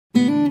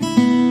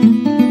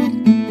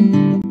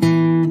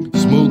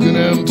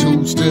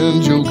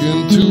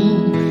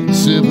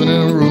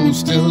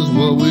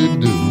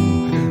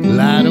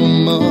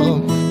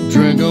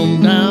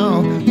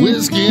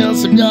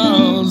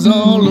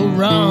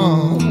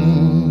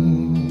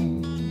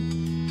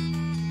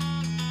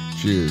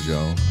Cheers,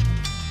 y'all.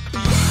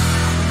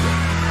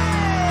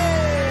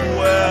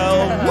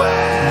 Well.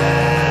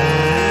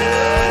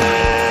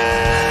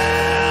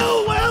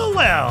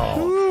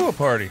 Ooh, a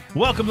party.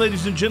 Welcome,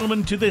 ladies and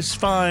gentlemen, to this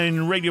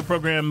fine radio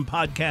program,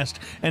 podcast,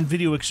 and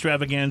video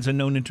extravaganza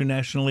known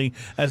internationally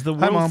as the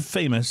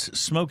world-famous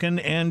Smokin'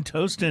 and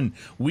Toastin'.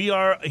 We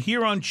are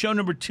here on show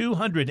number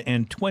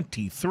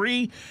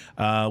 223.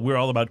 We're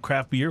all about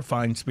craft beer,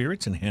 fine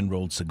spirits, and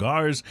hand-rolled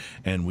cigars,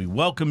 and we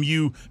welcome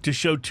you to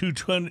show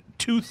 230.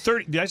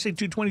 Did I say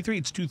 223?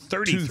 It's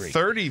 233.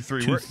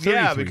 233.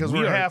 Yeah, because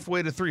we're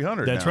halfway to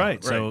 300 That's now.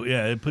 right. So,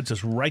 yeah, it puts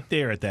us right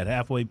there at that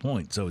halfway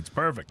point, so it's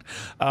perfect.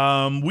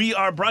 We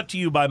are brought to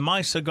you by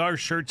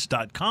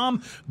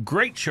MyCigarShirts.com.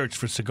 Great shirts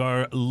for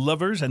cigar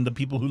lovers and the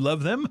people who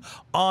love them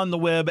on the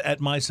web at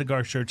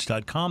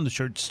MyCigarShirts.com. The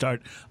shirts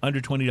start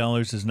under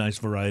 $20. There's a nice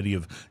variety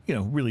of,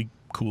 really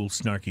cool,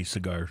 snarky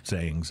cigar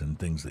sayings and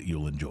things that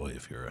you'll enjoy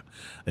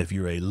if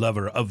you're a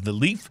lover of the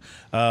leaf.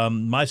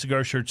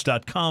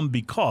 MyCigarShirts.com,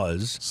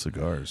 because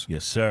cigars.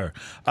 Yes, sir.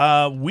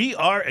 We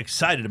are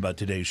excited about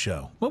today's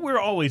show. Well, we're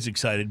always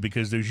excited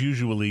because there's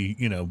usually,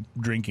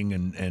 drinking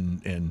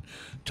and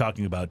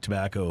talking about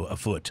tobacco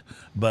afoot.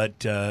 But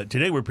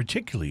today we're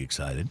particularly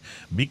excited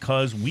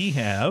because we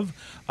have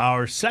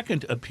our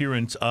second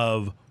appearance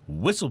of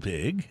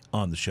WhistlePig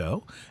on the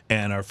show,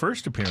 and our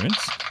first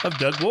appearance of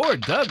Doug Ward.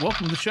 Doug,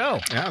 welcome to the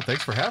show. Yeah,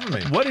 thanks for having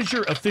me. What is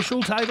your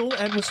official title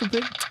at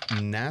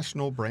WhistlePig?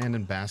 National Brand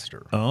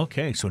Ambassador.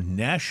 Okay, so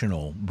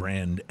National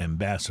Brand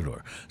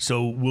Ambassador.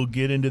 So we'll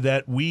get into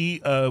that.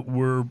 We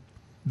were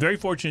very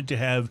fortunate to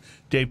have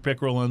Dave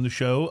Pickerel on the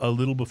show a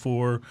little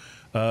before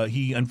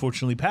he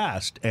unfortunately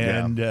passed,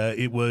 and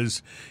it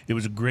was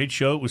a great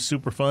show. It was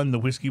super fun. The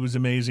whiskey was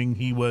amazing.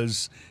 He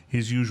was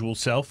his usual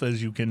self,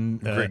 as you can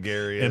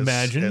gregarious,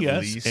 imagine. at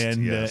Yes, least,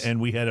 and yes. And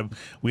we had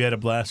a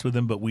blast with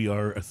him. But we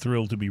are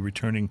thrilled to be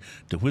returning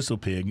to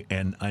WhistlePig.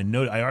 And I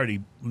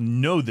already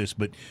know this,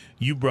 but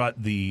you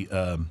brought the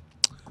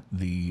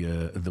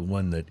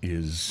one that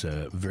is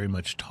very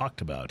much talked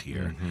about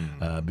here,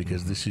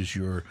 because this is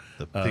your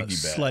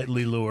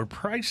slightly lower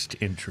priced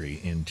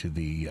entry into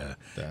the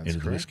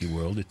whiskey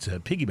world. It's a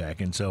piggyback,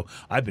 and so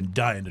I've been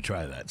dying to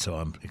try that. So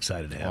I'm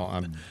excited to have. Well,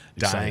 I'm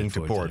dying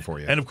to pour it for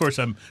you. And of course,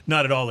 I'm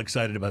not at all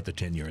excited about the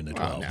 10-year and the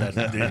 12. Not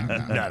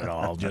at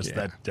all. Just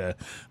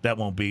that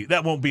won't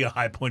be a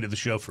high point of the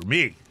show for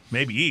me.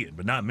 Maybe Ian,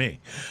 but not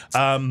me.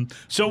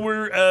 So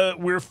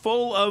we're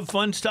full of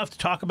fun stuff to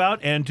talk about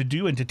and to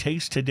do and to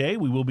taste today.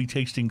 We will be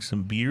tasting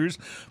some beers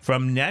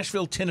from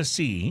Nashville,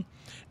 Tennessee,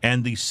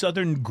 and the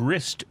Southern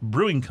Grist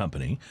Brewing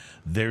Company.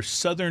 Their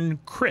Southern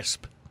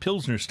Crisp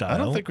Pilsner style. I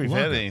don't think we've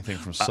had anything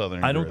from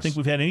Southern I don't Grist. think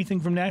we've had anything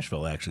from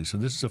Nashville, actually. So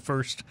this is a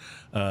first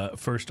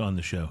on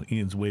the show.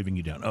 Ian's waving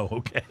you down. Oh,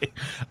 okay.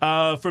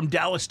 From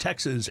Dallas,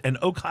 Texas, and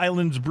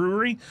Highlands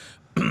Brewery.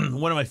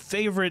 One of my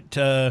favorite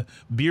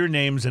beer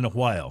names in a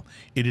while.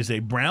 It is a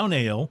brown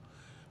ale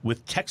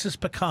with Texas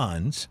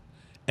pecans,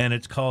 and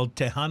it's called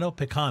Tejano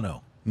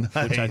Pecano,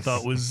 which I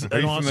thought was Are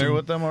you familiar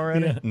with them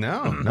already? Yeah.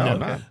 No,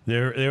 not.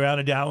 They're out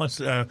of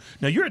Dallas. Now,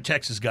 you're a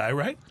Texas guy,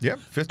 right? Yep,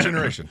 fifth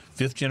generation.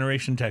 Fifth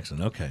generation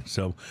Texan. Okay,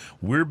 so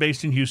we're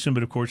based in Houston,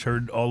 but of course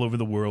heard all over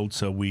the world,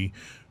 so we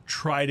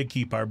try to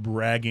keep our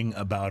bragging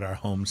about our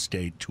home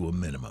state to a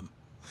minimum.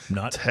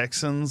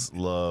 Texans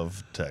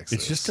love Texas.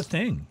 It's just a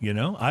thing,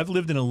 I've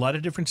lived in a lot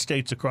of different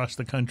states across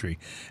the country,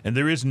 and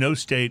there is no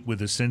state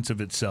with a sense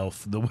of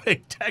itself the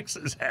way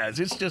Texas has.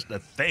 It's just a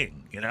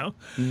thing, There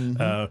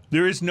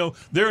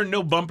are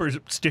no bumper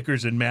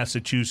stickers in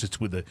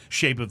Massachusetts with the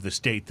shape of the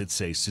state that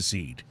say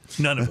secede.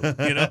 None of them,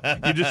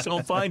 You just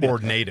don't find it. Or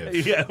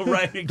native. Yeah,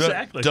 right,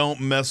 exactly. Don't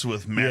mess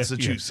with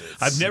Massachusetts.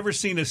 Yeah. I've never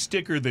seen a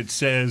sticker that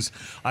says,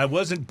 I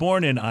wasn't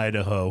born in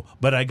Idaho,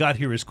 but I got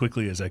here as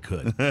quickly as I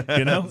could.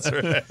 That's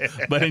right.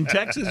 But in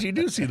Texas, you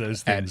do see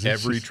those things. At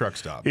every truck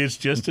stop. It's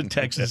just a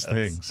Texas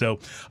thing. So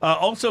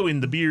also in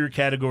the beer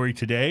category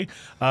today,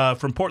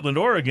 from Portland,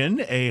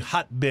 Oregon, a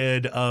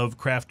hotbed of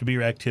craft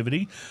beer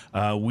activity,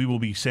 we will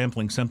be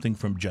sampling something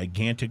from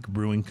Gigantic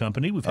Brewing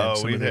Company. We've had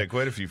had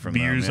quite a few from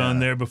beers them, on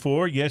there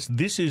before. Yes,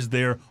 this is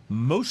their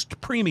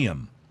most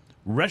premium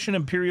Russian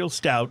Imperial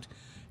Stout,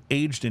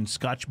 aged in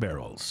Scotch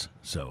barrels.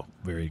 So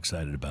very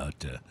excited about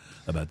this.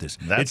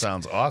 That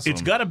sounds awesome.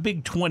 It's got a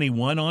big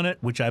 21 on it,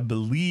 which I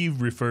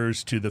believe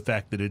refers to the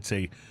fact that it's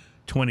a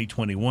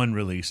 2021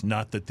 release.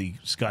 Not that the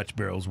Scotch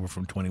barrels were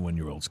from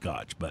 21-year-old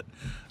Scotch, but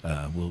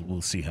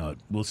we'll see how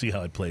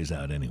it plays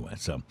out anyway.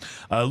 So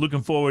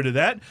looking forward to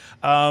that.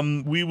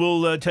 We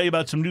will tell you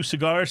about some new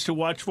cigars to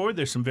watch for.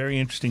 There's some very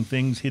interesting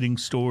things hitting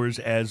stores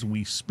as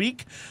we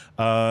speak,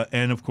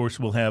 and of course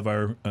we'll have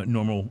our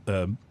normal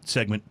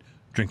segment.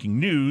 Drinking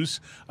News,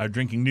 our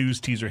Drinking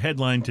News teaser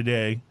headline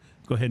today.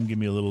 Go ahead and give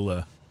me a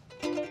little...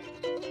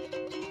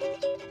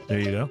 There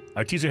you go.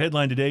 Our teaser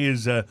headline today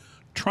is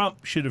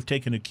Trump should have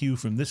taken a cue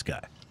from this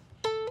guy.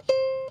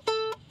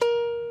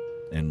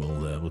 And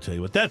we'll tell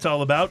you what that's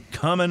all about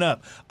coming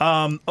up.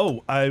 I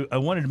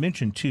wanted to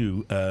mention,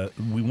 too,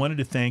 we wanted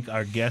to thank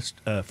our guest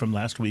from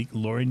last week,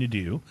 Lori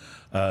Nadeau.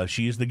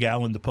 She is the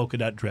gal in the polka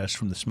dot dress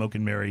from the Smoke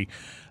and Mary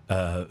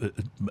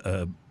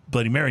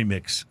Bloody Mary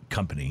Mix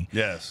Company.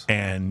 Yes.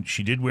 And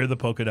she did wear the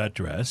polka dot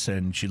dress,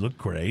 and she looked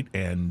great.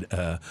 And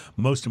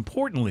most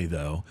importantly,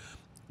 though,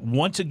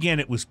 once again,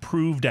 it was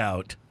proved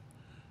out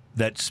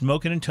that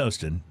Smokin' and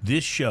Toastin',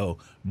 this show,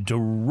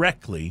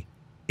 directly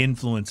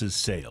influences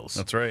sales.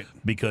 That's right.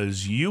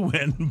 Because you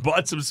went and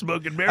bought some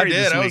Smoke and Mary I did.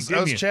 this week, I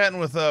didn't was you? chatting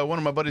with one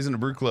of my buddies in the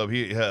brew club.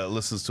 He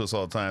listens to us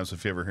all the time, so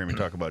if you ever hear me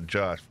talk about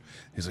Josh,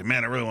 he's like,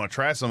 man, I really want to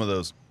try some of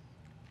those.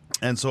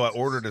 And so I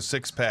ordered a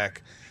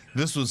 6-pack.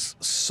 This was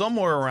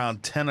somewhere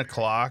around 10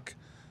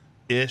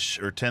 o'clock-ish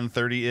or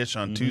 10:30-ish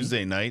on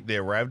Tuesday night. They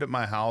arrived at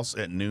my house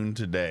at noon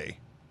today.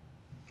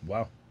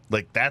 Wow.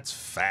 Like, that's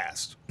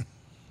fast.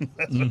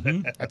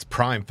 That's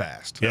prime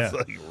fast. Yeah. That's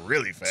like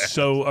really fast.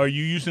 So are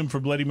you using them for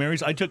Bloody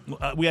Marys? I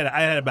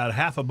had about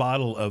half a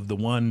bottle of the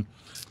one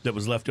that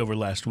was left over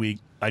last week.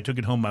 I took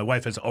it home. My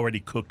wife has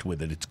already cooked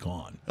with it. It's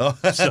gone.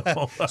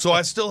 So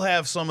I still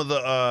have some of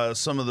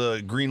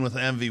the Green with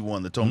Envy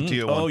one, the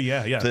Tomatillo one. Oh,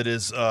 yeah. That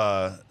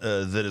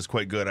is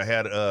quite good. I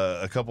had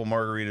a couple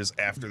margaritas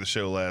after the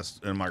show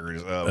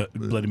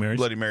Bloody Marys?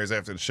 Bloody Marys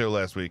after the show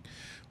last week.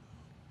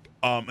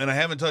 And I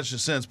haven't touched it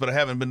since, but I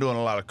haven't been doing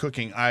a lot of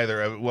cooking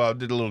either. I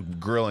did a little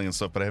grilling and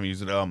stuff, but I haven't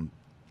used it.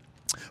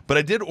 But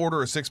I did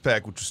order a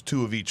 6-pack, which was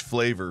 2 of each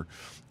flavor,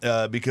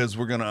 because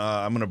I'm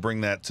gonna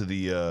bring that to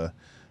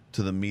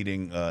the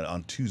meeting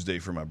on Tuesday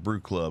for my brew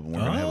club, and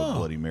we're gonna have a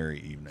Bloody Mary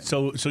evening.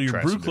 So your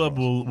Try brew some club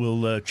different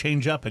will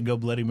change up and go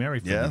Bloody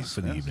Mary for Yes,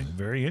 the evening.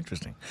 Very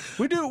interesting.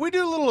 We do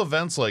little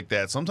events like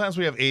that. Sometimes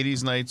we have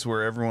 80s nights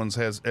where everyone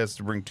has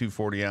to bring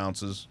 240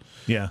 ounces.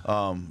 Yeah.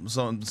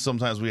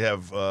 Sometimes we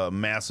have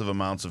massive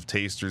amounts of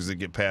tasters that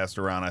get passed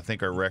around. I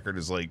think our record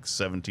is like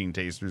 17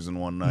 tasters in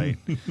one night.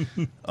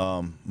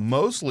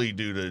 Mostly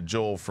due to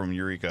Joel from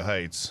Eureka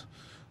Heights.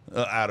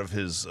 Out of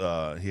his,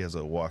 he has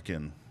a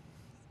walk-in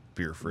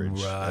beer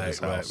fridge at his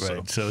house.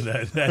 Right. So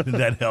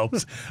that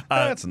helps.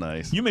 That's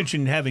nice. You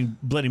mentioned having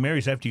Bloody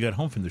Marys after you got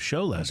home from the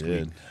show last week.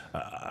 did.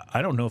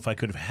 I don't know if I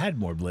could have had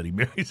more Bloody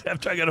Marys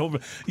after I got home.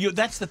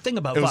 That's the thing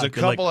about It was vodka.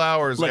 a couple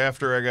hours like-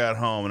 after I got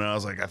home, and I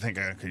was like, I think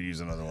I could use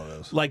another one of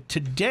those. Like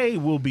today,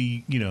 we'll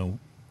be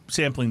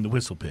sampling the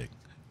WhistlePig,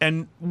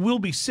 and we'll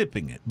be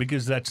sipping it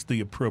because that's the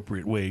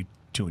appropriate way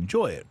to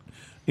enjoy it.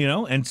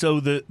 And so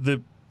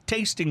the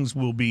tastings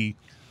will be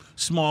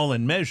small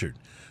and measured.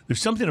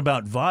 There's something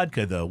about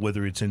vodka, though,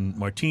 whether it's in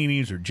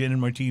martinis or gin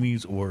and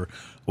martinis or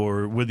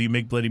whether you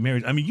make Bloody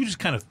Marys. I mean, you just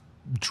kind of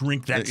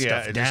drink that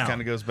stuff it down. just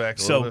kind of goes back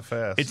a little bit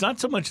fast. It's not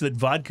so much that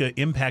vodka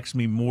impacts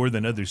me more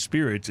than other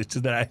spirits. It's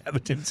that I have a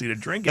tendency to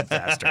drink it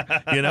faster,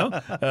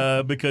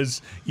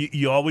 because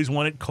you always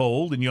want it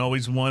cold and you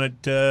always want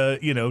it,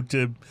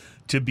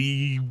 to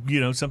be,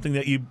 something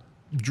that you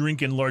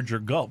drink in larger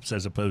gulps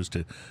as opposed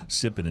to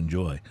sip and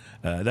enjoy.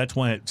 That's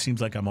why it seems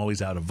like I'm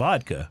always out of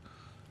vodka,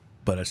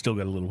 but I still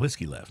got a little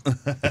whiskey left,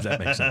 if that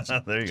makes sense.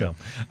 There you go.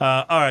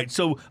 All right,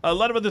 so a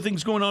lot of other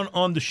things going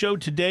on the show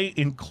today,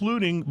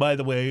 including, by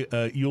the way,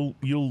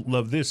 you'll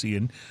love this,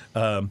 Ian,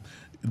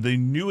 the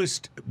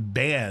newest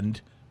band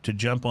to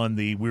jump on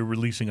the we're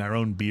releasing our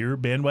own beer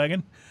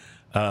bandwagon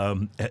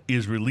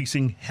is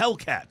releasing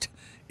Hellcat.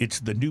 It's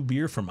the new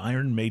beer from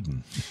Iron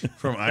Maiden.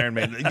 From Iron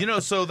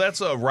Maiden. So that's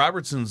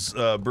Robertson's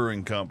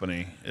brewing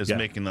company is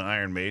making the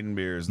Iron Maiden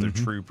beers. The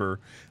Trooper.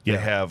 They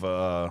have,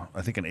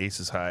 I think, an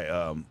Aces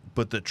High.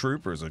 But the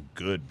Trooper is a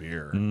good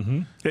beer.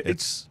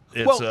 It's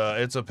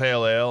a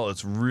pale ale.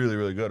 It's really,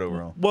 really good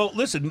overall. Well,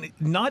 listen,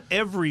 not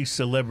every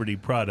celebrity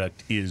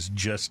product is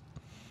just,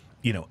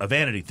 a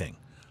vanity thing.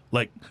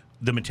 Like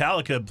the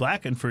Metallica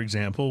Blackened, for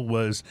example,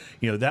 was,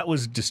 that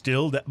was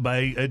distilled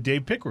by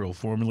Dave Pickerel,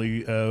 formerly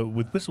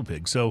with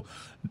WhistlePig. So,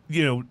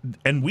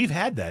 and we've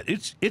had that.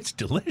 It's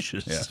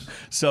delicious. Yes.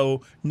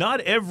 So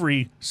not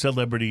every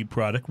celebrity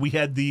product. We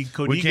had the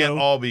Codigo. We can't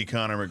all be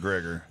Conor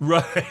McGregor.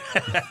 Right.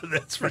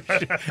 That's for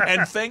sure.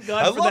 And thank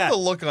God I for love that. the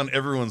look on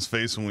everyone's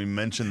face when we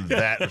mention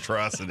that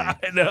atrocity.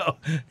 I know.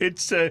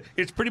 It's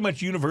pretty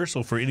much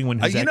universal for anyone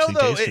who's Though, actually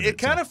tasted it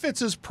kind of fits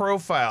his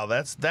profile.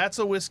 That's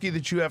a whiskey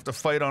that you have to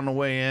fight on the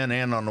way in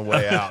and on the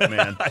way out,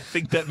 man. I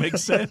think that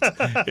makes sense.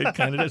 It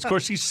kind of does. Of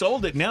course, he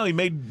sold it. Now he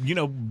made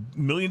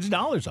millions of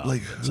dollars off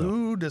Like, it. So.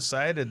 who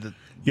decided that?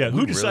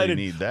 Who decided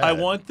really need that? I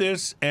want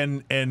this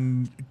and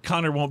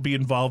Connor won't be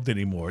involved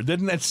anymore?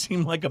 Doesn't that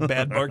seem like a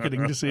bad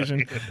marketing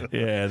decision?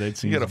 Yeah, that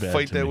seems You got to bad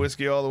fight to that me.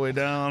 whiskey all the way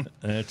down.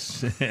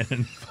 That's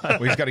Well,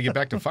 he's got to get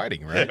back to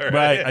fighting, right?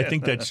 right. I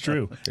think that's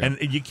true. And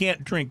you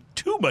can't drink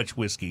too much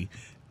whiskey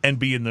and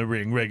be in the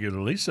ring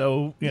regularly.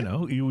 So, you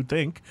know, you would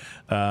think.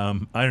 I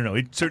don't know.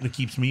 It certainly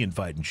keeps me in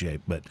fighting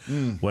shape, but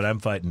what I'm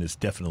fighting is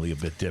definitely a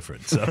bit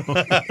different. So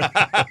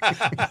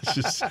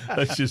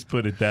let's just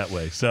put it that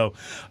way. So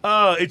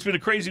it's been a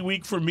crazy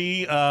week for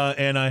me,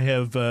 and I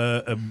have,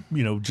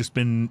 just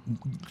been,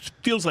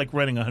 feels like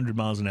running 100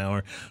 miles an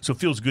hour. So it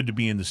feels good to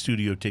be in the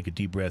studio, take a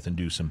deep breath, and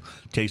do some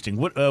tasting.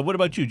 What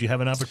about you? Did you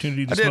have an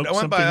opportunity to smoke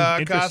something interesting? I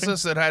went by Casa,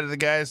 said hi to the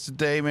guys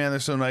today. Man, they're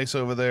so nice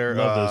over there.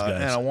 Love those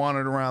guys. And I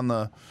wandered around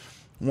the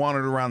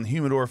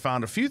humidor,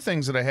 found a few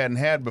things that I hadn't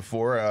had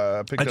before.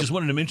 I just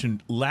wanted to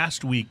mention,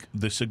 last week,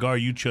 the cigar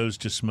you chose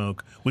to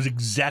smoke was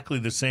exactly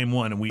the same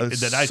one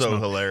that I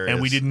smoked. Hilarious.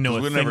 And we didn't know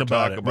a thing about it. We never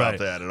talk about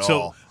that at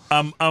all.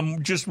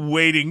 I'm just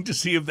waiting to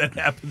see if that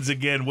happens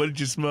again. What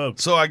did you smoke?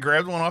 So I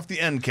grabbed one off the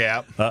end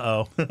cap.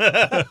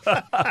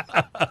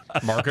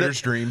 Marketer's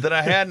dream. That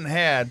I hadn't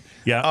had.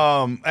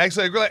 Yeah.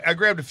 Actually, I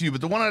grabbed a few,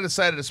 but the one I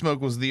decided to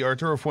smoke was the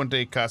Arturo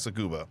Fuente Casa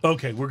Cuba.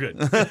 Okay, we're good.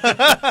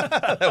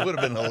 That would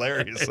have been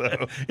hilarious.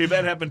 So. If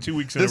that happened 2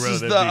 weeks in a row, this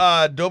is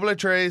the Doble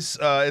Trace.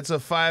 It's a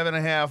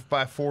 5.5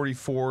 by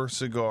 44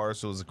 cigar,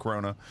 so it's a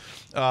Corona.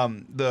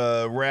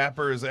 The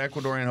wrapper is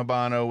Ecuadorian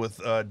Habano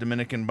with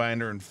Dominican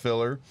binder and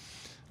filler.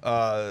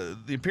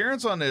 The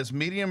appearance on this,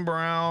 medium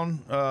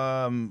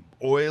brown,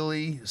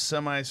 oily,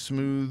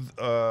 semi-smooth,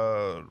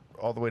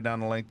 all the way down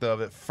the length of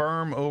it.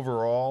 Firm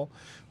overall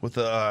with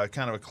a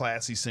kind of a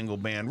classy single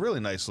band. Really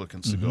nice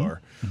looking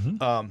cigar.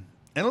 And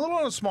a little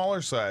on the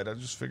smaller side. I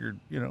just figured,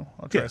 I'll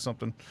try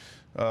something.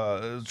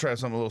 Try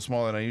something a little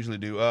smaller than I usually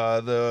do.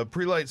 The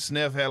pre-light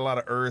sniff had a lot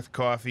of earth,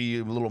 coffee,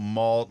 a little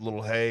malt, a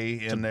little hay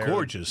in there.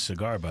 Gorgeous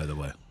cigar, by the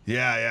way.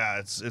 Yeah,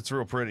 it's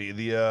real pretty.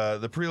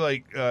 The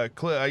pre-light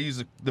clip. I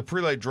use the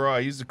pre-light draw. I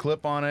used a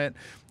clip on it.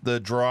 The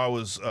draw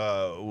was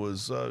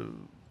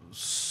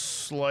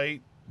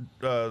slight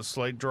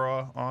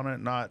draw on it,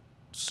 not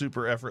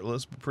super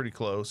effortless, but pretty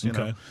close. You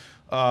know.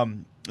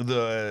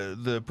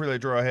 The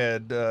pre-light draw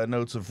had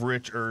notes of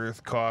rich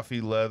earth,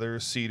 coffee, leather,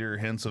 cedar,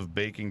 hints of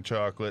baking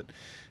chocolate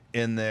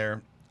in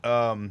there.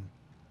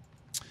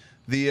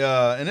 The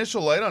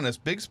initial light on this,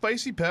 big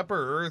spicy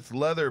pepper, earth,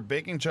 leather,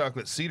 baking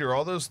chocolate, cedar,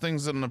 all those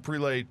things in the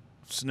pre-light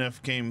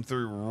sniff came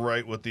through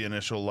right with the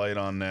initial light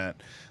on that.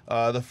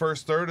 The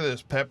first third of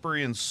this,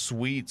 peppery and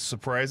sweet,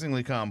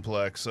 surprisingly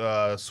complex.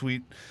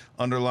 Sweet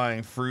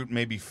underlying fruit,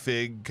 maybe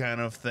fig kind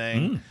of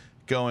thing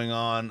going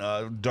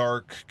on.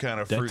 Dark kind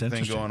of fruit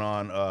thing going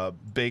on.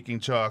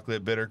 Baking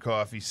chocolate, bitter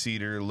coffee,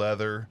 cedar,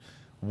 leather.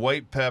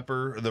 White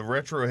pepper. The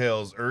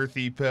retrohale is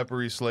earthy,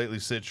 peppery, slightly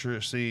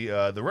citrusy.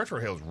 The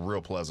retrohale is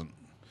real pleasant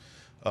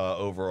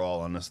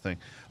overall on this thing.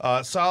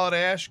 Solid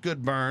ash,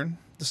 good burn.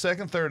 The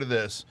second third of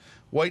this,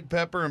 white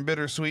pepper and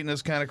bitter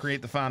sweetness kind of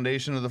create the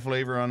foundation of the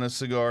flavor on this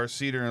cigar.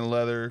 Cedar and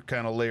leather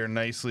kind of layer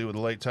nicely with a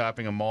light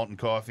topping of malt and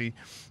coffee.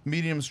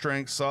 Medium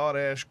strength, solid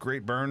ash,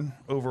 great burn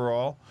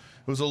overall.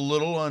 It was a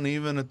little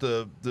uneven at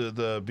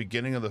the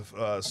beginning of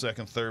the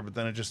second third, but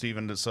then it just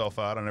evened itself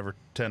out. I never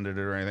tended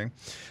it or anything.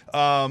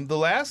 The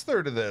last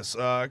third of this,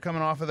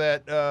 coming off of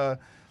that,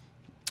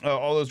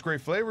 all those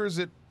great flavors,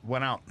 it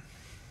went out.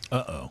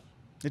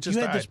 It just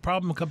you had this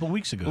problem a couple of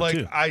weeks ago,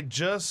 too. I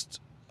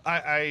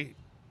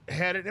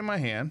had it in my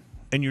hand.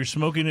 And you're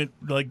smoking it,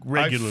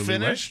 regularly, I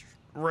finished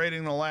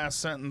writing the last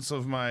sentence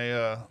of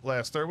my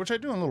last third, which I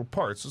do in little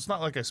parts. It's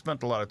not like I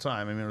spent a lot of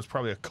time. I mean, it was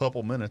probably a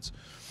couple minutes.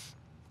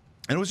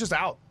 And it was just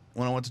out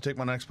when I went to take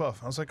my next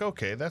puff. I was like,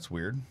 okay, that's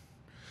weird.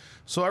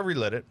 So I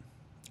relit it.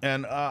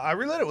 And I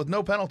relit it with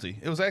no penalty.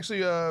 It was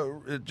actually,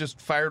 it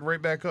just fired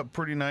right back up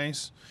pretty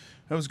nice.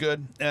 It was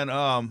good. And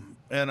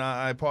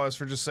I paused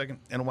for just a second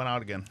and it went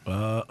out again.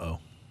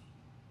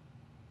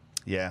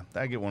 Yeah,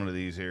 I get one of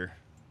these here.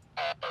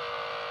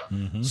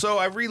 So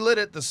I relit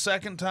it the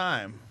second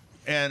time.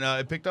 And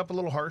it picked up a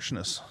little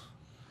harshness.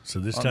 So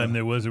this time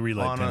there was a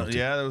relight penalty.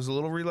 There was a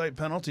little relight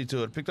penalty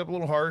to it. Picked up a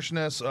little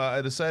harshness.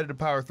 I decided to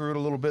power through it a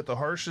little bit. The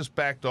harshness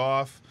backed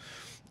off.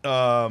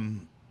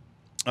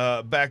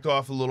 Backed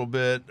off a little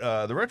bit.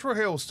 The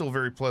retrohale was still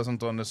very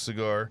pleasant on this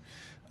cigar.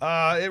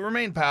 It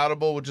remained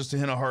palatable with just a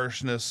hint of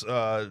harshness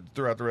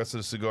throughout the rest of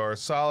the cigar.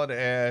 Solid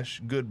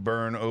ash, good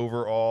burn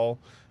overall,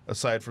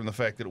 aside from the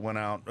fact that it went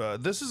out.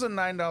 This is a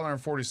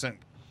 $9.40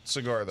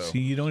 cigar, though. See,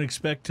 you don't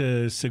expect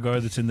a cigar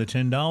that's in the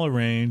 $10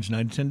 range,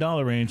 $9 to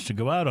 $10 range, to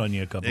go out on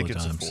you a couple of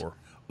times. It gets a 4.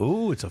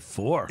 Ooh, it's a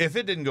 4. If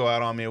it didn't go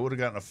out on me, I would have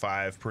gotten a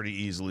 5 pretty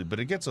easily, but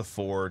it gets a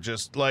 4.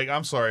 Just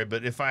I'm sorry,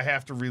 but if I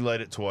have to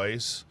relight it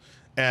twice,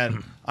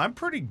 and I'm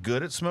pretty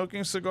good at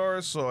smoking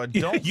cigars, so I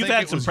don't think You've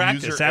had it some was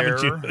practice, user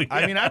haven't error. you?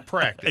 I mean, I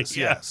practice,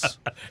 yes.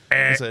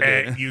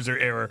 User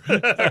error.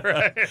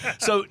 Right.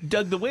 So,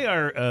 Doug, the way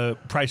our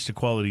price to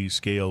quality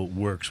scale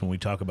works when we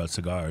talk about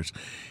cigars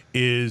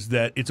is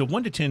that it's a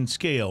 1 to 10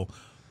 scale,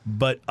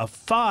 but a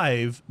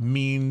 5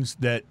 means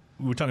that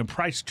we're talking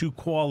price to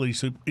quality,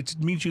 so it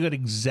means you got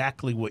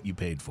exactly what you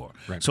paid for.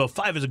 Right. So a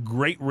 5 is a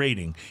great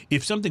rating.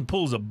 If something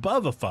pulls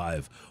above a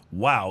 5,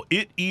 wow,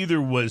 it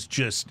either was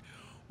just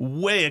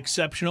way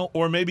exceptional,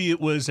 or maybe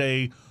it was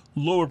a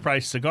lower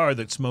price cigar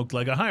that smoked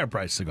like a higher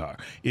price cigar.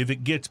 If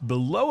it gets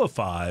below a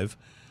 5,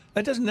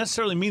 That doesn't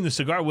necessarily mean the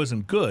cigar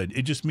wasn't good.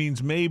 It just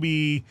means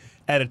maybe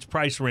at its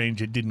price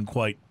range, it didn't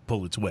quite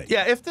pull its weight.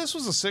 Yeah, if this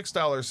was a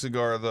 $6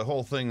 cigar, the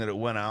whole thing that it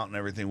went out and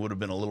everything would have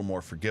been a little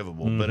more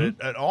forgivable. But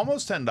at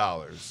almost $10,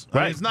 I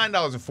mean, it's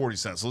 $9.40.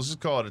 So let's just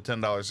call it a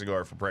 $10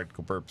 cigar for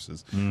practical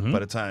purposes. By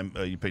the time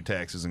you pay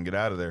taxes and get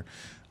out of there,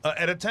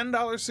 at a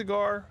 $10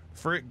 cigar,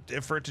 for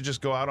it to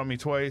just go out on me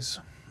twice,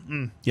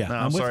 I'm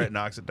sorry, it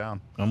knocks it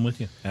down. I'm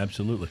with you,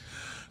 absolutely.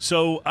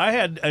 So I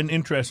had an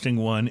interesting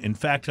one. In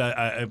fact,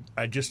 I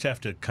just have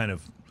to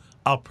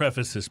I'll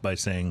preface this by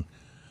saying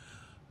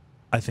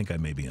I think I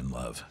may be in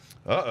love.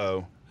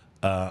 Uh-oh.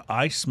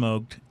 I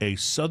smoked a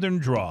Southern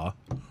Draw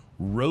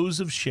Rose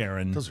of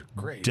Sharon. Those are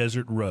great.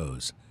 Desert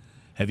Rose.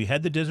 Have you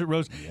had the Desert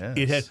Rose? Yes.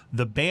 It has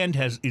the band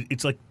has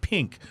it's like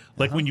pink.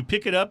 Like when you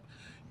pick it up,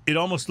 it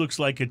almost looks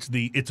like it's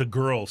a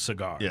girl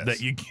cigar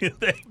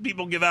that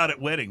people give out at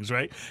weddings,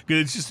 right?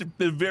 Because it's just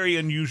a very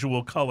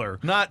unusual color.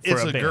 Not for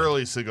it's a band.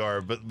 girly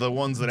cigar, but the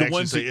ones that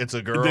actually say it's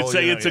a girl. That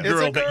say you know, it's a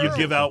girl that you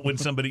give out when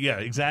somebody. Yeah,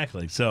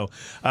 exactly. So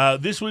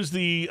this was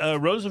the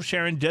Rose of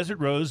Sharon Desert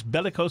Rose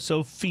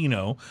Bellicoso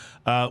Fino,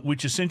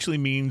 which essentially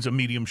means a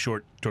medium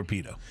short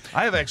torpedo.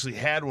 I have actually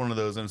had one of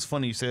those, and it's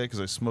funny you say that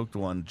because I smoked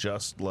one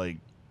just like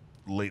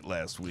late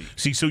last week.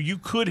 See, so you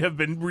could have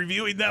been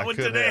reviewing that one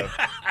today.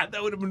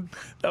 that would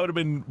have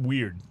been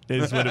weird.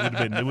 Is what it would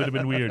have been. It would have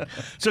been weird.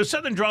 So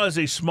Southern Draw is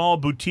a small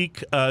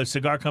boutique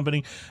cigar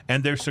company,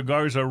 and their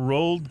cigars are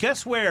rolled.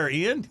 Guess where,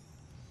 Ian?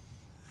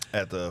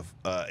 At the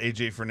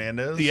AJ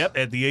Fernandez? Yep,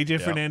 at the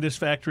AJ Fernandez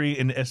factory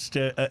in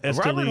Esteli,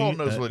 Robert Holt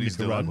knows what he's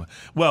Nicaragua. doing.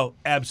 Well,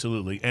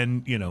 absolutely.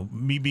 And,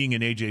 me being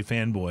an AJ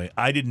fanboy,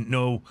 I didn't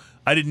know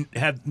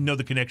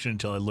the connection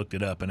until I looked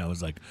it up, and I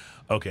was like,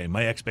 okay,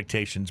 my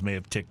expectations may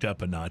have ticked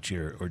up a notch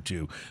here or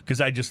two,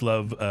 because I just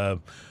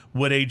love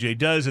what AJ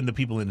does, and the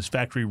people in his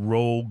factory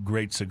roll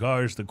great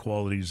cigars. The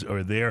qualities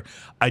are there.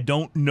 I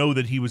don't know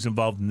that he was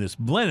involved in this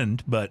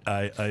blend, but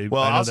I know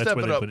I'll that's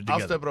where they put it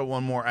together. I'll step it up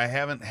one more. I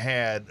haven't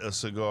had a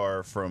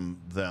cigar from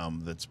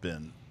them that's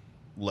been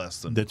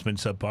less than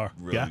subpar.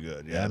 really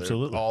good. Yeah,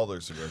 absolutely. All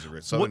their cigars are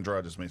great. Southern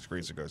Draw just makes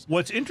great cigars.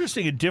 What's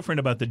interesting and different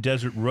about the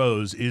Desert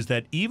Rose is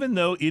that even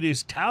though it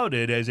is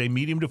touted as a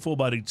medium to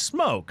full-bodied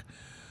smoke,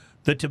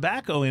 the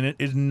tobacco in it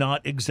is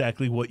not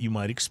exactly what you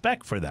might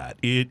expect for that.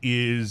 It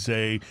is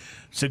a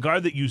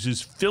cigar that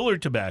uses filler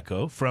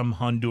tobacco from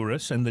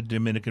Honduras and the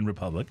Dominican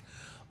Republic,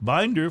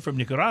 binder from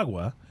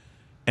Nicaragua,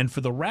 and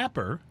for the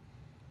wrapper,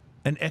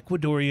 an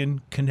Ecuadorian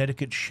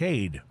Connecticut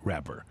shade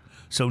wrapper.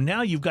 So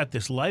now you've got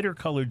this lighter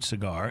colored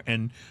cigar,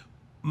 and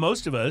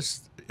most of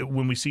us,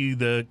 when we see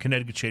the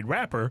Connecticut shade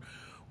wrapper,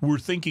 we're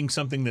thinking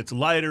something that's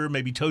lighter,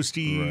 maybe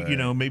toasty,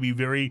 Right. Maybe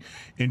very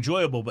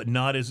enjoyable, but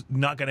not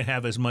going to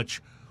have as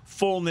much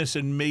fullness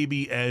and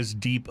maybe as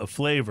deep a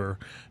flavor.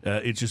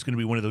 It's just going to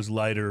be one of those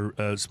lighter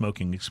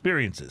smoking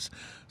experiences.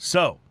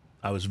 So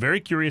I was very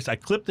curious. I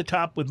clipped the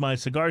top with my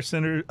cigar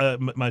scissors.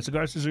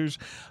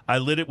 I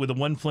lit it with a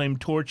one-flame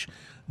torch.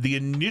 The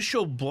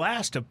initial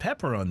blast of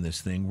pepper on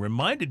this thing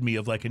reminded me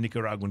of like a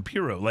Nicaraguan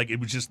puro. Like it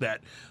was just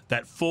that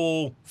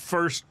full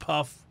first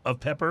puff of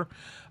pepper,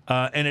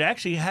 and it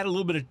actually had a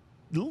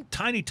little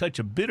tiny touch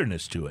of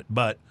bitterness to it.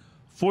 But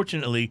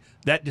fortunately,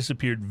 that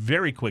disappeared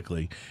very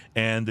quickly,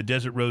 and the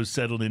Desert Rose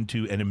settled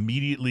into an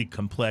immediately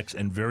complex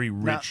and very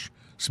rich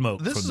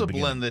smoke. This from is the a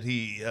beginning. blend that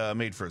he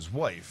made for his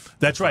wife.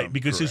 That's if right, I'm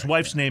because his correct.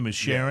 wife's name is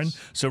Sharon. Yes.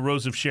 So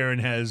Rose of Sharon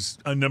has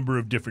a number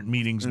of different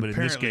meanings, And but in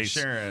this apparently case,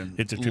 Sharon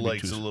it's a tribute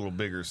likes to a little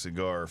bigger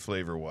cigar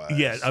flavor-wise.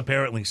 Yeah,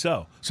 apparently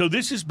so. So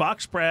this is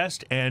box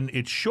pressed and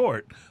it's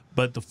short,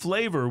 but the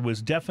flavor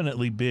was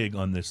definitely big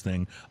on this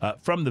thing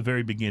from the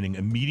very beginning.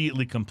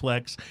 Immediately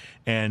complex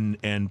and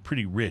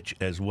pretty rich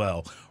as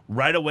well.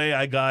 Right away,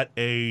 I got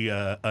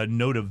a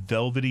note of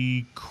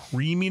velvety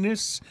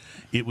creaminess.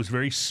 It was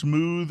very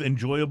smooth,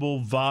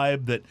 enjoyable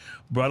vibe that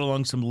brought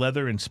along some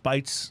leather and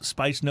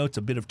spice notes,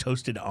 a bit of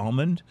toasted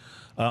almond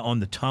on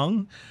the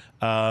tongue.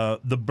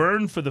 The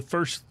burn for the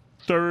first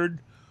third,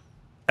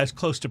 as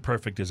close to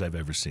perfect as I've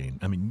ever seen.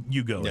 I mean,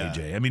 you go, Yeah.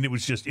 AJ. I mean, it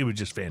was just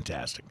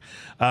fantastic.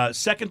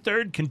 Second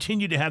third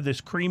continued to have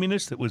this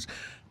creaminess that was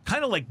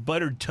kind of like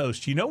buttered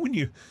toast. You know when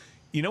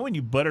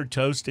you butter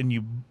toast and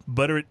you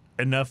butter it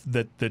enough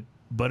that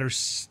butter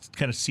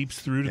kind of seeps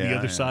through to the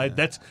other side.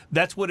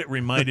 That's what it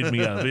reminded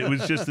me of. It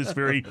was just this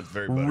very,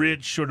 very buttery.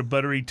 rich, sort of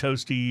buttery,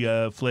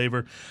 toasty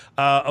flavor,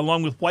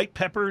 along with white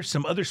pepper,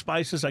 some other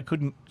spices I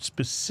couldn't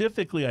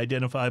specifically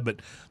identify,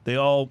 but they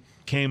all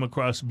came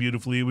across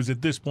beautifully. It was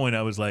at this point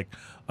I was like,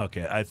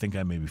 okay, I think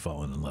I may be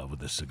falling in love with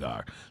this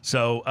cigar.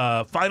 So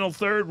final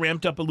third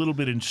ramped up a little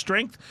bit in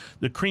strength.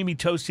 The creamy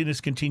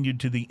toastiness continued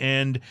to the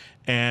end,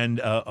 and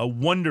a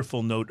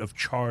wonderful note of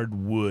charred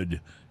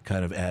wood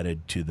kind of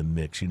added to the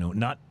mix.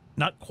 Not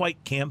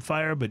quite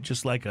campfire, but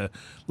just like a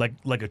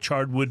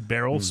charred wood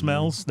barrel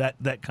smells.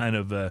 That kind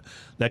of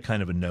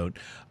a note.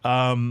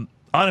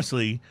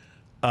 Honestly,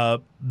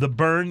 the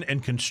burn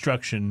and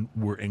construction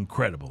were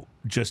incredible,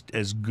 just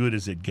as good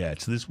as it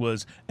gets. This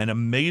was an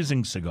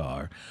amazing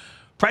cigar.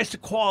 Price to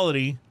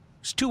quality,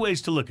 there's two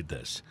ways to look at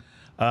this.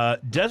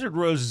 Desert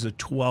Rose is a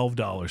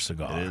 $12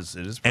 cigar. It is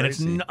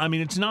pricey. And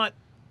it's not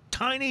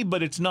tiny,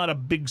 but it's not a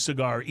big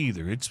cigar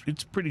either.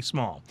 It's pretty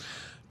small.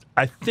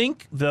 I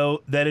think,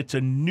 though, that it's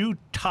a new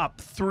top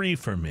 3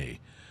 for me,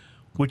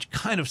 which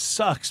kind of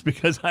sucks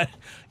because I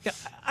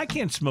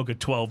can't smoke a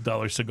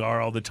 $12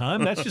 cigar all the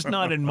time. That's just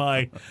not in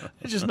my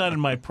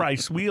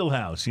price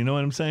wheelhouse. You know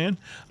what I'm saying?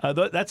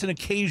 That's an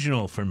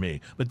occasional for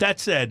me. But that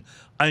said,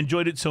 I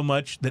enjoyed it so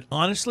much that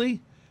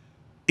honestly,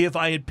 if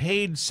I had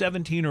paid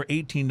 $17 or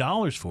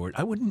 $18 for it,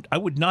 I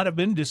would not have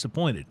been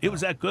disappointed. It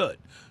was that good.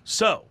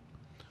 So,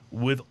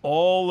 with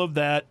all of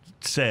that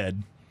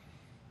said,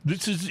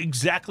 this is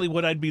exactly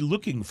what I'd be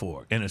looking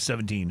for in a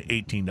 $17,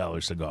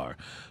 $18 cigar.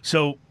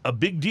 So a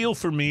big deal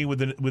for me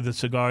with a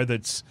cigar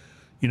that's,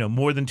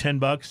 more than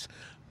 $10,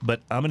 but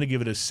I'm going to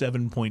give it a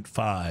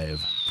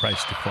 7.5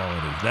 price to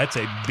quality. That's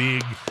a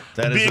big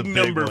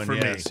number one, for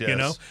yes, me,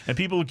 yes. And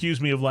people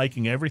accuse me of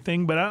liking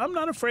everything, but I'm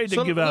not afraid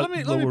to give out.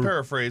 Let me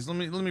paraphrase. Let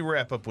me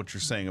wrap up what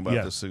you're saying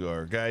about this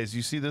cigar, guys.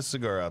 You see this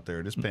cigar out there?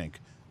 It is pink.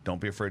 Don't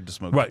be afraid to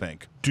smoke the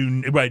pink. Do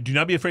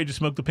not be afraid to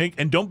smoke the pink,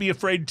 and don't be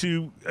afraid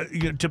to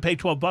pay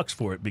 $12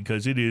 for it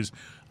because it is,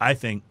 I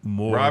think,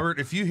 more. Robert,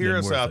 if you hear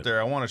us out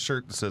there, I want a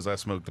shirt that says "I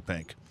smoked the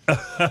pink."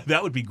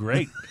 That would be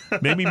great.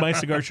 Maybe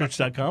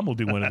mycigarshirts.com will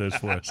do one of those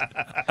for us.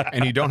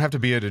 And you don't have to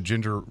be at a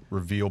gender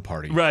reveal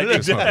party. Right,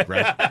 exactly.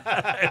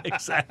 Right?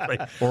 Exactly.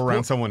 Or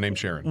around someone named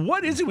Sharon.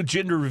 What is it with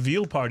gender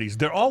reveal parties?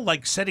 They're all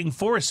like setting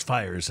forest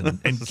fires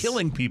and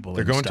killing people.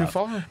 They're going too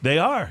far. They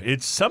are.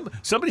 It's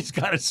somebody's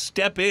got to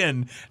step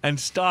in and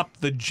stop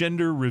the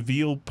gender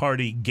reveal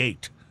party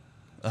gate.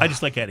 I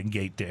just like adding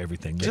gate to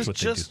everything. That's what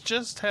they do.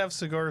 Just have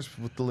cigars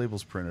with the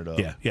labels printed up.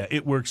 Yeah,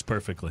 it works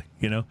perfectly.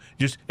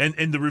 Just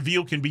and the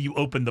reveal can be you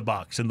open the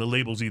box and the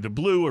label's either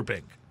blue or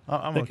pink.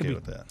 I'm okay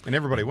with that. And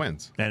everybody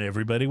wins. And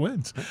everybody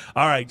wins.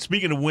 All right,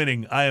 speaking of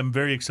winning, I am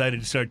very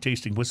excited to start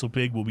tasting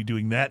WhistlePig. We'll be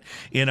doing that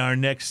in our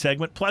next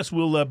segment. Plus,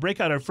 we'll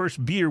break out our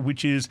first beer,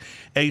 which is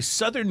a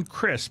Southern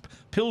Crisp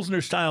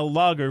Pilsner-style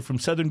lager from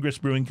Southern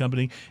Grist Brewing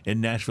Company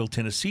in Nashville,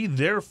 Tennessee.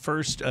 Their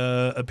first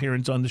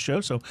appearance on the show,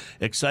 so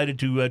excited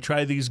to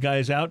try these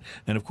guys out.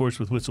 And, of course,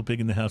 with WhistlePig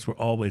in the house, we're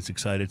always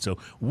excited. So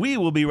we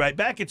will be right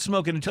back. It's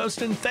Smokin' and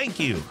Toastin'. Thank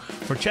you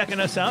for checking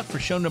us out for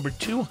show number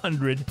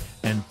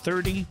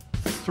 233.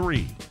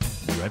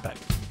 We'll be right back.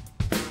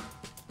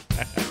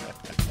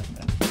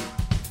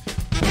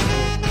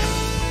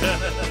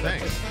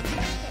 Thanks.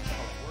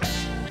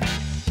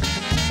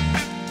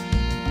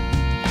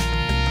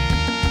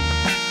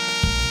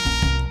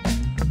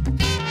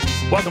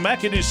 Welcome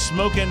back. It is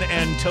Smokin'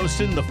 and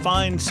Toastin', the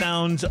fine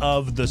sounds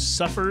of the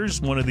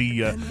Suffers, one of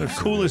the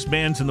coolest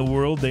bands in the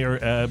world. They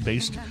are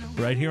based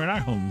right here in our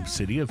home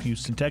city of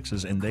Houston,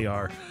 Texas, and they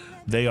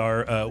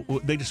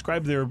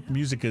describe their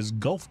music as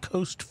Gulf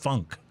Coast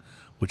funk,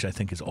 which I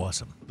think is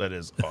awesome. That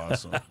is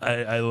awesome.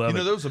 I love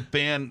it. There was a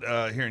band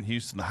here in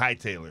Houston, the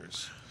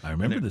Hightailers. I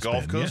remember this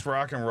Gulf band, Coast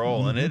rock and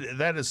roll, Mm-hmm. and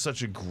that is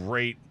such a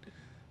great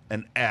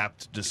and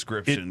apt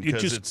description It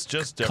because just it's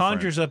just different.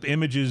 conjures up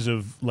images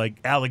of like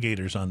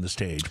alligators on the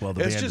stage while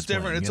the It's band just is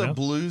different. playing, It's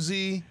a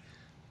bluesy,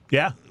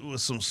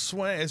 with some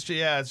swing. It's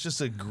just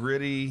a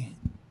gritty,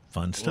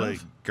 fun stuff. like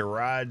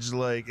garage,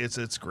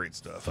 it's great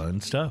stuff. Fun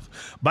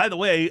stuff. By the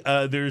way,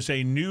 there's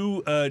a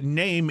new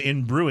name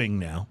in brewing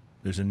now.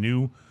 There's a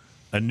new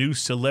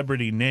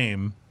celebrity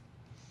name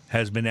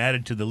has been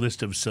added to the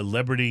list of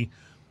celebrity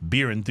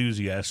beer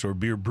enthusiasts or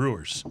beer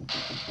brewers.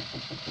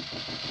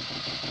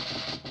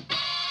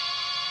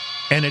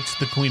 And it's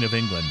the Queen of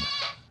England.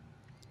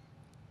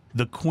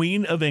 The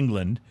Queen of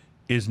England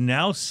is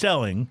now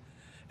selling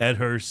at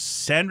her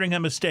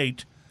Sandringham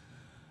estate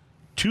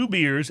 2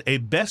 beers, a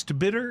Best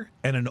Bitter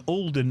and an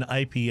Olden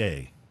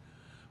IPA,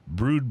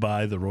 brewed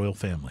by the royal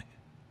family.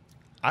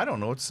 I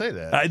don't know what to say to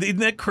that. Isn't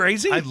that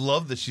crazy? I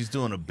love that she's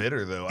doing a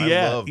bitter though. I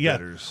love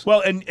bitters.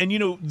 Well, and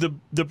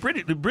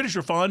the British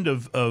are fond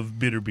of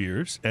bitter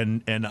beers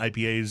and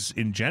IPAs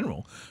in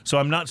general. So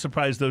I'm not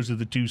surprised those are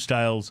the 2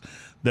 styles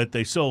that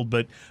they sold.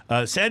 But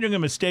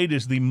Sandringham Estate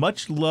is the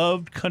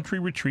much-loved country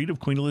retreat of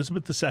Queen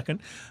Elizabeth II,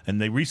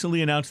 and they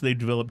recently announced they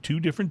developed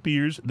 2 different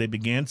beers. They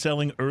began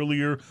selling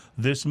earlier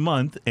this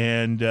month,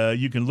 and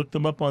you can look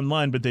them up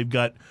online. But they've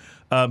got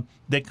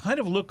they kind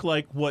of look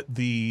like what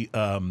the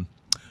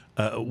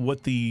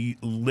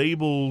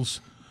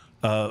labels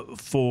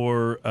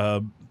for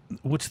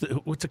what's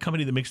the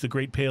company that makes the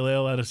Great Pale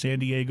Ale out of San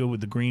Diego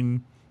with the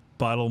green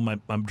bottle?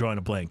 I'm drawing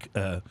a blank.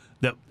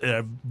 That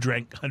I've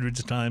drank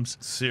hundreds of times.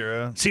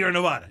 Sierra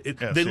Nevada.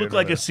 They look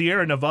like a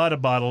Sierra Nevada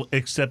bottle,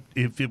 except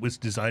if it was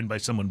designed by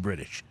someone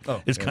British.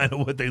 It's kind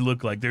of what they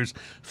look like. There's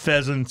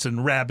pheasants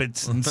and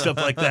rabbits and stuff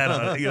like that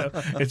on it.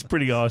 It's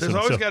pretty awesome.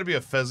 There's always got to be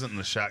a pheasant and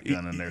a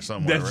shotgun in there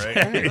somewhere, right?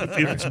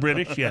 If it's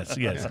British, yes.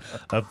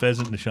 A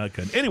pheasant and a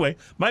shotgun. Anyway,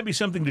 might be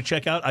something to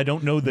check out. I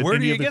don't know that. Where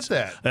do you get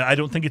that? I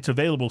don't think it's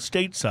available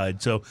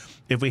stateside. So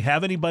if we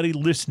have anybody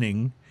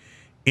listening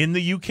in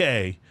the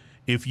UK,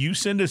 if you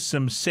send us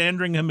some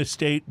Sandringham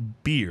Estate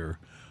beer,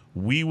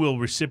 we will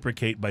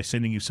reciprocate by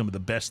sending you some of the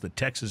best that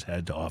Texas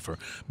had to offer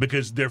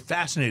because they're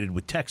fascinated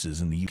with Texas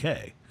in the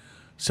UK.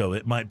 So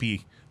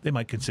they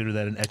might consider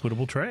that an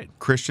equitable trade.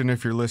 Christian,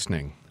 if you're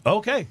listening,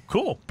 Okay,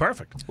 cool,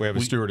 perfect. we have a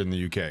steward in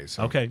the UK.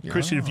 So, Okay,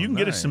 Christian, if you can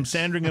get us some nice.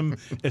 Sandringham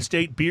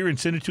Estate beer and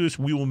send it to us,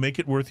 we will make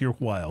it worth your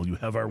while. You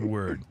have our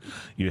word.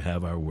 You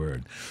have our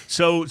word.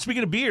 So,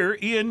 speaking of beer,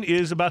 Ian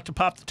is about to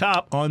pop the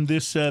top on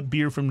this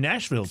beer from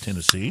Nashville,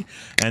 Tennessee,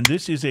 and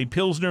this is a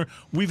Pilsner.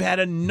 We've had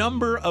a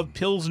number of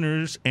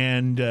Pilsners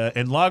and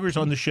lagers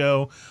on the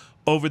show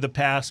over the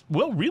past,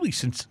 well, really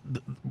since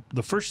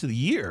the first of the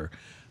year,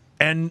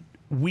 and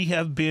we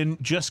have been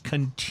just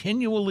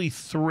continually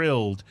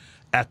thrilled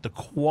at the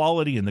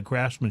quality and the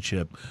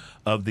craftsmanship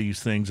of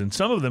these things, and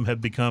some of them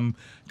have become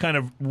kind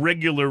of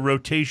regular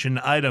rotation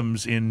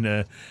items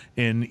in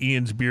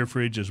Ian's beer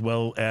fridge as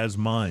well as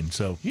mine.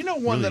 So You know,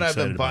 one really that I've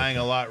excited been about buying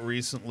that. a lot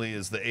recently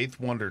is the Eighth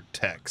Wonder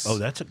Tex. Oh,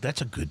 that's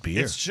a good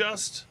beer. It's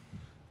just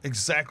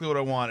exactly what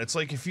I want. It's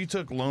like if you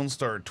took Lone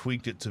Star and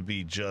tweaked it to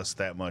be just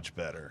that much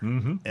better.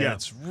 Mm-hmm. And Yeah.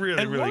 it's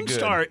really, and really Lone good.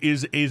 Star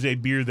is a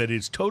beer that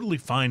is totally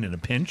fine in a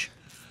pinch,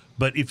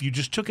 but if you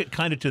just took it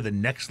kind of to the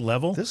next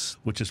level,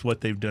 which is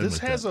what they've done This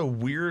with has that. a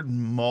weird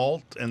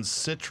malt and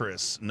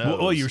citrus nose.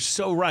 Oh, you're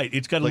so right.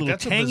 It's got a Like, little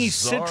that's a tangy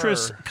bizarre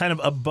citrus kind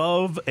of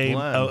above a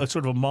blend.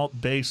 sort of a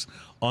malt base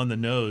on the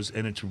nose,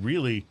 and it's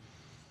really,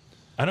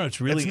 I don't know,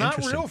 it's really It's not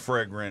interesting. real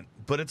fragrant,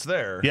 but it's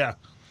there.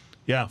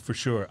 Yeah, for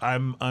sure.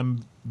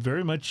 I'm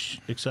very much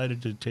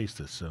excited to taste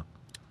this. So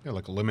yeah,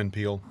 like a lemon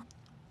peel,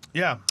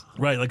 Yeah.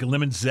 right, like a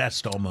lemon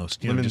zest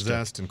almost. lemon just a-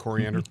 zest, and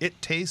coriander. It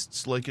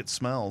tastes like it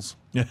smells.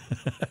 Yeah.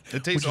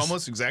 It tastes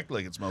almost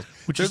exactly like it smells.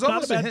 which There's is not a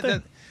almost bad hint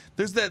thing.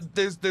 that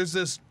there's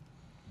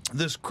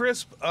this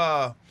crisp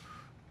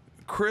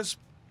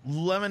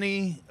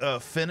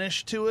lemony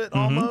finish to it Mm-hmm.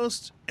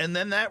 almost, and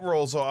then that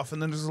rolls off,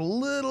 and then there's a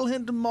little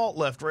hint of malt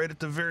left right at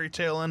the very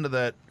tail end of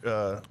that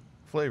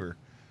flavor.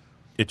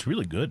 It's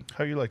really good.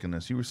 How are you liking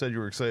this? You said you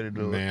were excited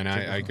to Man,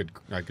 I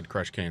could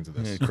crush cans of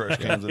this. crush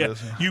cans of Yeah.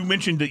 this. You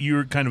mentioned that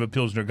you're kind of a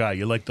Pilsner guy.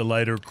 You like the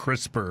lighter,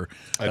 crisper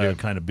I do.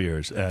 kind of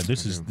beers.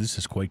 This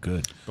is quite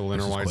good.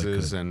 Berliner This is quite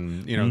Weisses good.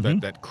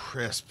 and that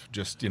crisp,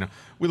 just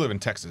we live in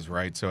Texas,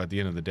 right? So at the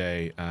end of the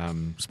day,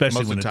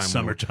 Especially most when of the it's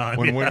time summertime,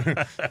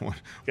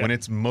 when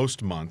it's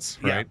most months,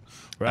 Yeah, right?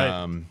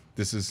 right.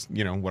 This is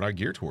what I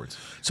gear towards.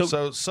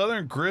 So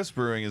Southern Grist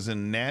Brewing is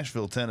in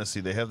Nashville, Tennessee.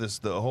 They have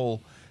the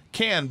whole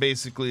can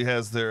basically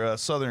has their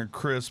Southern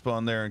Crisp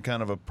on there in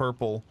kind of a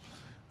purple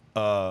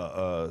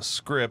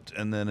script,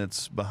 and then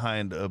it's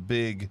behind a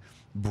big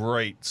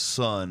bright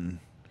sun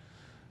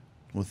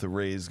with the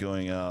rays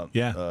going out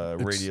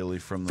radially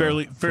from the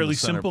fairly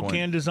center simple point.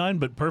 can design,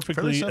 but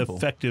perfectly Fairly simple.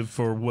 effective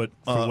for what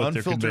they're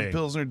Unfiltered conveying.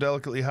 Pilsner,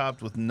 delicately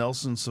hopped with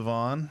Nelson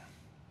Sauvin.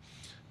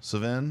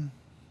 Savin?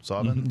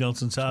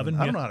 Nelson Sauvin.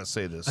 I don't know how to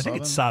say this. I think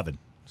it's Sauvin.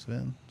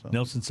 Savin?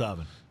 Nelson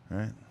Sauvin. All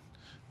right.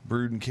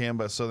 Brewed and canned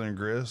by Southern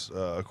Grist.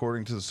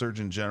 According to the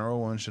Surgeon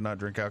General, one should not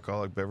drink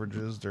alcoholic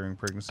beverages during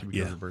pregnancy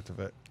because of birth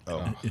defect.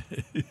 Oh,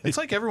 it's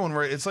like everyone.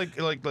 It's like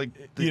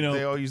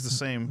they all use the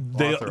same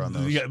author on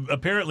those. Yeah,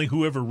 apparently,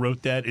 whoever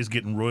wrote that is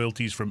getting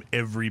royalties from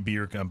every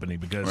beer company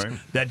because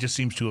that just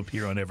seems to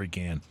appear on every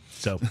can.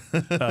 So,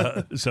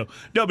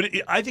 no, but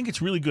I think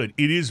it's really good.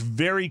 It is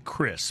very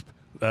crisp.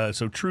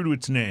 So true to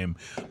its name,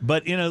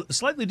 but in a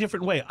slightly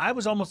different way. I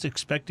was almost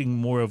expecting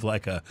more of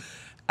like a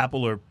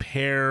apple or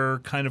pear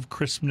kind of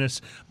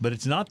crispness, but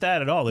it's not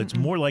that at all. It's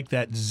more like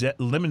that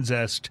lemon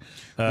zest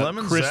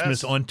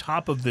crispness on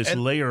top of this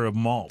layer of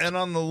malt. And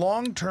on the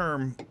long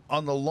term,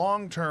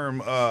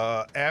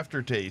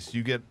 aftertaste,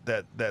 you get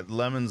that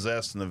lemon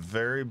zest in the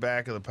very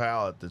back of the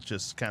palate that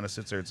just kind of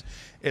sits there.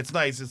 It's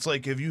nice. It's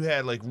like if you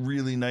had like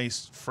really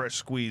nice fresh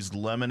squeezed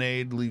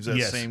lemonade, leaves that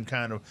same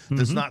kind of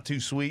that's not too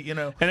sweet, And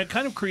it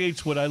kind of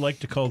creates what I like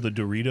to call the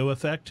Dorito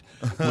effect,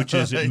 which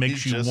is it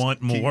makes you just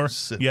want keep more.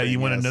 sipping, You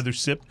want yes. another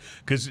sip.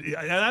 Because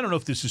I don't know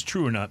if this is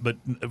true or not, but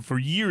for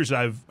years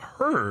I've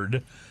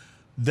heard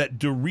that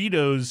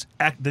Doritos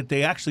that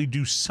they actually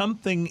do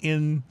something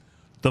in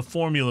the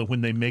formula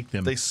when they make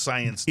them. They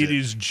scienced it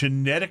is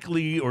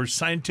genetically or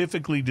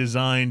scientifically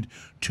designed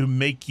to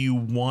make you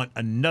want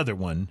another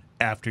one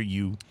after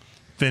you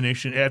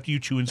finish and after you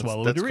chew and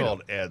swallow That's the Dorito.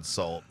 called add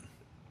salt.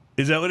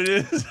 Is that what it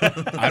is?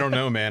 I don't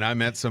know, man. I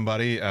met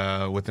somebody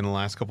within the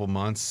last couple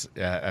months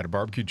at a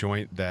barbecue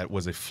joint that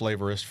was a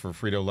flavorist for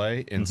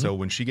Frito-Lay. And so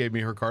when she gave me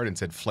her card and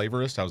said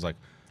flavorist, I was like,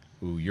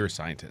 ooh, you're a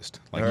scientist.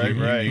 Like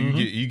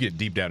you get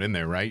deep down in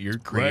there, right? You're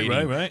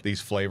creating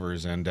these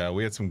flavors. And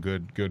we had some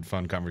good,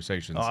 fun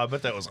conversations. Oh, I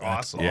bet that was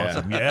awesome.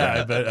 Yeah.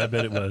 Yeah, I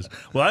bet it was.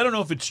 Well, I don't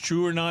know if it's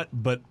true or not,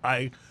 but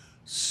I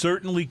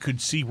certainly could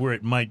see where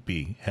it might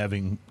be,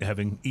 having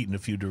eaten a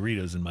few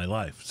Doritos in my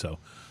life. So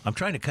I'm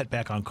trying to cut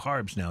back on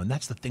carbs now, and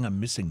that's the thing I'm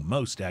missing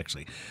most,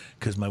 actually,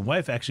 because my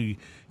wife actually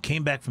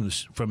came back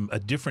from a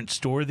different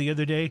store the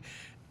other day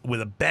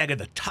with a bag of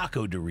the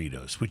taco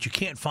Doritos, which you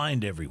can't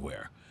find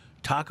everywhere.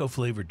 Taco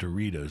flavored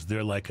Doritos.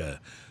 They're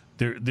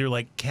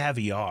like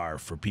caviar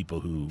for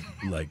people who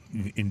like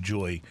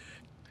enjoy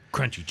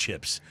crunchy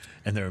chips,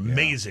 and they're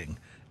amazing.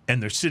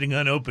 And they're sitting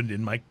unopened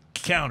in my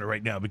counter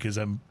right now because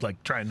I'm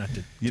like trying not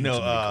to. You take know, so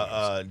many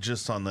carbs.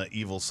 just on the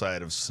evil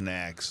side of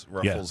snacks,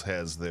 Ruffles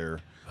has their,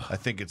 I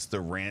think it's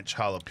the ranch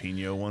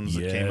jalapeno ones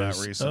that came out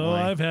Yes. recently. Oh,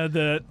 I've had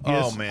that. Oh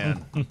Yes.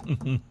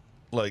 man,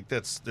 like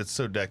that's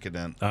so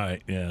decadent. All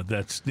right, yeah,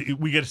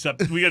 we got to stop.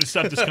 We got to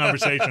stop this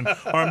conversation,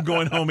 or I'm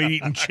going home and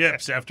eating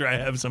chips after I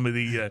have some of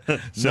the.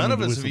 None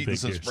of us have WhistlePig eaten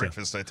since here, so.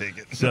 breakfast. I take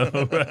it. So,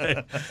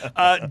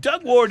 right.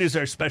 Doug Ward is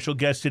our special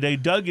guest today.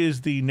 Doug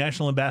is the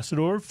national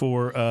ambassador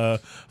for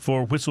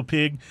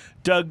WhistlePig.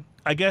 Doug,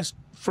 I guess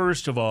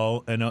first of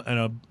all,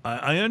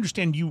 I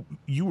understand you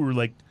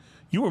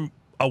were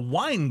a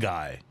wine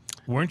guy,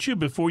 weren't you,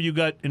 before you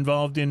got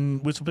involved in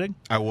WhistlePig?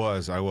 I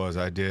was.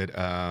 I did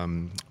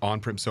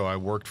on-prem. So I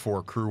worked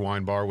for Cruze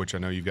Wine Bar, which I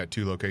know you've got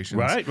 2 locations.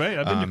 Right.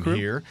 I've been to Cruze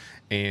here,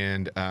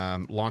 and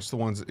launched the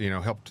ones.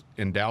 Helped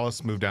in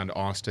Dallas, moved down to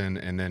Austin,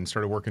 and then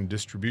started working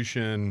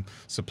distribution,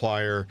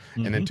 supplier,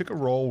 and then took a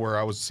role where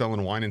I was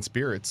selling wine and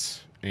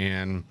spirits,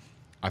 and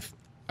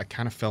I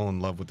kind of fell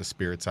in love with the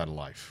spirit side of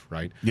life,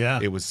 right? Yeah.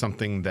 It was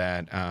something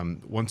that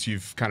once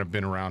you've kind of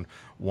been around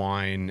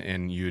wine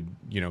and you'd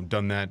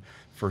done that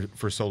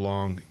for so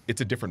long, it's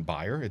a different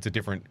buyer, it's a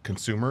different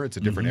consumer, it's a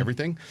different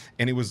everything,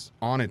 and it was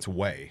on its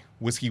way.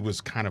 Whiskey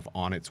was kind of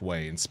on its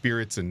way, and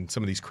spirits and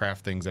some of these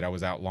craft things that I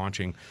was out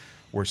launching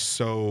were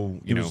so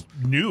It was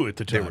new at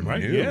the they time, were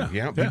right? new.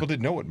 Yeah. People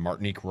didn't know what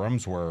Martinique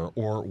rums were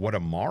or what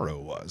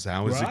Amaro was. I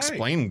was Right.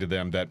 explaining to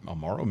them that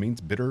Amaro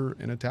means bitter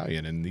in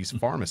Italian, and these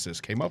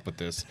pharmacists came up with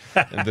this,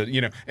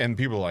 and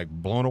people were like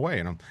blown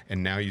away.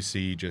 And now you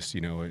see just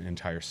an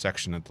entire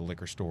section at the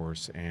liquor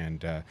stores,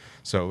 and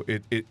so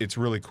it's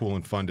really cool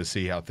and fun to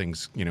see how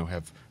things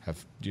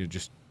have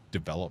just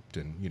developed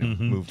and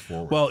moved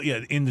forward. Well, yeah,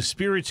 in the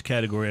spirits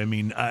category, I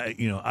mean,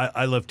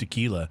 I love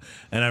tequila,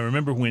 and I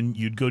remember when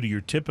you'd go to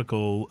your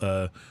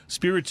typical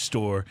spirits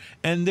store,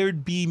 and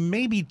there'd be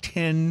maybe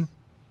 10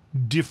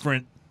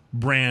 different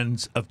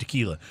brands of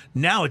tequila.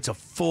 Now it's a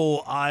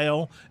full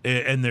aisle,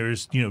 and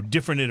there's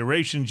different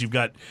iterations. You've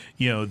got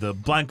the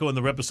Blanco and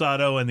the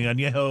Reposado and the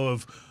Añejo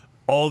of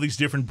all these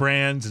different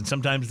brands, and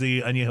sometimes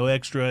the Añejo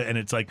Extra, and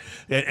it's like,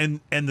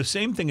 and the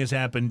same thing has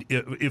happened.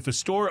 If a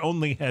store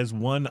only has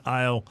one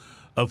aisle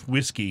of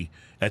whiskey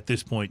at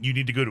this point, you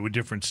need to go to a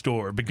different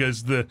store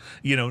because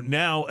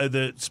now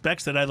the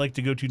specs that I like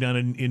to go to down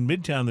in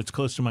Midtown that's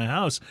close to my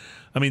house,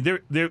 I mean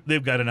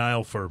they've got an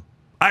aisle for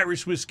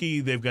Irish whiskey,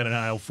 they've got an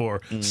aisle for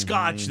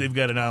Scotch, they've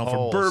got an aisle for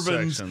Whole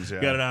bourbons, sections,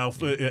 yeah. got an aisle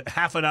for,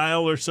 half an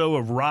aisle or so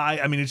of rye.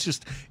 I mean,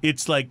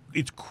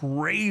 it's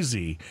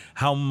crazy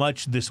how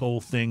much this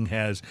whole thing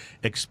has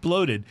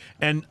exploded.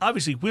 And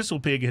obviously,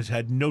 WhistlePig has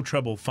had no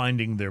trouble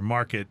finding their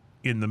market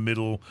in the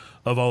middle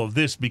of all of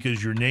this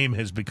because your name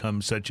has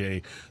become such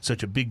a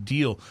big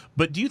deal.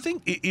 But do you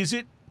think, is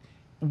it,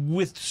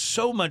 with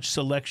so much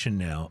selection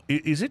now,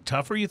 is it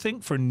tougher, you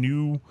think, for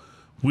new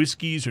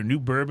whiskeys or new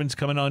bourbons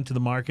coming onto the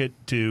market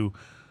to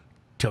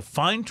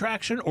find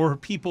traction, or are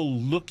people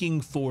looking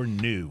for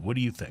new? What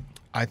do you think?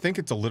 I think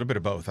it's a little bit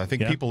of both. I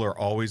think people are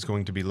always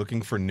going to be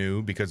looking for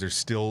new because there's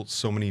still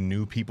so many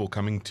new people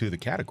coming to the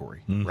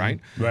category,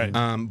 right? Right.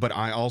 But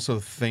I also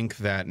think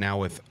that now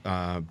with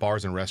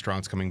bars and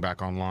restaurants coming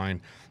back online,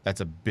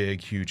 that's a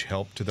big, huge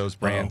help to those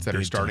brands that are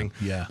big starting.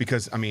 time. Yeah.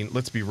 Because, I mean,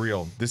 let's be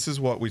real. This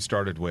is what we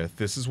started with.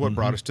 This is what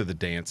brought us to the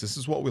dance. This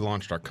is what we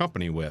launched our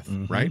company with,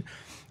 right?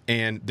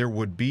 And there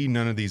would be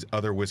none of these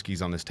other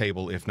whiskeys on this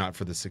table if not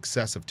for the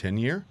success of 10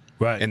 Year.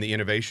 Right. And the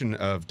innovation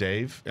of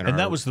Dave. And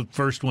that was the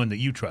first one that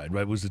you tried,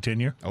 right? Was the 10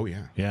 Year? Oh,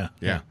 yeah.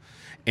 Yeah.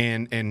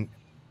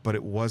 But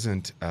it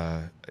wasn't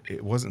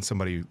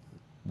somebody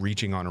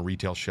reaching on a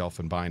retail shelf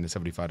and buying a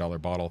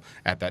 $75 bottle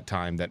at that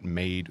time that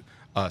made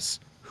us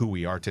who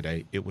we are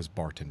today. It was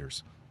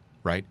bartenders,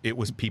 right? It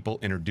was people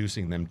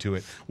introducing them to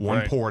it one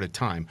Right. pour at a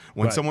time.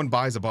 When Right. someone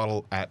buys a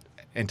bottle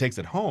and takes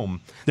it home,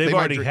 They've they might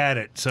already had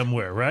it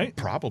somewhere, right?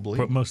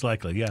 probably. Most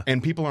likely, yeah.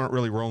 And people aren't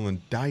really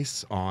rolling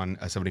dice on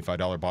a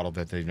 $75 bottle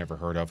that they've never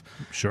heard of.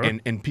 Sure.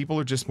 And people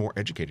are just more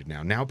educated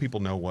now. Now people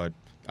know what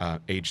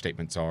age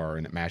statements are,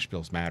 and that mash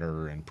bills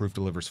matter, and proof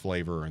delivers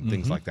flavor, and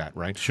things like that,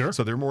 right? Sure.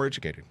 So they're more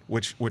educated,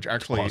 which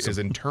actually is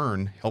in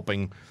turn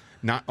helping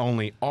not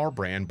only our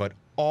brand but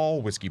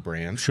all whiskey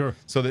brands. Sure.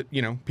 So that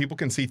people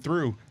can see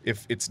through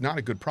if it's not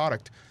a good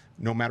product.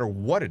 No matter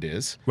what it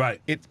is,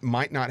 Right. it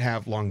might not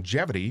have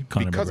longevity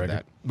Conor because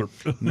McGregor. of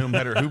that. No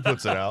matter who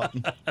puts it out.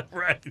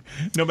 Right.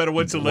 No matter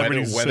what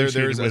celebrity whether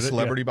there's a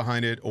celebrity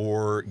behind it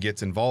or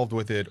gets involved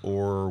with it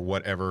or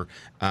whatever,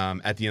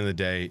 at the end of the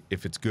day,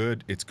 if it's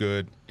good, it's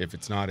good. If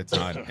it's not, it's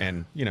not.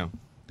 And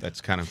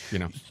that's kind of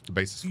the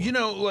basis for it.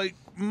 Like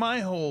my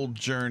whole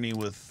journey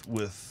with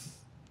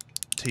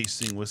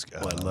tasting whiskey.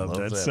 Oh, I love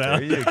that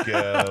sound. There you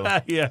go.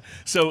 Yeah.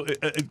 So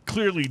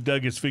clearly,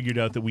 Doug has figured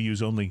out that we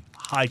use only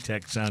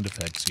high-tech sound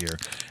effects here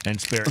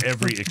and spare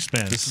every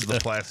expense. This is the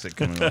plastic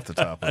coming off the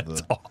top of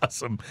That's the.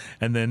 awesome.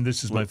 And then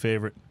this is my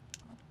favorite.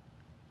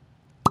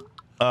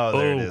 Oh,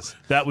 there it is.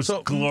 That was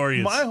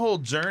glorious. My whole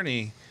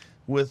journey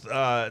with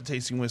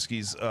tasting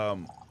whiskeys,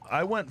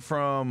 I went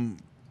from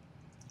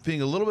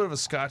being a little bit of a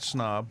Scotch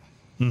snob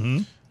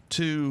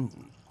to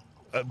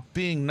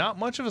being not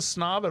much of a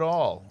snob at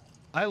all,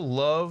 I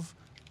love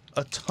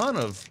a ton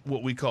of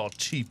what we call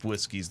cheap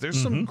whiskeys.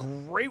 There's some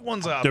great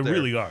ones out there. There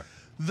really are.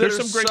 There's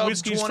some great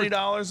whiskeys for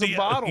 $20 a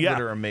bottle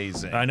that are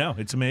amazing. I know,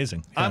 it's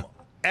amazing. Yeah. I'm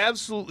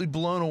absolutely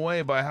blown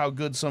away by how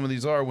good some of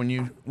these are. When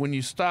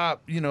you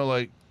stop,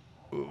 like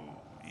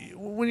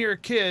when you're a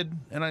kid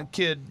and I'm a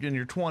kid in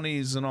your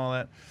 20s and all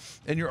that,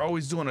 and you're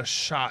always doing a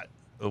shot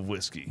of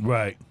whiskey.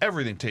 Right.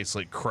 Everything tastes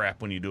like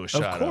crap when you do a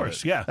shot. Of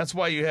course, yeah. That's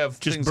why you have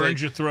just things burns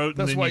like, your throat.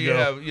 That's and then why you you go,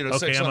 have okay,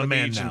 Sex I'm on a the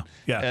man Beach now.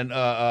 Yeah. and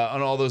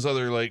all those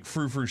other like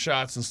frou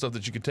shots and stuff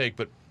that you could take,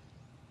 but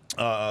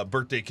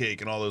birthday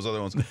cake and all those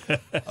other ones.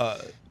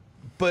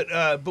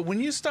 But when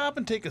you stop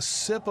and take a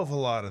sip of a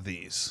lot of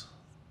these,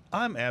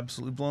 I'm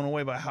absolutely blown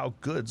away by how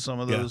good some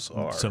of those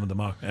are. Some of them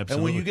are, absolutely.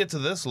 And when you get to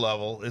this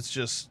level,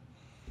 it's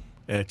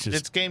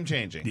game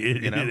changing.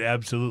 It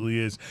absolutely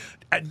is.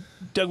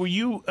 Doug, were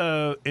you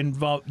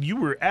involved? You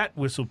were at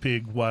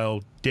WhistlePig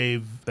while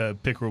Dave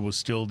Pickerel was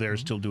still there,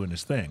 still doing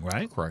his thing,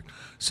 right? Correct.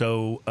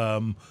 So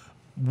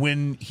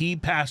when he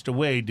passed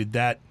away, did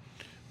that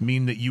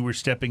mean that you were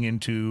stepping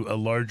into a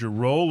larger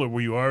role, or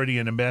were you already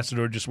an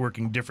ambassador just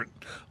working different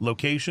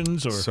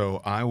locations? Or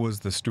So I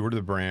was the steward of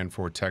the brand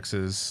for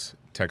Texas,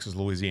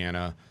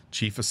 Louisiana,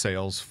 chief of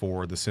sales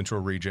for the central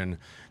region.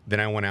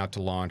 Then I went out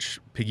to launch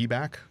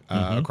Piggyback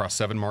across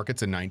 7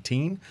 markets in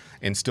 19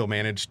 and still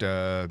managed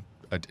a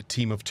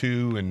team of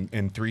 2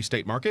 in 3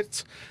 state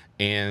markets.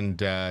 And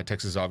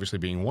Texas obviously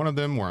being one of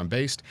them where I'm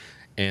based.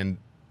 And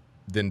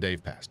then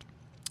Dave passed.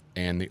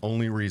 And the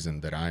only reason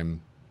that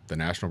I'm the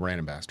national brand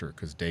ambassador,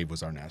 because Dave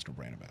was our national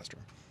brand ambassador,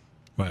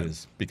 right.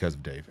 is because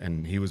of Dave.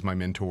 And he was my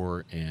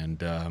mentor and,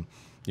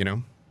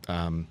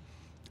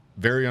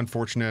 very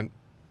unfortunate,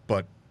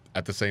 but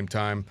at the same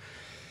time,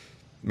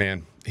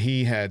 man,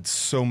 he had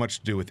so much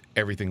to do with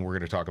everything we're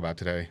going to talk about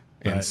today.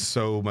 And Right.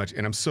 so much.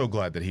 And I'm so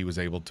glad that he was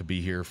able to be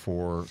here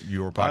for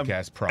your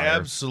podcast I'm prior.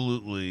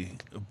 absolutely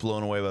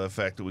blown away by the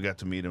fact that we got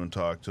to meet him and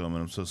talk to him,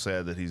 and I'm so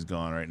sad that he's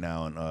gone right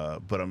now.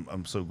 And but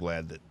I'm so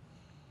glad that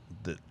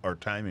our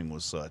timing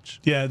was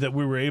such. Yeah, that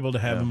we were able to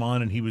have him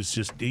on, and he was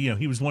just,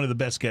 he was one of the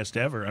best guests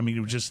ever. I mean,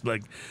 he was just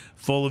like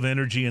full of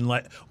energy and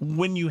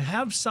when you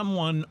have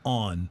someone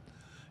on,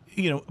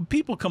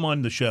 people come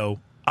on the show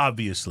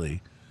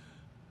obviously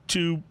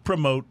to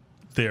promote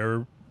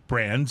their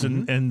brands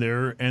and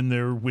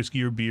their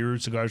whiskey or beer,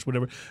 cigars,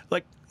 whatever.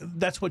 Like,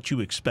 that's what you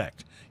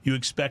expect. You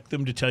expect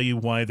them to tell you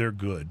why they're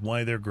good,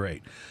 why they're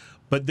great.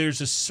 But there's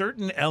a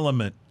certain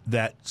element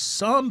that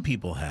some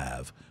people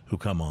have who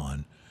come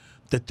on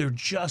that they're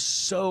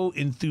just so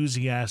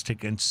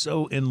enthusiastic and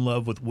so in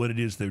love with what it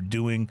is they're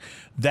doing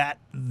that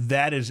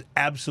is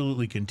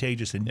absolutely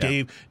contagious. And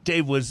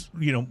Dave was,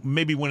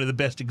 maybe one of the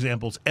best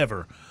examples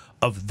ever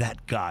of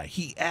that guy.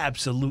 He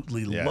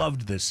absolutely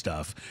loved this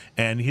stuff,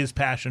 and his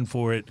passion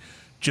for it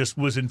just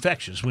was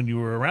infectious when you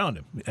were around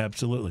him.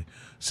 Absolutely.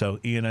 So,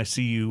 Ian, I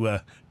see you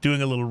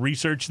doing a little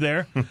research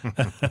there.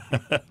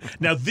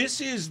 Now, this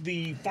is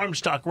the Farm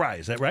Stock Rye,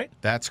 is that right?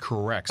 That's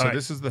correct. So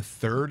this is the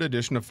 3rd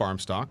edition of Farm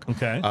Stock.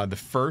 Okay. The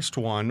first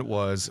one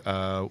was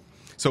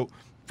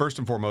first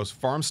and foremost,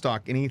 Farm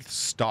Stock, any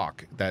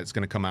stock that's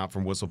going to come out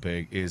from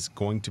WhistlePig is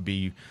going to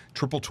be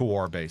triple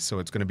terroir based. So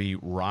it's going to be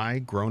rye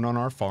grown on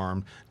our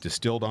farm,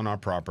 distilled on our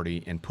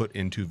property, and put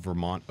into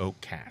Vermont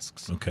oak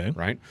casks. Okay.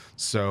 Right?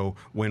 So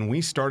when we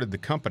started the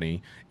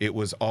company, it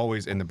was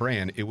always in the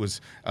brand, it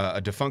was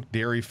a defunct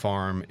dairy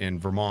farm in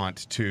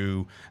Vermont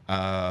to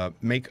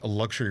make a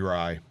luxury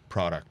rye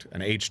product,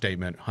 an age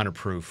statement, 100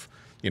 proof,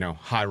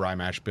 high rye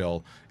mash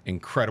bill,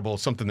 incredible,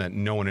 something that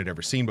no one had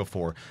ever seen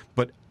before.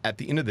 But at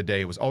the end of the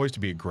day, it was always to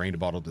be a grain to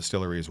bottle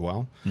distillery as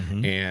well.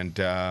 And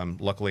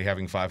luckily,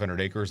 having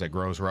 500 acres that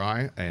grows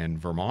rye in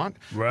Vermont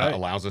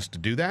allows us to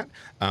do that.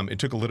 It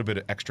took a little bit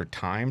of extra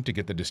time to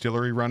get the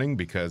distillery running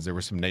because there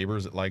were some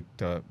neighbors that liked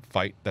to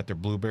fight that their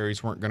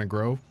blueberries weren't going to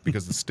grow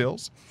because of the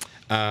stills.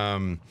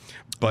 But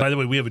by the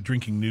way, we have a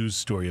drinking news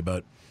story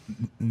about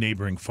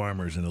neighboring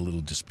farmers in a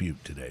little dispute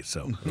today,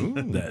 so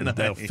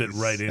that'll fit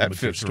right in. That with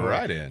fits your story.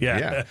 right in.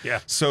 Yeah.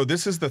 So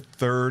this is the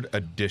 3rd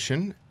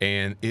edition,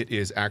 and it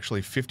is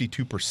actually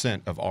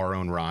 52% of our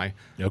own rye.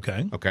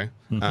 Okay.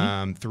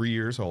 3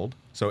 years old.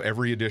 So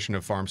every edition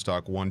of Farm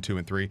Stock 1, 2,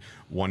 and 3,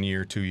 1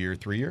 year, 2 year,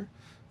 3 year.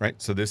 Right.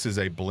 So this is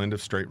a blend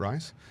of straight rye,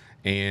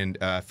 and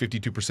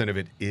 52% of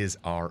it is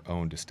our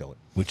own distillate,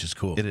 Which is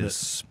cool. It is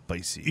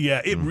spicy.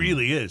 Yeah, it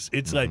really is.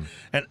 It's like,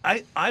 and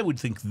I would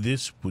think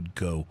this would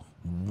go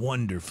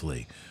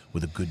wonderfully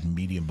with a good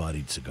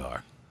medium-bodied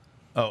cigar.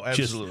 Oh,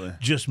 absolutely.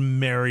 Just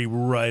marry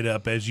right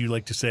up, as you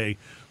like to say,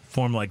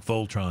 form like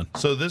Voltron.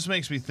 So this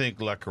makes me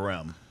think La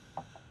Carême.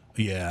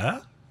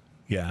 Yeah.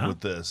 With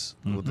this,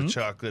 with the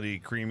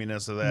chocolatey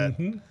creaminess of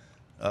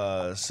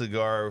that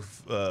cigar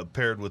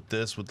paired with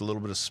this, with a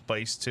little bit of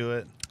spice to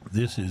it.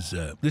 This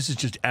is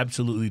just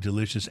absolutely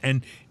delicious,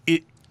 and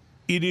it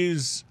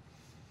is.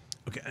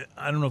 Okay,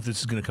 I don't know if this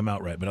is going to come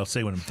out right, but I'll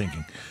say what I'm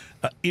thinking.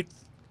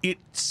 It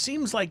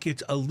seems like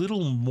it's a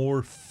little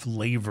more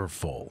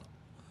flavorful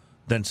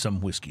than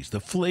some whiskeys. The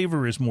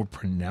flavor is more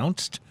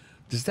pronounced.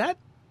 Does that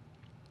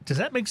Does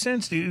that make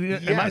sense?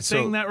 Am I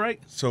saying that right?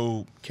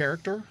 So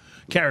character?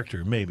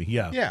 Character, maybe,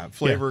 yeah. Yeah,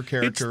 flavor,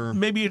 character.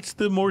 Maybe it's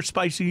the more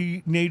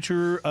spicy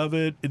nature of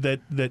it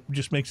that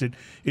just makes it.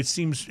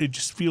 It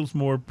just feels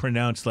more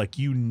pronounced, like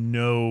you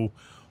know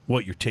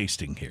what you're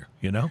tasting here.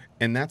 You know,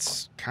 and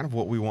that's kind of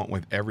what we want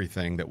with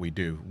everything that we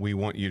do. We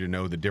want you to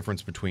know the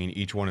difference between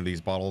each one of these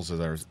bottles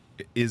that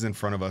is in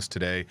front of us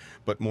today.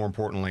 But more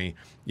importantly,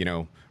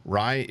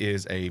 rye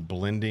is a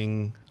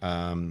blending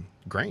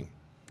grain.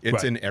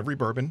 It's in every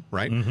bourbon,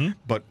 right? Mm-hmm.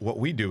 But what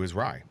we do is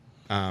rye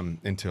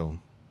until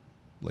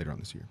later on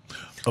this year.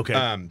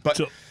 Okay. But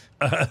so,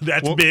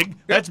 that's big.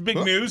 That's big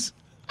news.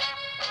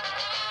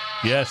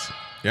 Yes.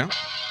 Yeah.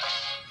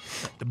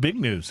 Big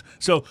news.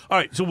 So, all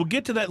right. So we'll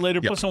get to that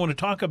later. Yep. Plus, I want to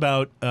talk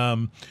about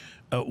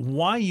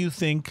why you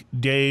think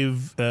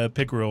Dave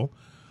Pickerel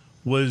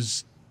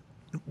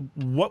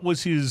what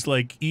was his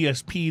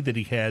ESP that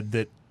he had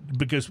that.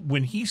 Because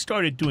when he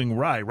started doing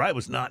rye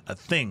was not a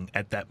thing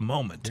at that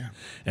moment. Yeah.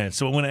 And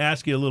so I want to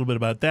ask you a little bit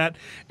about that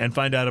and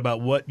find out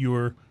about what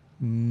your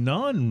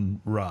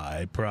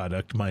non-rye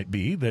product might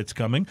be that's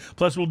coming.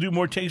 Plus, we'll do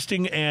more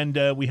tasting, and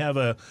we have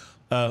a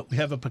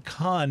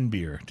pecan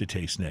beer to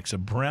taste next, a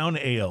brown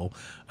ale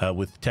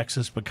with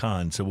Texas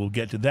pecan. So we'll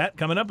get to that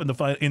coming up in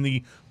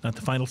the not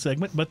the final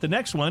segment, but the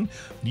next one.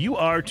 You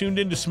are tuned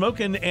into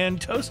Smokin' and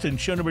Toastin',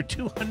 show number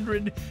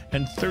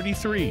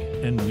 233,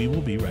 and we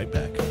will be right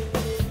back.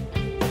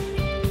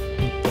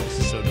 This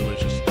is so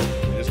delicious.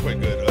 It is quite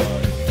good.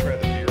 If you try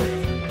the beer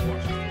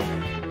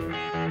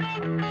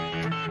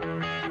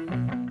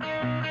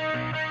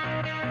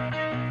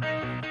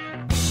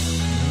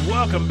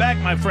Welcome back,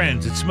 my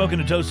friends. It's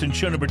Smokin' and Toastin',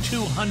 show number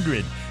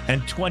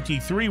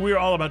 223. We're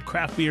all about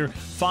craft beer,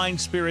 fine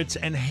spirits,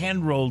 and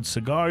hand-rolled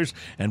cigars.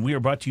 And we are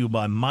brought to you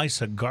by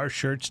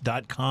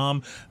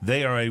MyCigarShirts.com.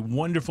 They are a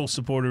wonderful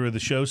supporter of the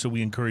show, so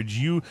we encourage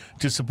you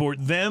to support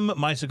them.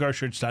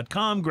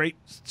 MyCigarShirts.com. Great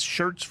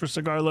shirts for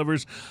cigar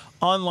lovers.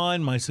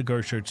 Online,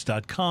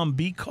 MyCigarShirts.com,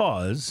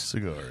 because...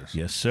 Cigars.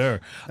 Yes,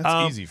 sir.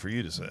 That's easy for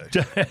you to say.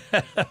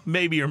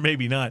 Maybe or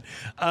maybe not.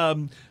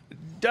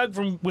 Doug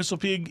from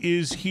WhistlePig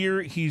is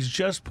here. He's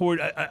just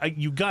poured.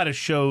 You got to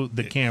show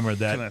the camera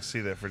that. Can I see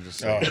that for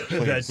just a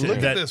second?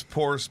 Look at this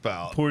pour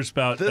spout. Pour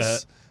spout.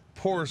 This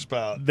pour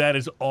spout. That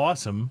is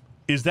awesome.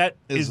 Is a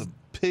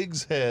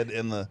pig's head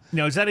in the...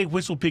 Now, is that a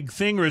WhistlePig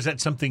thing, or is that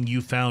something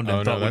you found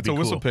and thought would be cool?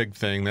 That's a WhistlePig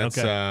thing. That's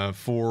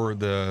for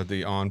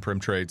the on-prem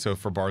trade. So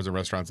for bars and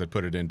restaurants that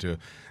put it into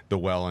the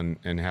well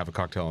and have a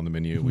cocktail on the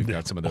menu, we've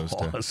got some of those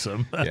too.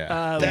 Awesome.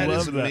 Yeah. That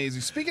is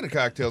amazing. Speaking of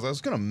cocktails, I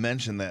was going to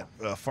mention that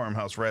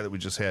farmhouse rye that we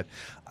just had.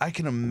 I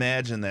can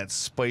imagine that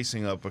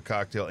spicing up a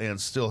cocktail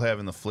and still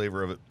having the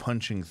flavor of it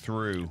punching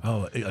through.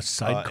 Oh, a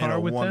sidecar in a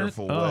with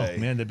wonderful that? way. Oh,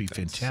 man, that'd be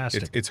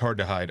fantastic. It's hard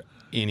to hide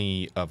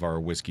any of our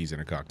whiskeys in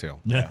a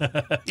cocktail.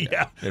 Yeah,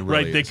 really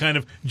right. is. They kind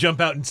of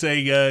jump out and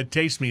say,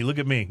 "Taste me, look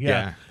at me."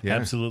 Yeah.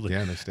 Absolutely.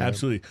 Yeah,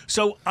 absolutely.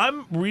 So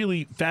I'm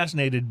really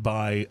fascinated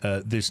by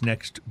this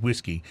next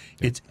whiskey.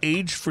 It's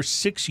aged for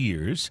 6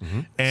 years,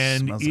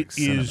 and it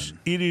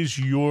is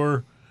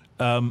your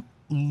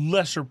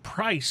lesser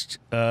priced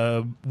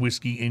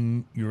whiskey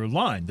in your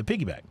line, the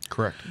Piggyback.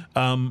 Correct.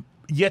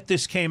 Yet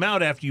this came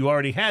out after you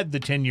already had the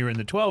 10-year and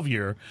the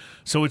 12-year,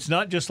 so it's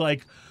not just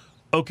like,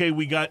 okay,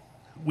 we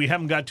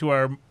haven't got to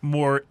our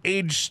more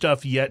aged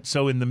stuff yet,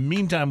 so in the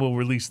meantime we'll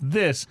release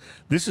this.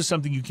 This is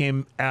something you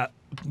came at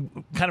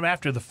kind of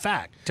after the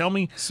fact. Tell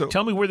me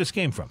where this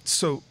came from.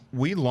 So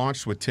we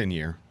launched with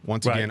 10-year,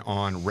 once again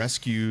on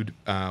rescued,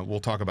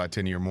 we'll talk about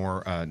 10-year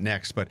more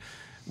next, but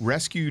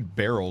rescued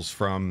barrels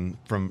from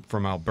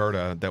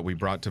Alberta that we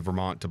brought to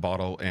Vermont to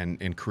bottle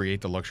and create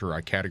the luxury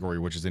rye category,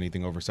 which is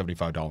anything over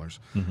 $75,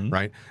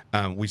 right?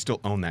 We still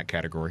own that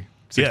category,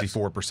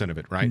 64% of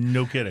it, right?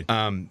 No kidding.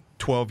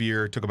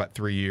 12-year took about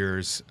 3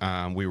 years.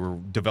 We were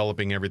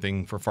developing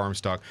everything for farm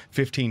stock.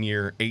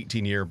 15-year,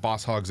 18-year,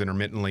 Boss Hogs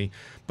intermittently.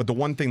 But the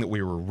one thing that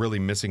we were really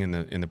missing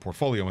in the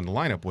portfolio in the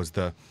lineup was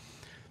the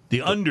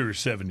under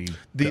 70.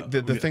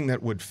 The thing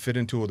that would fit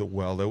into it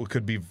well, that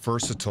could be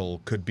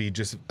versatile, could be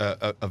just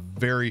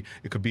it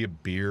could be a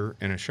beer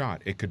and a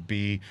shot. It could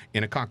be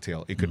in a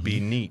cocktail. It could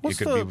be neat.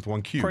 What's it could be with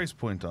one cube. Price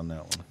point on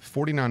that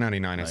one? $49.99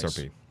 Nice.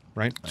 SRP.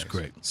 Right? That's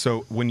great.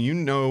 So when you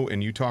know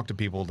and you talk to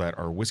people that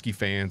are whiskey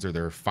fans or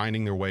they're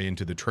finding their way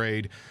into the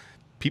trade,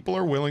 people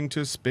are willing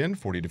to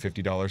spend $40 to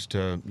 $50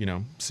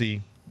 to,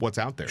 see what's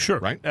out there. Sure.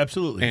 Right?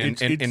 Absolutely.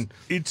 And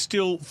it's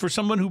still, for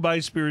someone who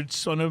buys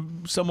spirits on a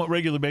somewhat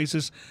regular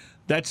basis,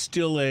 that's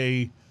still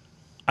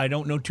I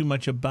don't know too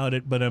much about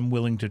it, but I'm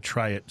willing to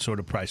try it sort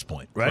of price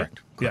point, right?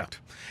 Correct. Yeah.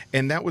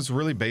 And that was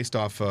really based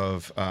off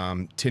of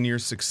 10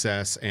 years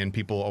success and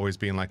people always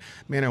being like,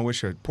 man, I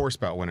wish a pour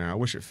spout went in. I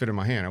wish it fit in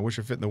my hand. I wish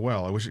it fit in the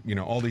well. I wish it,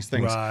 all these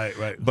things.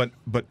 Right.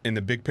 But in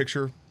the big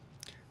picture,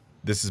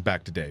 this is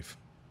back to Dave.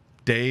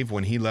 Dave,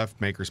 when he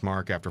left Maker's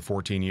Mark after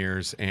 14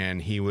 years,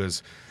 and he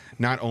was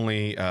not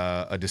only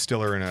a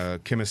distiller and a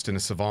chemist and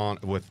a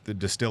savant with the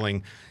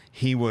distilling,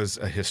 he was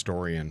a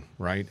historian,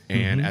 right?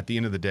 And at the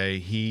end of the day,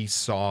 he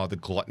saw the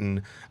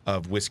glutton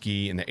of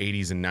whiskey in the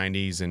 80s and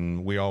 90s,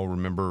 and we all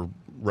remember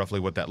roughly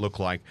what that looked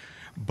like.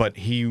 But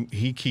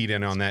he keyed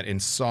in on that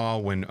and saw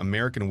when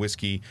American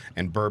whiskey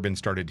and bourbon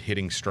started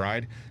hitting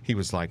stride, he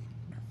was like,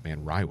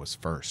 man, rye was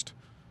first.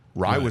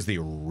 Rye was the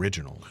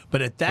original.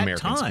 But at that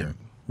American time, spirit.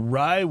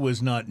 rye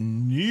was not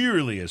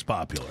nearly as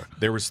popular.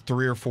 There was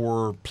 3 or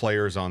 4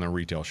 players on the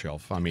retail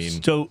shelf. I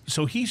mean,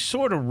 So he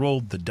sort of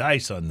rolled the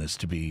dice on this,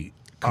 to be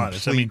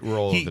honest. I mean,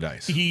 roll of the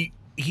dice.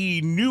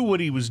 He knew what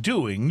he was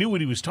doing, knew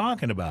what he was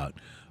talking about,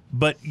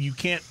 but you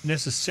can't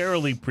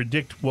necessarily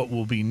predict what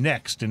will be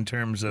next in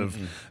terms of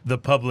the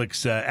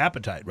public's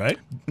appetite, right?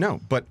 no,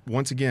 but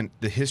once again,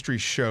 the history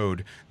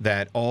showed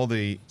that all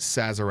the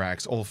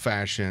Sazeracs, Old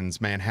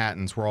Fashions,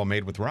 Manhattans were all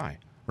made with rye,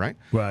 right?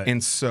 Right.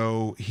 And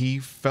so he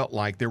felt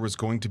like there was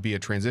going to be a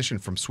transition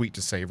from sweet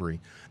to savory.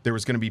 There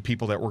was going to be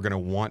people that were going to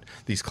want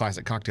these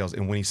classic cocktails.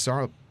 And when he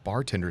saw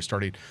bartenders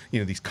started,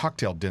 these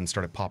cocktail dens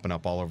started popping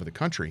up all over the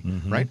country,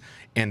 right?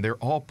 And they're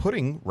all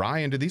putting rye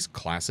into these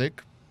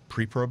classic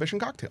pre-prohibition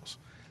cocktails.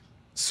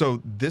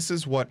 So this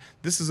is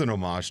an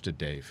homage to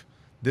Dave.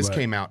 This Right.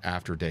 came out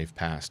after Dave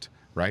passed,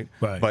 right?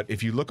 Right. But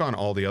if you look on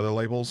all the other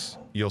labels,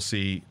 you'll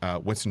see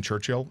Winston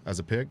Churchill as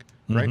a pig,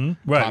 right?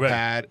 Right, Top right.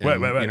 hat,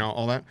 and, Right.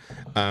 all that.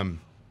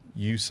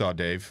 You saw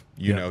Dave.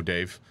 You know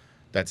Dave.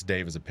 That's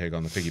Dave as a pig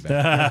on the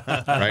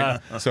piggyback, right?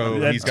 So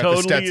That he's got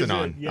totally the Stetson is it.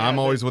 on. Yeah, I'm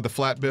always with the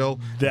flat bill.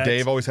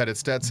 Dave always had his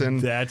Stetson.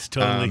 That's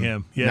totally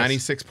him. Yes.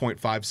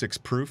 96.56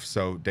 proof.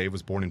 So Dave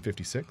was born in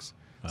 56.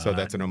 So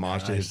that's an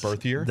homage to his nice.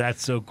 birth year.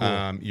 That's so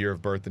cool. Year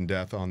of birth and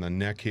death on the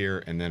neck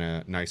here, and then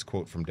a nice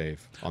quote from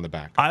Dave on the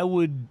back. I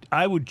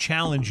would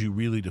challenge you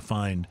really to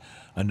find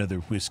another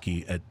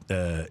whiskey at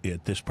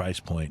this price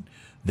point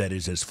that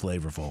is as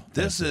flavorful.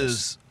 This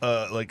as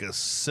is like a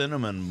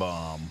cinnamon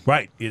bomb.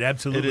 right. It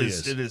absolutely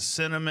It is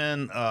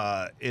cinnamon.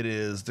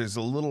 There's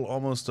a little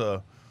almost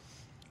a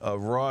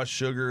raw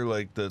sugar,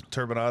 like the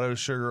turbinado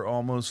sugar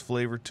almost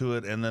flavor to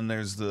it, and then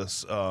there's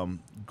this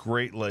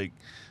great like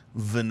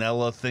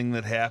vanilla thing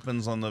that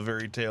happens on the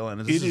very tail end.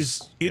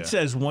 It's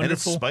as wonderful. And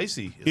it's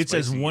spicy. It's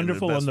as spicy in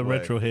wonderful on best the way.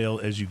 retrohale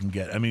as you can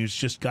get. I mean, it's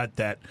just got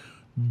that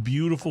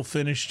beautiful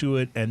finish to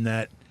it, and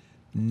that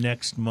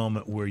next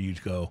moment where you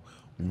go,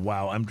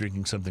 "Wow, I'm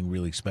drinking something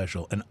really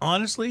special." And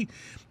honestly,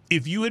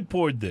 if you had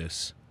poured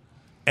this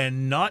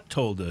and not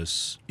told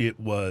us it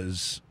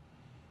was,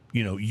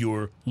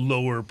 your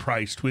lower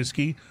priced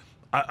whiskey,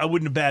 I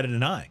wouldn't have batted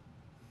an eye.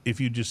 If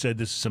you just said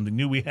this is something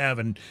new we have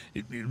and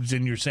it was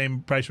in your same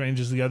price range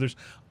as the others,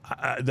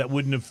 that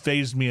wouldn't have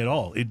fazed me at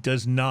all. It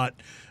does not.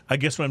 I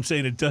guess what I'm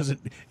saying, it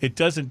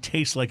doesn't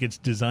taste like it's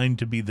designed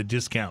to be the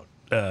discount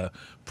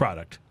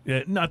product.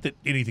 Not that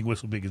anything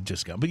WhistlePig is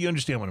discount, but you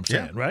understand what I'm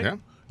saying, right?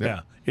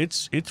 Yeah.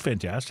 It's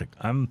fantastic.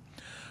 I'm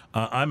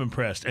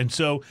impressed. And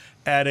so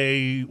at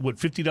a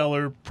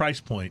 $50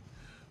 price point,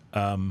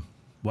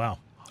 wow.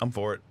 I'm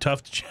for it.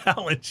 Tough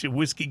challenge.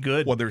 Whiskey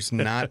good. Well, there's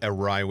not a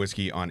rye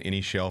whiskey on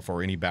any shelf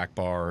or any back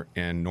bar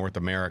in North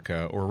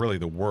America, or really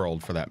the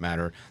world for that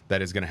matter,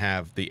 that is going to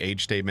have the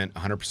age statement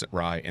 100%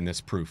 rye in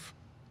this proof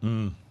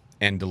and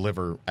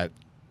deliver at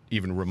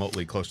even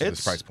remotely close to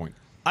this price point.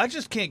 I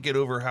just can't get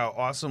over how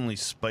awesomely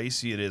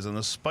spicy it is, and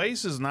the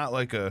spice is not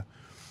like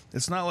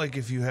it's not like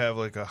if you have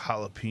like a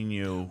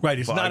jalapeno right.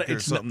 It's vodka not. or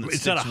It's something not. that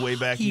It's sticks not a way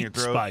back in your heat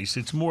throat. spice.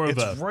 It's more of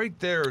It's a. right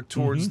there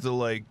towards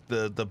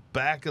the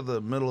back of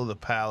the middle of the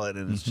palate,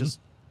 and it's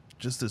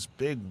just this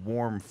big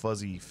warm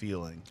fuzzy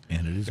feeling.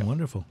 And it is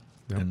wonderful.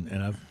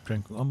 And I've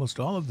drank almost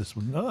all of this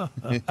one. All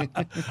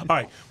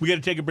right, we got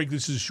to take a break.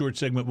 This is a short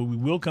segment, but we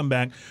will come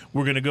back.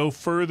 We're going to go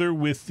further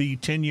with the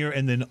 10-year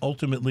and then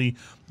ultimately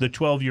the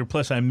 12-year.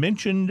 Plus, I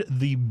mentioned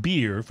the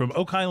beer from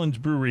Highlands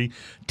Brewery,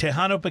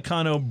 Tejano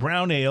Pecano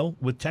Brown Ale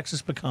with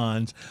Texas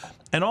pecans.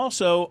 And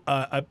also,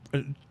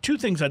 two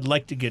things I'd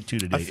like to get to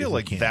today. I feel if we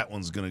like can. that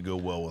one's going to go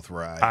well with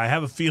rye. I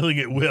have a feeling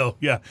it will.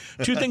 Yeah.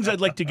 Two things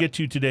I'd like to get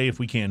to today if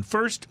we can.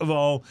 First of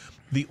all,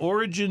 the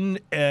origin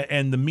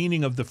and the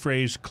meaning of the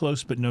phrase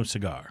close but no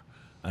cigar.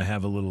 I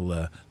have a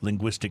little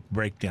linguistic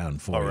breakdown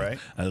for All you. right.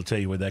 I'll tell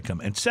you where that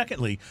comes. And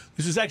secondly,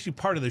 this is actually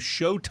part of the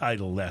show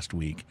title last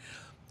week.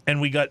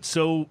 And we got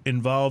so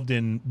involved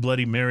in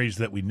Bloody Marys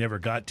that we never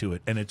got to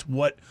it. And it's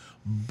what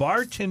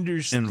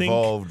bartenders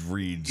Involved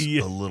reads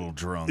Yeah. a little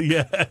drunk.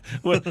 Yeah,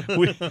 well,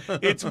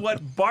 it's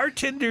what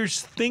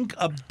bartenders think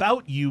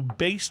about you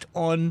based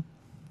on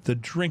the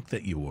drink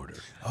that you order.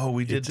 Oh,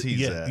 we did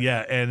tease that.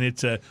 Yeah, and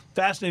it's a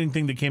fascinating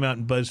thing that came out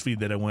in BuzzFeed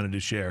that I wanted to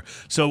share.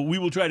 So we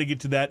will try to get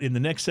to that in the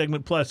next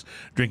segment. Plus,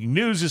 drinking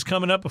news is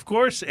coming up, of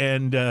course,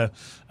 and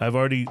I've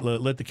already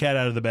let the cat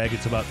out of the bag.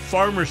 It's about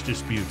farmers'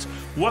 disputes.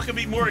 What could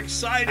be more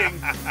exciting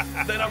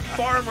than a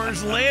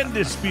farmers' land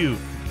dispute?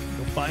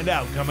 We'll find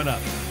out coming up.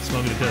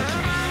 Smoking a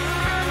Pilsner.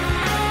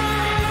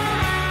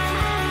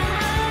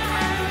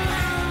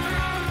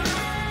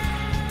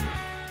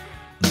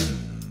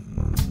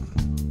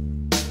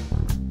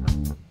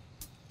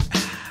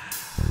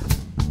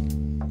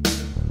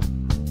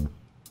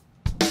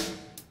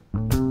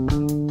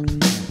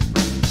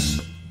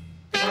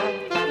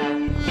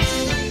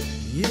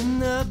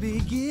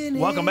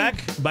 Welcome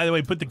back. By the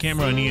way, put the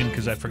camera on Ian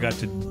because I forgot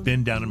to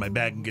bend down in my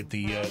bag and get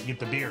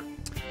the beer.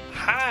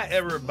 Hi,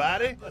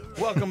 everybody.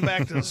 Welcome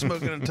back to the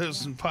Smoking and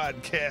Toasting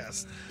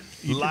podcast.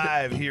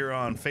 Live here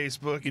on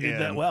Facebook. You did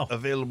and that well.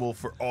 Available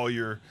for all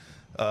your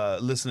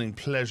listening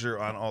pleasure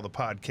on all the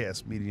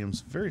podcast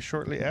mediums very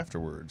shortly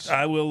afterwards.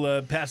 I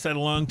will pass that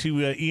along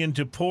to Ian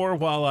to pour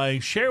while I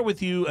share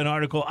with you an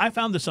article. I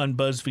found this on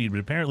BuzzFeed, but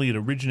apparently it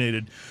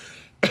originated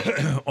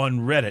on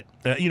Reddit.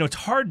 It's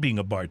hard being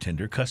a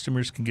bartender.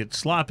 Customers can get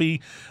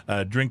sloppy.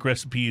 Drink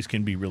recipes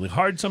can be really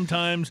hard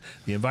sometimes.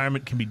 The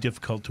environment can be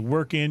difficult to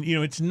work in.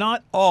 It's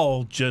not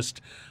all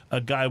just a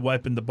guy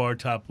wiping the bar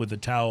top with a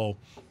towel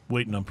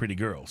waiting on pretty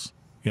girls.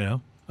 I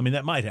mean,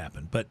 that might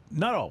happen, but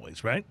not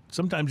always, right?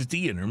 Sometimes it's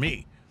Ian or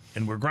me,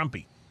 and we're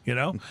grumpy.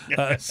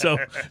 So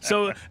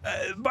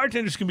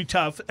bartenders can be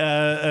tough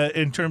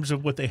in terms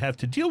of what they have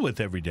to deal with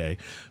every day.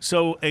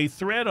 So a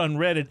thread on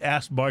Reddit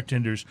asked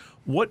bartenders,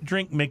 what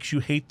drink makes you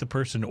hate the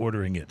person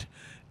ordering it?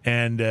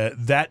 And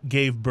that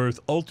gave birth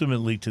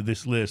ultimately to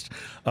this list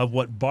of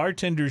what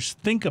bartenders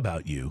think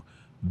about you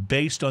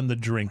based on the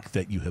drink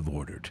that you have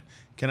ordered.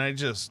 Can I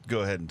just go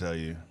ahead and tell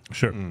you?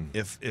 Sure.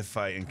 If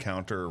I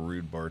encounter a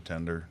rude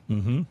bartender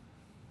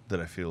that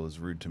I feel is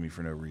rude to me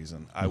for no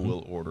reason, I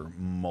will order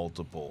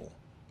multiple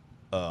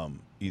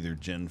either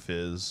gin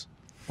fizz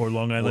or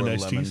Long Island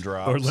iced lemon teas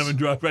drops. or lemon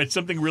drop, right?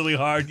 Something really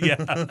hard,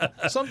 yeah.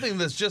 Something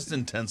that's just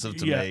intensive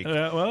to Yeah, make.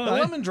 well, a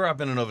lemon drop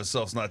in and of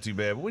itself is not too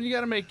bad, but when you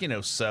got to make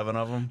 7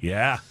 of them,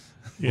 Yeah.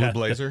 Blue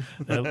Blazer.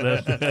 That'll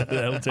take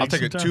I'll take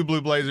some it time. 2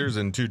 Blue Blazers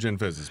and 2 gin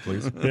fizzes,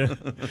 please.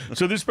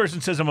 So this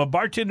person says, I'm a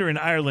bartender in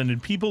Ireland,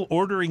 and people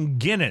ordering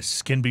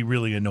Guinness can be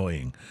really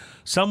annoying.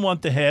 Some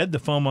want the head, the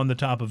foam on the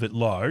top of it,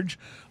 large.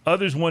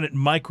 Others want it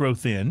micro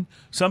thin.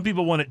 Some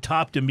people want it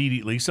topped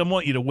immediately. Some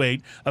want you to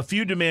wait. A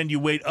few demand you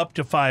wait up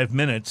to 5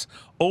 minutes.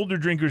 Older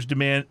drinkers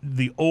demand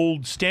the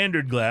old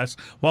standard glass,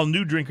 while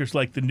new drinkers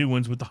like the new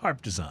ones with the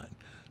harp design.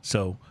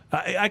 So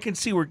I can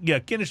see where,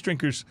 Guinness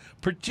drinkers,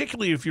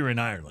 particularly if you're in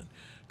Ireland,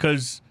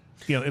 because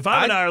if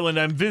I'm in Ireland,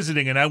 I'm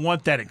visiting and I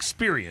want that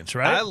experience,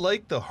 right? I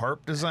like the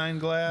harp design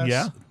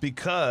glass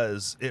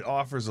because it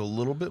offers a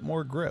little bit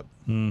more grip.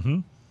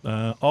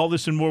 All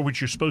this and more,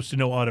 which you're supposed to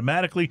know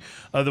automatically.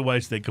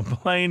 Otherwise, they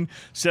complain.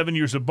 7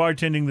 years of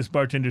bartending, this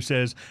bartender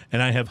says,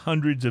 and I have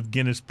hundreds of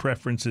Guinness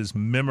preferences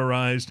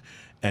memorized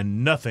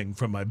and nothing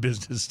from my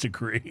business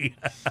degree.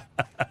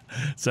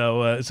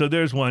 So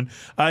there's one.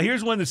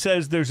 Here's one that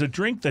says there's a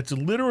drink that's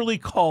literally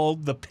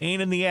called the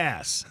pain in the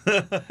ass.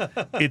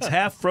 It's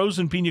half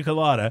frozen pina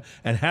colada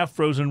and half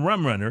frozen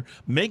rum runner.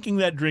 Making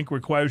that drink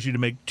requires you to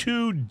make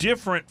 2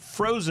 different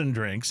frozen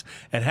drinks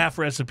at half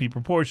recipe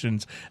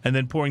proportions and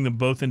then pouring them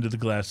both into the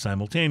glass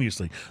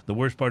simultaneously. The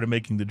worst part of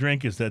making the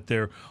drink is that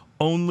they're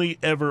only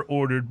ever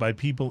ordered by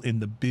people in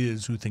the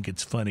biz who think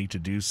it's funny to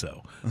do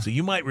so. So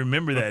you might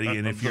remember that,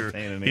 Ian, if you're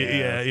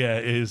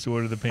is to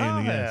order the pain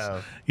in the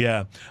ass.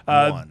 Yeah.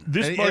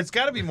 It's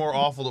got to be more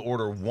awful to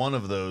order one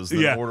of those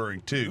than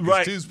ordering 2.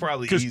 Right. 2's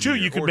probably easier. Because 2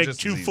 you could make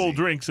 2 full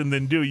drinks and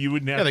then you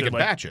wouldn't have to. They could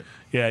batch it.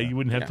 Yeah, you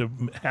wouldn't have to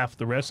half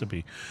the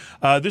recipe.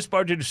 This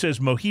bartender says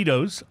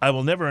mojitos. I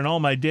will never in all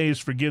my days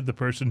forgive the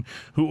person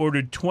who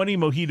ordered 20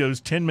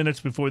 mojitos 10 minutes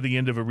before the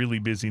end of a really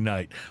busy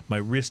night. My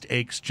wrist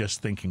aches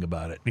just thinking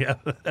about it. Yeah,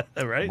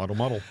 right?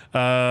 Muddle.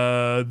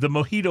 The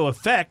mojito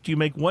effect, you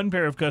make one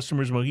pair of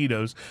customers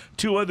mojitos,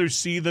 2 others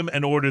see them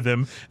and order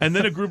them, and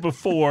then a group of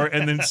 4,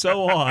 and then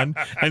so on,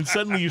 and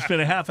suddenly you spend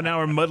a half an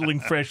hour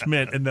muddling fresh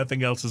mint and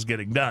nothing else is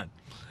getting done.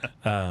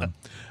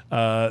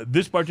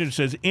 This bartender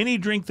says any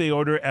drink they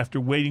order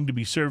after waiting to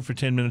be served for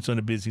 10 minutes on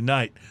a busy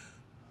night,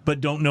 but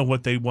don't know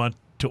what they want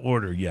to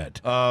order yet.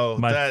 Oh,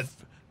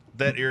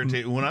 that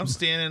irritates. When I'm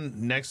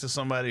standing next to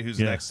somebody who's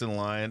next in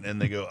line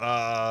and they go,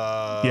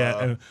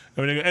 and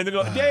they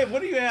go, Dave,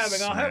 what are you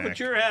having? I'll have what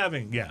you're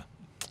having. Yeah.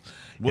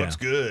 What's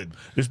good?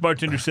 This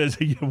bartender says,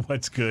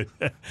 what's good?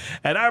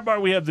 At our bar,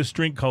 we have this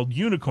drink called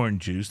unicorn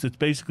juice that's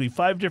basically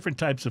 5 different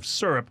types of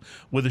syrup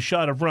with a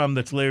shot of rum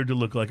that's layered to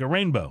look like a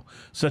rainbow.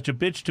 Such a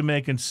bitch to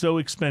make and so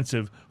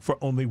expensive for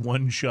only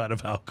 1 shot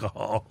of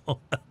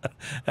alcohol.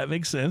 That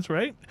makes sense,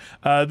 right?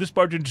 This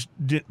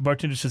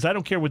bartender says, I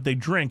don't care what they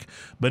drink,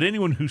 but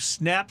anyone who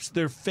snaps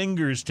their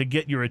fingers to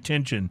get your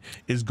attention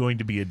is going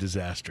to be a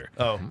disaster.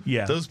 Oh,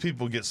 yeah. Those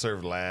people get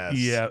served last.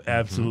 Yeah,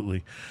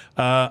 absolutely.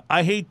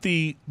 I hate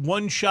the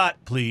 1 shot,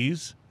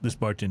 please, this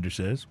bartender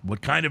says.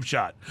 What kind of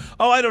shot?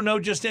 Oh, I don't know,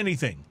 just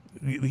anything.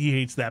 He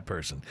hates that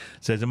person.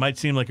 Says it might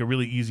seem like a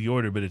really easy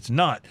order, but it's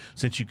not,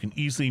 since you can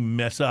easily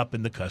mess up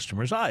in the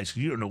customer's eyes.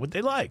 You don't know what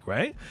they like,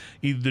 right?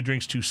 Either the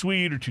drink's too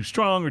sweet or too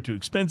strong or too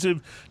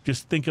expensive.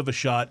 Just think of a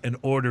shot and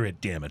order it,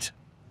 damn it.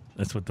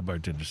 That's what the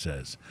bartender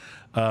says.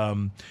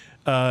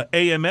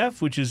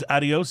 AMF, which is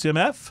Adios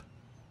MF.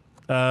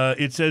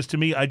 It says to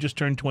me, I just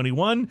turned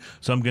 21,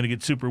 so I'm going to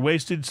get super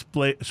wasted,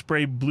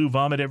 spray blue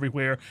vomit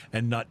everywhere,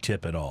 and not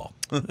tip at all.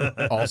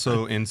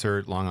 Also,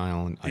 insert Long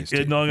Island iced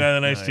tea. Long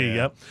Island iced tea,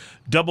 yep.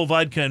 Double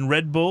vodka and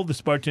Red Bull,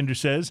 this bartender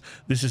says.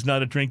 This is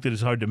not a drink that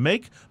is hard to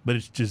make, but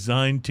it's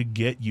designed to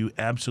get you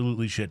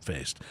absolutely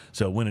shit-faced.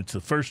 So when it's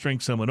the first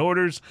drink someone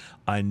orders,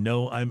 I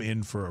know I'm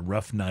in for a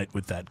rough night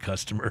with that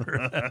customer.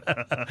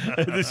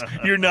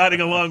 You're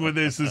nodding along with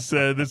this.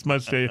 This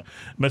must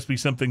be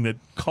something that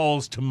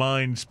calls to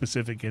mind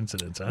specific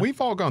incidents. Huh?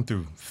 We've all gone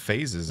through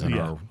phases in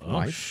our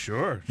life.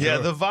 Sure. Yeah,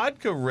 the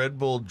vodka Red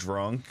Bull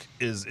drunk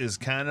is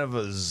kind of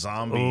a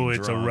zombie. Oh,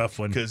 it's a drunk, rough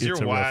one. because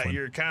It's a rough one.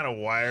 you're kind of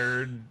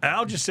wired.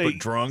 I'll just say, but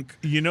drunk.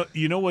 You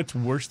know what's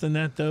worse than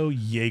that though?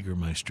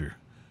 Jägermeister.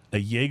 A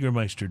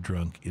Jägermeister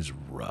drunk is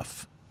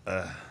rough.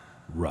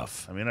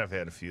 Rough. I mean, I've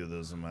had a few of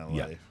those in my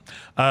life.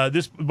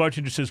 This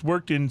bartender says,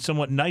 worked in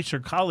somewhat nicer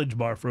college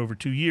bar for over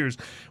 2 years.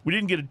 We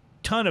didn't get a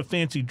ton of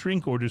fancy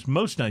drink orders,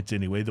 most nights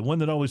anyway. The one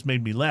that always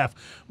made me laugh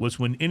was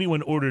when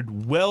anyone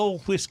ordered well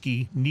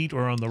whiskey, neat,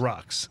 or on the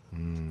rocks.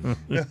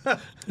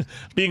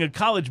 Being a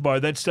college bar,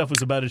 that stuff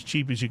was about as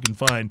cheap as you can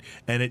find,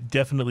 and it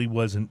definitely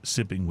wasn't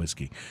sipping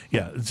whiskey.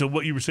 Yeah, so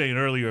what you were saying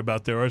earlier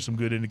about there are some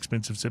good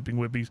inexpensive sipping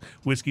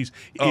whiskeys,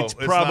 it's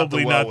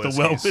probably not the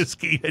well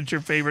whiskey at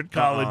your favorite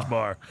college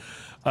bar.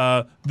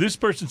 This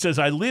person says,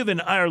 I live in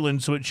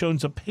Ireland, so it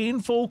shows a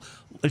painful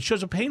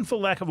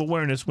lack of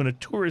awareness when a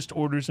tourist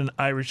orders an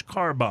Irish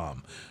car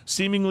bomb,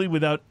 seemingly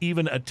without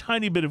even a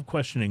tiny bit of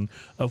questioning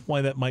of why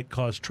that might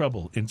cause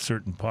trouble in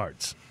certain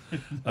parts.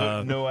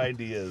 No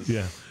ideas.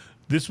 Yeah.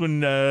 This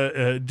one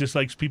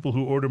dislikes people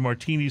who order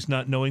martinis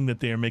not knowing that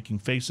they are making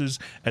faces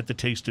at the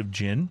taste of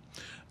gin.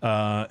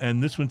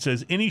 And this one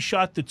says, any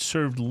shot that's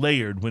served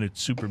layered when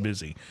it's super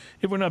busy.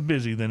 If we're not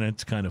busy, then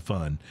it's kind of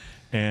fun.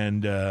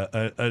 And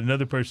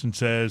another person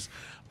says,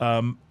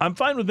 I'm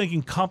fine with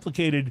making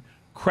complicated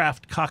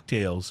craft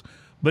cocktails,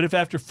 but if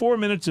after 4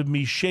 minutes of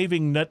me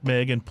shaving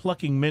nutmeg and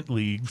plucking mint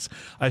leaves,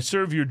 I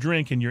serve your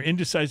drink and your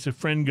indecisive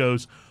friend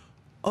goes,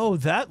 oh,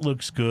 that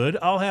looks good,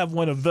 I'll have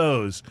one of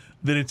those,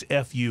 then it's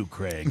F you,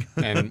 Craig.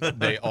 And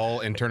they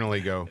all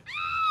internally go,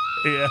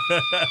 yeah.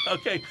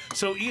 Okay.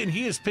 So Ian,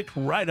 he has picked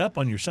right up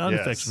on your sound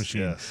effects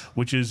machine,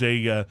 which is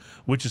a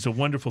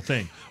wonderful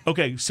thing.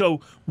 Okay. So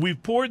we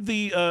poured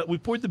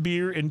the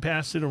beer and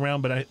passed it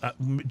around, but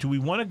do we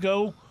want to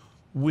go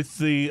with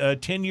the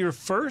 10-year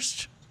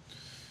first,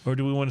 or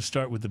do we want to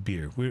start with the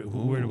beer?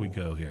 Where do we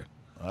go here?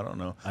 I don't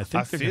know. I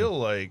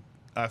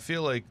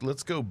feel like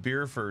let's go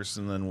beer first,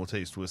 and then we'll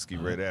taste whiskey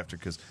right after,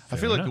 because I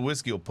feel like the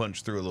whiskey will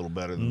punch through a little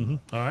better than.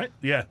 All right,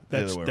 yeah,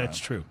 that's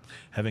true.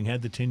 Having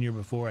had the 10-year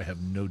before, I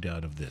have no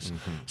doubt of this.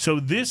 So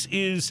this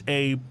is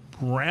a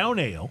brown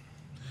ale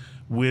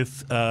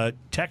with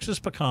Texas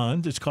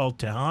pecans. It's called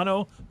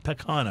Tejano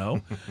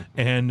Pecano,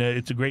 and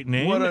it's a great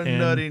name. What a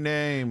nutty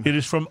name! It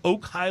is from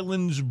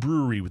Highlands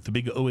Brewery with the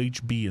big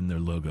OHB in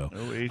their logo.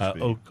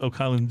 OHB.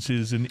 Highlands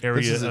is an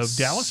area of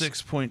Dallas.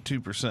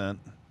 6.2%.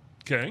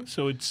 Okay,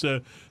 so it's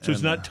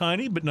not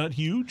tiny but not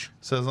huge.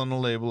 Says on the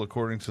label,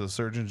 according to the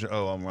Surgeon.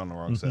 Oh, I'm on the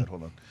wrong side.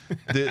 Hold on.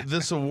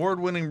 This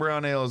award-winning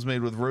brown ale is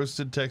made with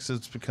roasted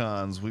Texas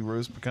pecans. We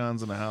roast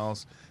pecans in the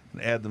house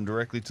and add them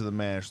directly to the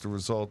mash. The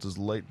result is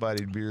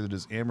light-bodied beer that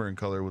is amber in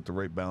color with the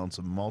right balance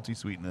of malty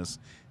sweetness,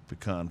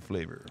 pecan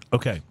flavor.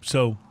 Okay,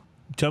 so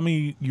tell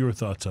me your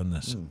thoughts on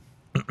this.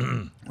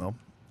 Well,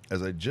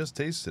 as I just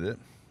tasted it,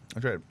 I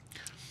tried it.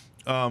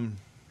 Let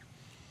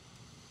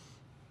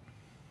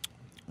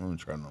me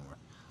try another one.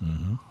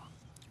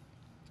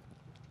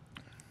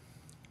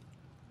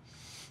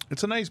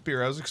 It's a nice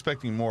beer. I was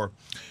expecting more.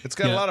 It's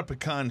got a lot of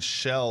pecan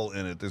shell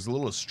in it. There's a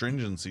little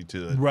astringency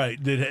to it. Right.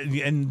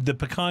 And the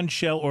pecan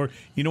shell, or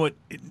you know what,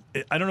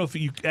 I don't know if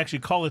you actually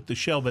call it the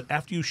shell, but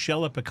after you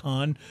shell a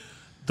pecan,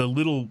 the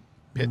little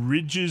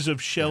ridges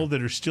of shell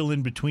that are still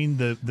in between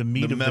the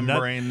meat of the nut.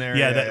 membrane there.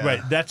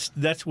 Right.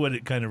 That's what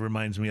it kind of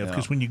reminds me of.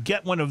 Because when you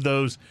get one of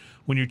those,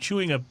 when you're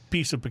chewing a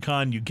piece of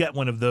pecan, you get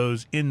one of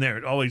those in there.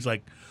 It always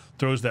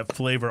throws that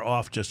flavor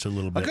off just a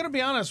little bit. I'm going to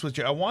be honest with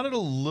you. I wanted a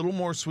little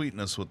more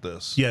sweetness with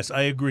this. Yes,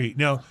 I agree.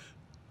 Now,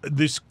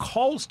 this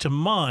calls to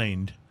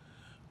mind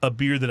a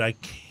beer that I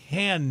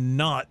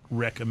cannot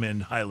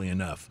recommend highly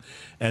enough,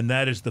 and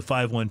that is the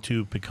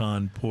 512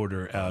 Pecan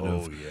Porter out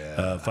of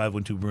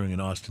 512 Brewing in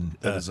Austin.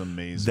 That is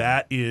amazing.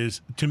 That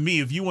is, to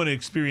me, if you want to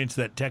experience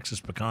that Texas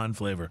pecan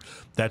flavor,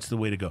 that's the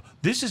way to go.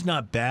 This is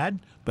not bad,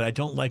 but I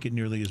don't like it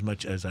nearly as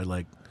much as I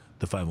like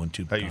the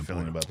 512 How Pecan are you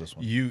feeling Porter. about this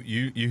one?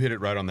 You hit it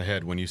right on the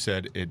head when you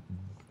said it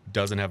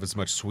doesn't have as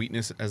much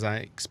sweetness as I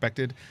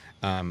expected.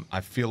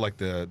 I feel like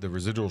the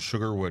residual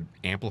sugar would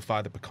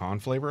amplify the pecan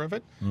flavor of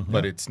it,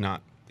 but it's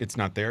not. It's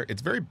not there.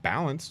 It's very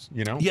balanced,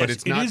 Yes, but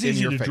it's not it is in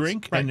easy your to face.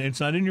 drink, Right. and it's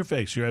not in your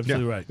face. You're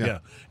absolutely right. Yeah,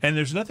 and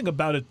there's nothing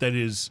about it that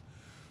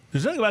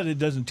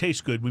doesn't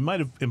taste good. We might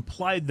have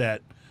implied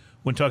that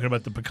when talking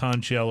about the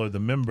pecan shell or the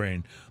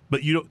membrane,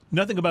 but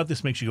nothing about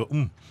this makes you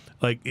go,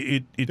 like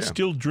it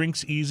still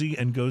drinks easy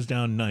and goes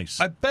down nice.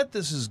 I bet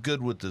this is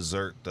good with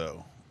dessert,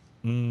 though.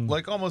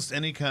 Like almost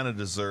any kind of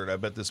dessert, I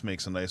bet this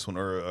makes a nice one,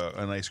 or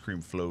an ice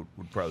cream float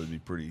would probably be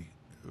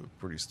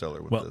pretty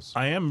stellar with this.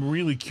 I am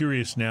really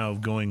curious now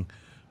of going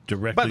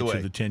directly the way,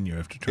 to the 10-year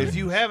after trying. If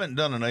you haven't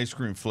done an ice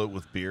cream float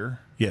with beer,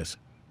 yes,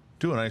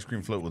 do an ice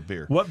cream float with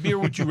beer. what beer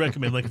would you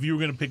recommend? Like if you were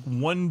going to pick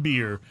one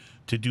beer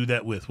to do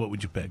that with, what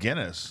would you pick?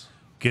 Guinness.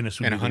 Guinness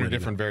would And be the way 100 to go.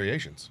 different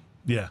variations.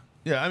 Yeah.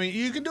 Yeah, I mean,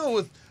 you can do it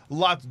with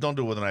lots. Don't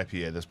do it with an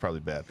IPA. That's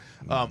probably bad.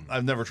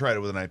 I've never tried it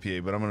with an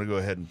IPA, but I'm going to go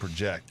ahead and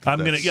project. I'm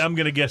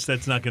gonna guess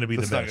that's not going to be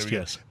the That's not best. gonna be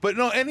Yes. good. But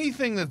no,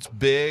 anything that's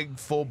big,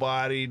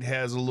 full-bodied,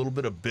 has a little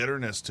bit of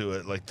bitterness to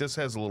it. Like this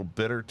has a little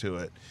bitter to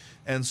it,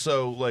 and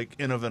so like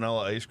in a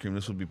vanilla ice cream,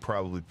 this would be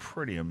probably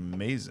pretty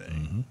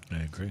amazing. I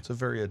agree. It's a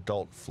very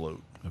adult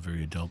float. A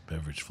very adult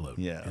beverage float.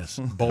 Yeah. Yes.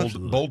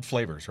 Bold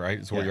flavors, right?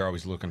 Is what Yeah. you're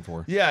always looking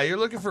for. Yeah, you're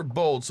looking for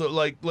bold. So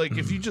like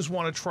if you just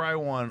want to try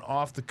one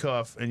off the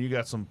cuff, and you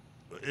got some,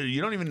 you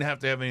don't even have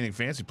to have anything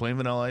fancy. Plain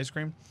vanilla ice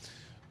cream.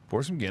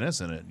 Pour some Guinness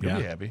in it. You'll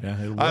be happy.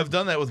 Yeah, it'll work. I've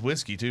done that with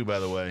whiskey too, by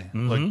the way.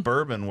 Like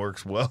bourbon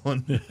works well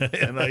in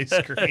ice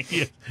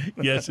cream.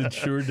 Yes, it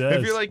sure does.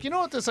 If you're like, you know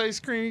what, this ice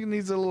cream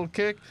needs a little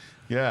kick.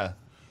 Yeah.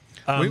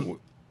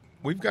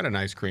 We've got an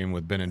ice cream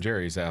with Ben and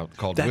Jerry's out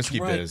called That's Whiskey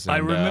right. Biz. I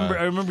and,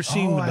 remember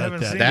seeing I about haven't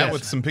that. seen that Yes.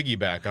 with some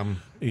piggyback.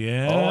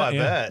 Yeah. Oh, I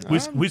yeah.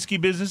 bet. Whiskey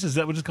business, is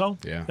that what it's called?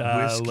 Yeah.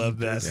 I Whiskey love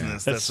that. business,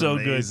 That's that's so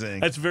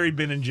amazing. good. That's very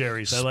Ben and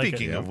Jerry's. I like it.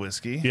 Speaking of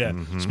whiskey. Yeah.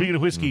 Speaking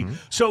of whiskey,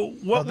 so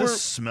what we're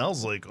this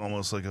smells like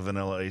almost like a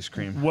vanilla ice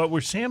cream. what we're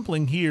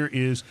sampling here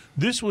is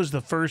this was the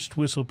first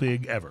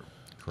WhistlePig ever.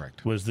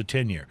 Correct. Was the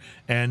 10-year,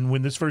 and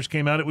when this first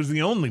came out, it was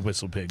the only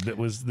WhistlePig that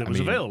was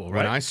available. Right?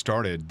 When I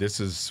started, this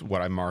is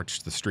what I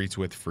marched the streets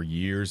with for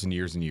years and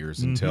years and years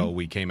until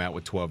we came out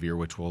with 12-year,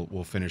 which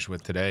we'll finish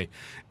with today.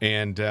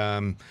 And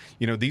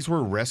these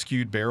were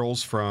rescued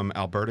barrels from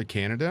Alberta,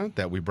 Canada,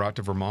 that we brought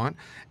to Vermont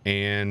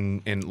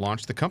and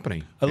launched the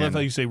company. I love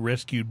how you say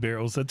rescued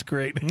barrels. That's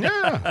great.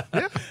 Yeah,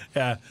 yeah.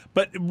 Yeah,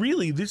 but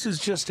really, this is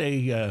just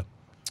a.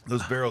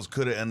 Those barrels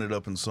could have ended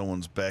up in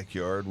someone's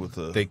backyard with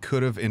a They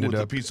could have ended with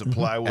a up piece of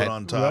plywood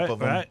on top of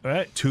them.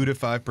 Right. 2 to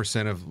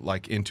 5% of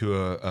like into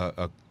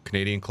a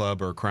Canadian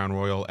Club or Crown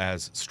Royal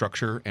as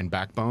structure and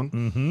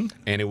backbone,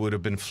 and it would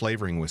have been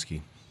flavoring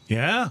whiskey.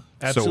 Yeah,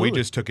 absolutely. So we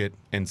just took it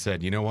and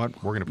said, you know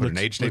what, we're going to put an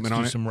age statement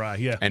on do it, some rye,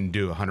 yeah. and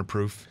do 100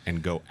 proof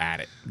and go at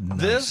it.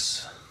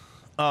 This,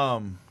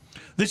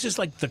 This is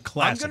like the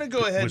classic. I'm going to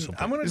go ahead. WhistlePig.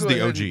 I'm going to This go is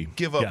the ahead OG. and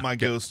give up Yeah. my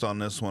ghost on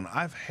this one.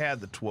 I've had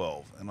the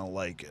 12 and I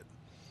like it,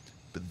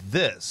 but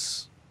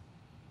this,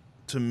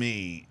 to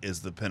me,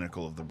 is the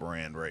pinnacle of the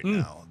brand right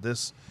now.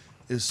 This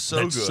is so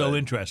That's good. so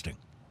interesting.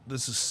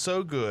 This is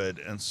so good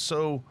and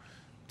so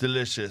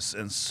delicious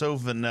and so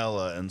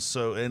vanilla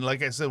and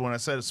like I said, when I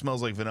said it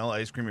smells like vanilla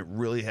ice cream, it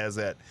really has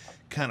that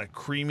kind of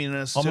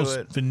creaminess Almost to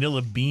it.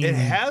 vanilla bean It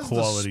has the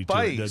quality to it,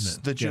 spice doesn't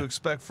it? that you Yeah.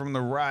 expect from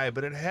the rye,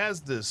 but it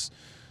has this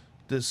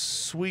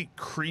sweet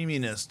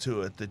creaminess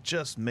to it that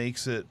just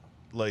makes it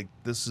like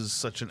this is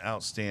such an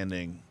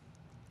outstanding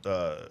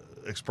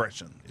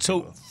expression. if you So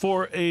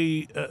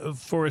will.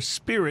 for a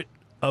spirit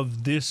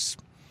of this,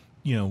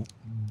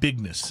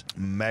 bigness,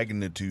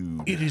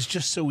 magnitude. it is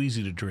just so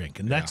easy to drink,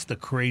 and that's the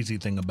crazy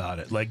thing about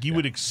it. Like you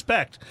would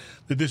expect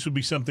that this would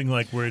be something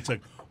like where it's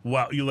like,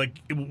 wow,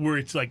 where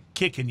it's like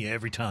kicking you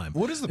every time.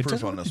 What is the It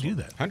proof doesn't on really this do one?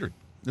 that. 100.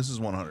 This is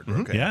 100.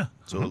 Okay. Yeah,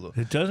 So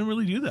it doesn't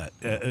really do that.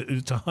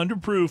 It's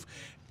 100 proof,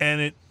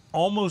 and it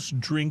almost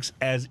drinks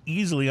as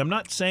easily. I'm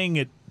not saying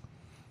it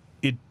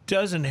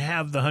doesn't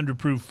have the 100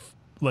 proof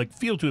like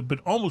feel to it, but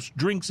almost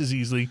drinks as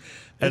easily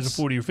as a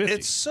 40 or 50.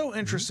 It's so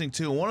interesting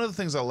too. One of the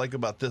things I like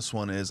about this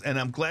one is, and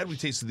I'm glad we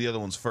tasted the other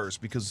ones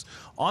first, because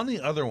on the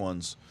other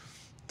ones,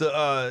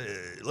 the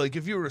like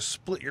if you were to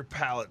split your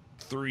palate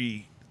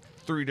three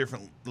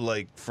different,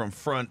 like from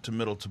front to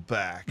middle to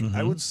back,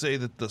 I would say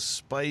that the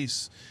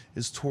spice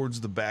is towards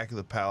the back of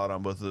the palate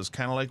on both of those,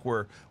 kind of like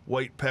where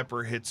white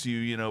pepper hits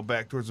you,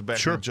 back towards the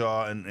back of the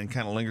jaw and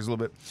kind of lingers a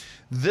little bit.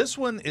 This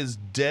one is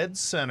dead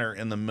center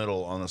in the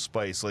middle on the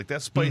spice. Like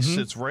that spice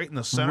sits right in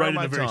the center right of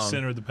my in the very tongue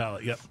center of the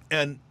palate. Yep.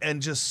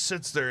 and just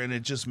sits there, and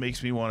it just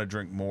makes me want to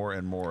drink more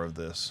and more of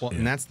this. Well,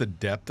 and that's the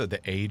depth of the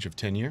age of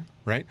 10-year,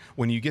 right?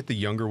 When you get the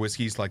younger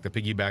whiskeys like the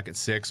Piggyback at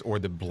 6 or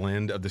the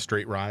blend of the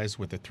straight ryes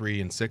with the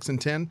 3 and 6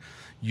 and 10,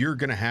 you're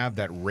going to have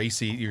that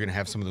racy, you're going to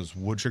have some of those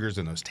wood sugars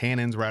and those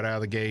tannins right out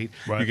of the gate.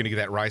 Right. You're going to get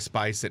that rye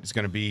spice that's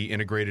going to be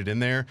integrated in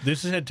there.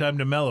 This has had time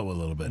to mellow a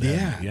little bit.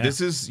 hasn't it?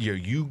 This is,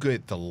 you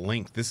get the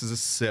length. This is a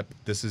sip.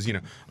 This is,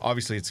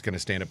 obviously it's going to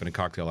stand up in a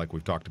cocktail like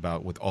we've talked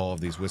about with all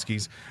of these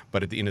whiskeys.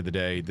 But at the end of the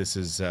day, this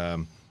is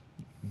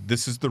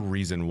the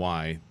reason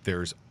why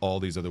there's all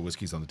these other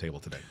whiskeys on the table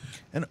today.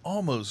 And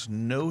almost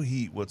no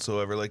heat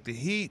whatsoever. Like the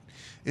heat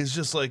is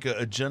just like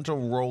a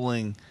gentle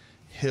rolling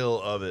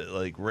hill of it,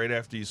 like right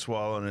after you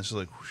swallow, and it's just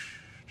like whoosh,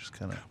 just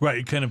kind of Right.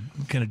 It kind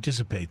of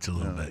dissipates a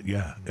little bit.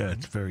 Yeah.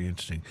 It's very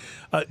interesting.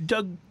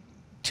 Doug,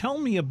 tell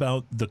me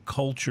about the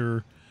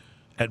culture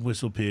at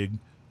WhistlePig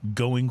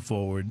going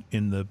forward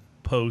in the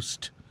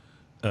post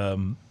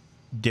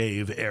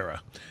Dave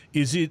era.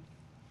 Is it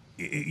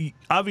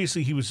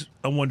obviously he was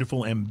a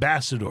wonderful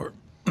ambassador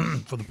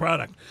for the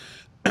product.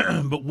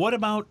 But what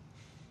about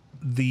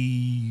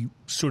the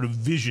sort of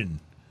vision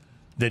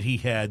that he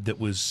had that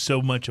was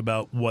so much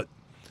about what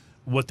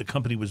the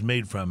company was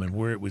made from and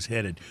where it was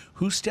headed?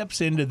 Who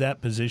steps into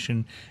that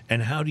position,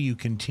 and how do you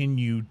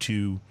continue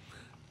to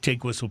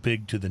take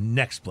WhistlePig to the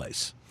next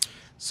place?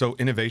 So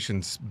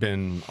innovation's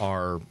been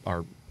our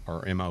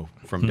MO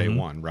from day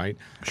one, right?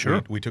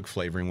 Sure. We took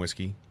flavoring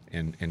whiskey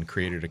and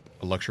created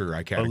a luxury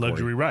rye category. A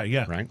luxury rye,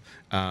 yeah. Right?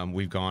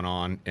 We've gone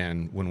on,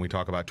 and when we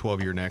talk about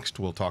 12-year next,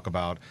 we'll talk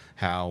about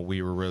how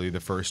we were really the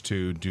first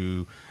to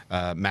do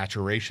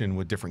maturation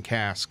with different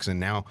casks, and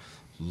now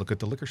look at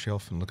the liquor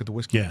shelf and look at the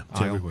whiskey Yeah, it's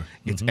aisle. everywhere.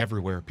 It's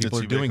everywhere. People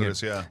It's are doing it.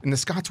 ubiquitous, yeah. And the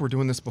Scots were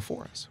doing this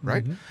before us,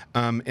 right?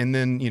 And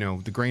then,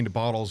 the grain to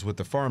bottles with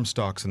the farm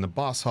stocks and the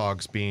Boss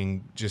Hogs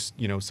being just,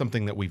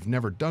 something that we've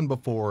never done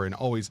before, and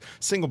always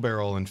single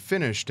barrel and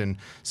finished. And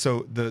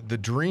so the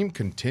dream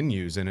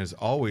continues and has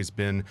always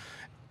been,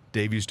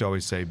 Dave used to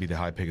always say, be the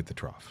high pig at the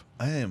trough.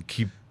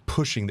 Keep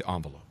pushing the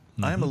envelope.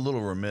 I am a little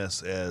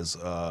remiss as,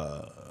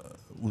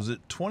 was it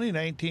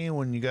 2019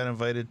 when you got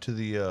invited to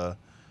the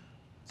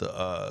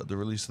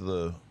release of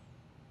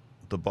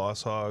the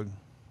Boss Hog?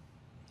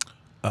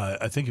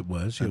 I think it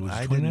was. Yeah, it was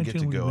I didn't get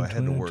to 2019, go. I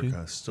had to work. 2019.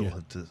 I still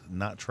had to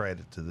not tried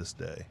it to this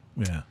day.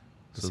 Yeah,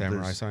 The So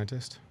samurai there's-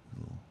 scientist.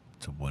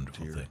 it's a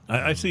wonderful Tear. thing.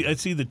 I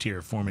see the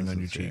tear forming on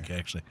your tear. cheek.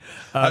 Actually,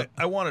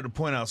 I wanted to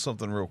point out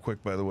something real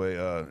quick, by the way,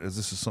 as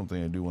this is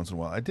something I do once in a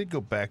while. I did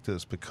go back to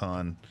this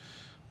Tejano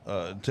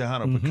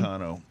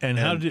Pecano. and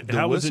how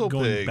the was it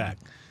going WhistlePig back?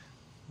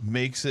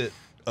 makes it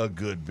a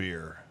good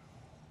beer.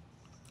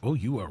 Oh,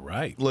 you are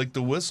right. Like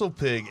the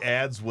WhistlePig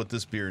adds what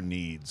this beer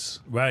needs.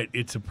 Right,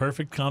 it's a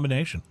perfect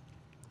combination.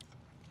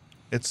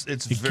 It's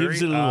It very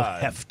gives it a little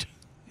odd. heft.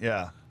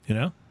 Yeah.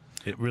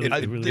 It really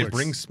It works.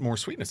 brings more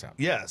sweetness out.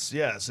 Yes.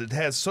 It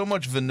has so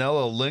much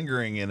vanilla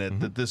lingering in it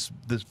that this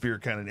beer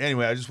kind of.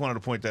 Anyway, I just wanted to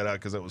point that out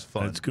because that was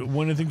fun. That's good.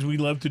 One of the things we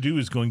love to do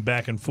is going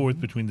back and forth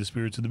between the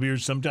spirits and the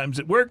beers. Sometimes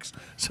it works,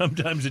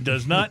 sometimes it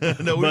does not.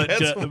 No,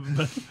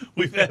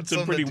 we've had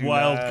some pretty that do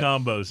wild not-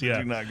 combos. Yeah,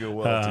 do not go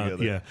well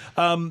together.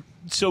 Yeah.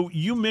 So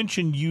you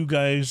mentioned you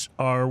guys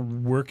are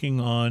working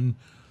on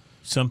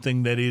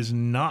something that is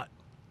not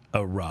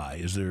a rye.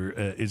 Is there?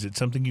 Is it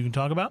something you can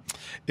talk about?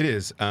 It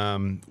is.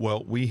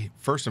 Well, we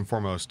first and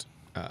foremost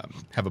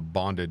have a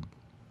bonded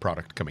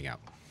product coming out.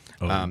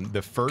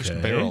 The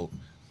first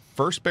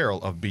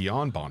barrel of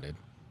Beyond Bonded,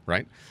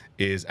 right,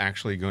 is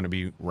actually going to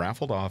be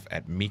raffled off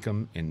at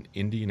Meekum in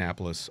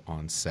Indianapolis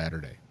on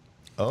Saturday.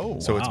 Oh,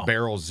 So wow. it's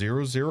barrel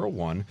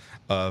 001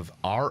 of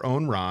our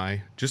own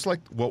rye, just like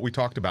what we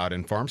talked about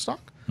in farm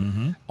stock.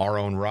 Our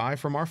own rye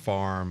from our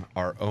farm,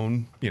 our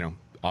own,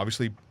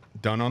 obviously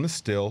done on the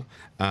still,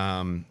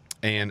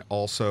 and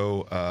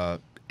also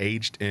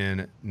aged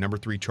in number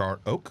 3 char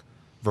oak,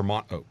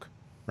 Vermont oak,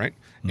 right?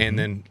 And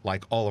then,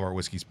 like all of our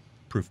whiskeys,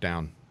 proofed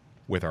down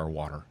with our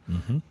water.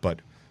 But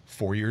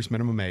 4 years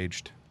minimum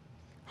aged,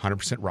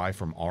 100% rye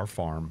from our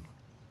farm,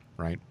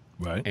 right?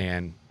 Right.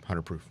 And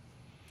 100 proof.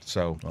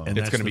 So And it's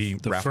that's going to be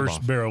the raffled first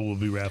off. barrel will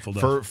be raffled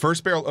off.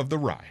 First barrel of the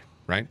rye,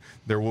 right?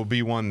 There will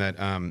be one that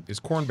is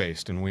corn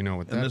based, and we know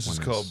what that and this one is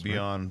called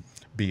right?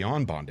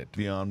 Beyond Bonded.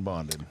 Beyond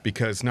Bonded.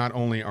 Because not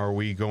only are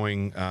we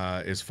going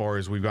as far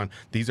as we've gone,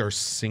 these are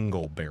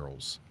single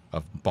barrels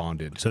of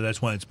bonded So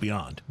that's why it's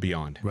beyond.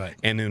 beyond. Right.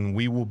 And then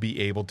we will be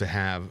able to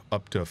have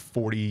up to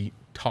 40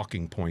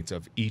 talking points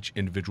of each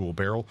individual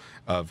barrel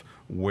of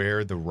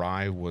where the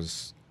rye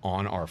was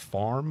on our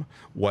farm,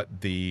 what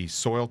the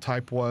soil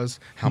type was,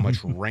 how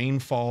much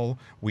rainfall.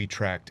 We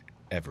tracked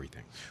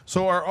everything.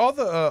 So are all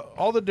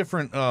the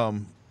different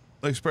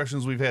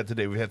expressions we've had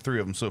today? We've had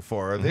 3 of them so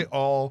far. Are they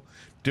all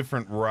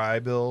different rye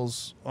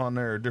bills on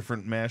there, or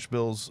different mash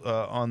bills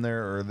on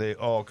there, or are they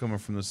all coming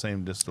from the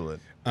same distillate?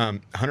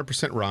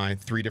 100% rye,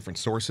 3 different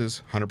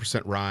sources,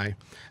 100% rye.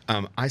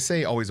 I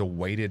say always a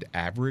weighted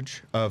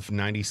average of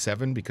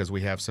 97 because we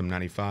have some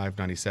 95,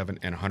 97,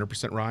 and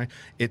 100% rye.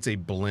 It's a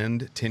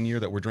blend 10-year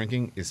that we're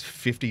drinking is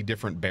 50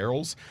 different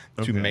barrels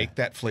to make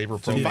that flavor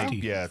profile. 50.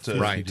 Yeah, to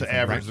Right.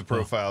 average Right. the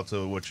profile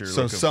to what you're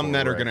So looking some for,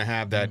 that are right. going to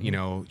have that,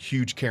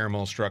 huge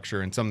caramel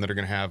structure, and some that are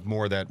going to have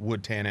more of that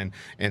wood tannin,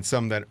 and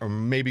some that are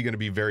maybe going to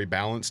be very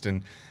balanced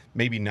and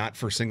maybe not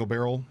for single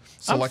barrel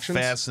selections.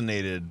 I'm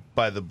fascinated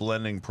by the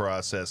blending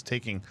process,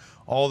 taking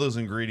all those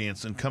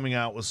ingredients and coming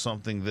out with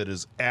something that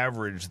is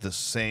average the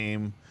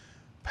same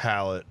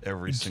palate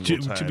every single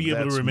time. To be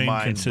able That's to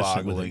remain consistent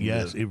with it. mind-boggling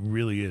Yes, to- it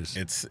really is.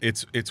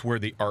 It's where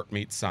the art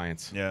meets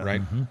science, Yeah.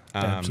 right?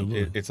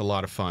 Absolutely. It's a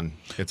lot of fun.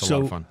 It's a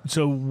lot of fun.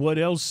 So what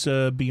else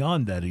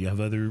beyond that? Do you have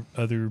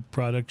other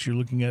products you're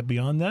looking at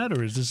beyond that,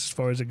 or is this as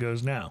far as it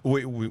goes now?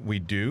 We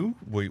do.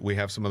 We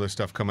have some other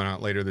stuff coming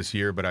out later this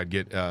year, but I'd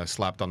get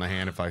slapped on the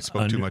hand if I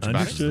spoke too much about it.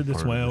 Understood.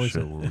 That's why I always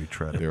where we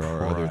try to There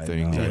are other pry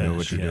things. I knowledge. know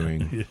what you're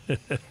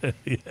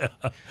doing.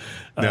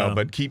 No,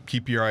 but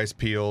keep your eyes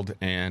peeled,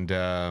 and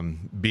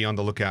be on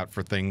the lookout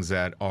for things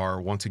that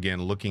are, once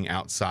again, looking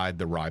outside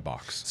the rye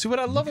box. See, what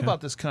I love about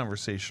this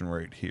conversation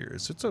right here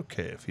is it's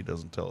okay if he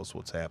doesn't tell us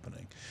what's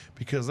happening,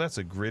 because that's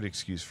a great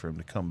excuse for him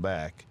to come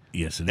back.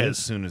 Yes, it as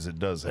is. soon as it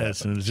does happen. As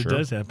soon as it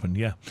does happen,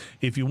 yeah.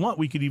 If you want,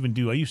 we could even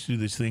do. I used to do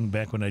this thing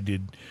back when I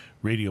did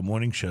radio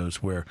morning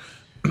shows where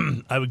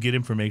I would get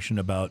information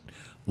about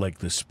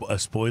like a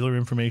spoiler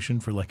information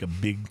for like a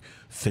big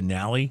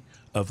finale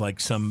of like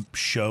some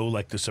show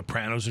like The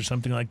Sopranos or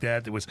something like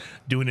that was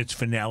doing its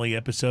finale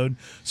episode.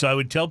 So I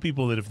would tell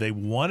people that if they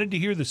wanted to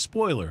hear the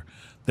spoiler,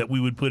 that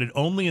we would put it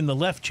only in the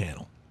left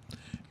channel,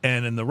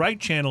 and in the right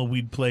channel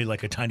we'd play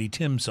like a Tiny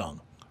Tim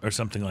song or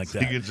something like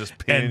that. You could just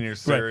pin in your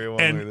stereo.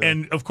 Right.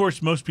 And of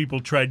course, most people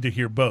tried to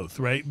hear both,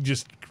 right?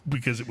 Just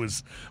because it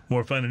was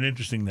more fun and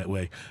interesting that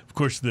way. Of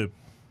course, the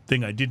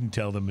thing I didn't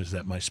tell them is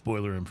that my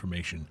spoiler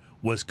information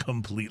was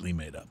completely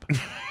made up.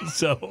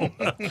 So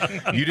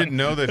you didn't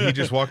know that he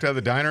just walked out of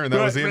the diner and that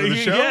was the end of the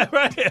show? Yeah,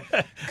 right.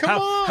 Come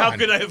on. How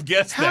could I have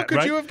guessed that? How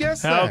could you have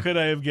guessed that? How could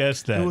I have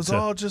guessed that? It was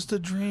all just a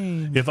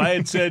dream. If I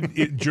had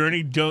said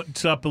Journey Don't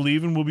Stop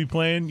Believing will be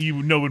playing,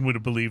 no one would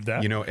have believed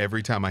that. You know,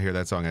 every time I hear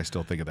that song, I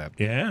still think of that.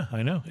 Yeah,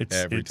 I know.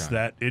 It's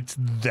time. It's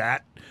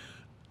that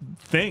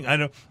thing. I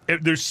know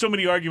there's so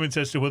many arguments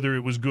as to whether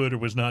it was good or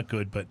was not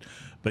good, but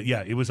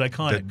yeah, it was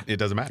iconic. It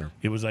doesn't matter.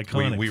 It was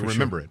iconic. We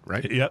remember it,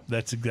 right? Yep,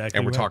 that's exactly.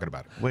 And we're right. talking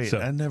about it. Wait,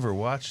 I never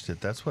watched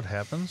it. That's what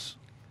happens?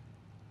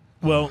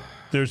 Well,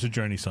 there's a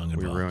Journey song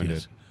involved. We ruined yes.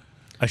 it.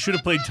 I should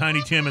have played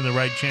Tiny Tim in the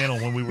right channel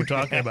when we were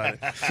talking about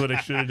it. That's what I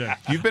should have done.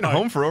 You've been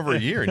home for over a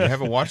year and you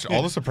haven't watched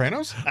all The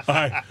Sopranos? All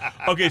right.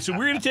 Okay, so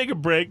we're going to take a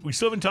break. We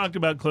still haven't talked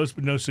about Close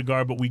But No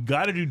Cigar, but we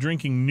got to do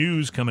drinking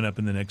news coming up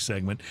in the next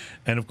segment.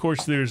 And, of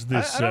course, there's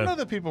this... I don't know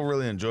that people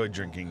really enjoy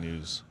drinking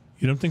news.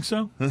 You don't think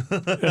so? That's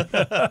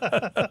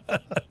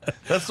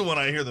the one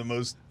I hear the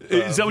most.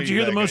 Is that what you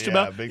hear the most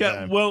about? Big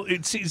time. Well,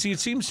 it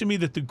seems to me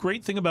that the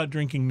great thing about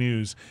drinking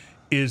news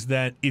is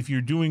that if you're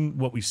doing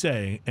what we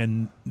say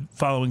and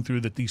following through,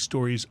 that these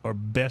stories are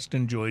best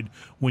enjoyed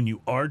when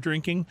you are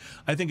drinking.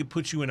 I think it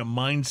puts you in a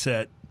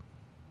mindset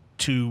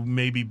to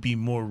maybe be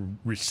more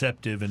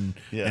receptive and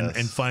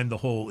find the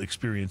whole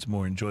experience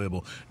more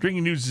enjoyable.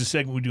 Drinking News is a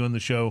segment we do on the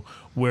show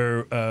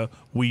where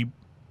we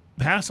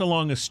pass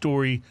along a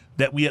story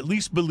that we at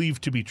least believe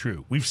to be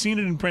true. We've seen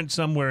it in print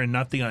somewhere and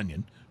not The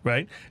Onion,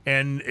 right?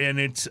 And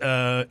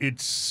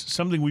it's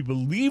something we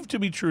believe to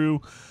be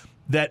true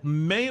that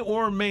may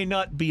or may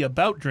not be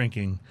about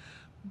drinking,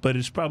 but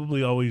is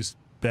probably always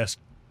best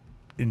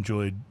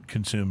enjoyed,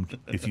 consumed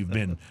if you've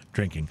been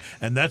drinking.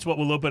 And that's what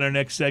we'll open our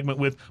next segment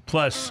with.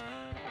 Plus,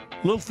 a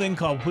little thing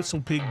called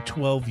WhistlePig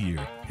 12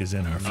 Year is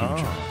in our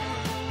future.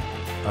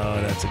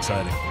 Oh, that's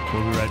exciting.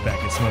 We'll be right back.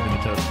 It's Smoking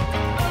and Toasting.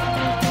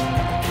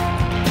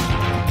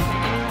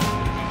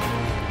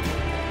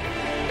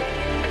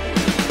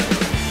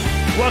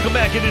 Welcome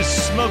back. It is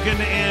Smokin'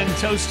 and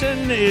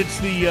Toastin'. It's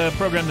the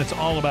program that's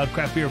all about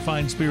craft beer,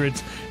 fine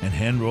spirits, and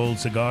hand-rolled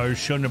cigars.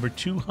 Show number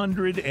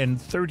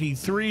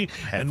 233.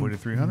 Halfway to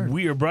 300.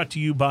 We are brought to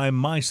you by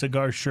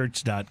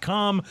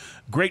MyCigarShirts.com.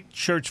 Great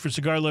shirts for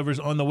cigar lovers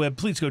on the web.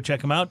 Please go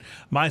check them out.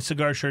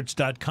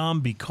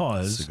 MyCigarShirts.com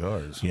because...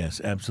 Cigars. Yes,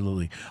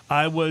 absolutely.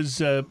 I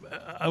was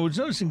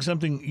noticing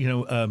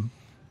something,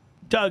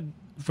 Doug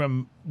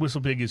from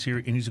WhistlePig is here,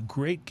 and he's a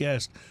great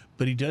guest.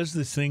 But he does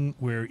this thing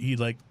where he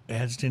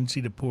has a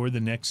tendency to pour the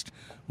next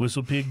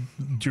WhistlePig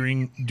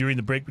during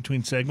the break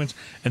between segments,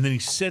 and then he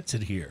sets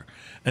it here.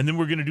 And then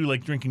we're going to do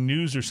drinking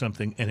news or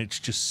something, and it's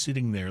just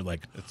sitting there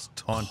it's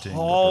taunting,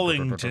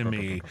 calling to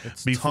me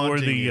it's before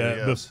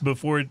yes.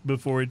 before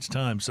it's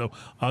time. So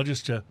I'll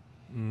just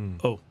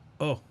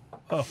I'll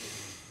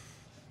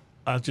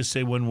just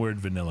say one word: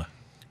 vanilla.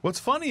 What's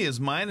funny is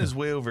mine is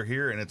way over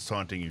here, and it's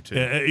taunting you, too.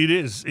 It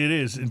is.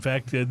 In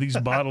fact, these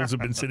bottles have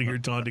been sitting here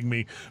taunting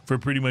me for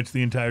pretty much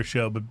the entire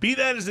show. But be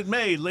that as it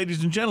may,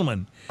 ladies and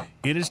gentlemen,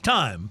 it is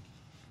time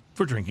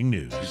for Drinking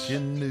News.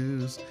 Drinking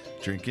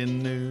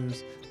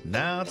news.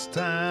 Now it's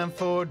time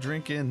for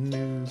drinking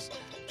news.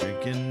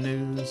 Drinking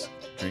news.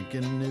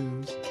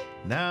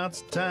 Now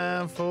it's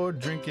time for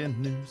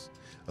drinking news.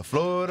 A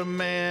Florida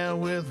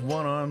man with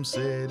one arm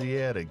said he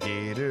had a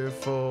gator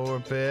for a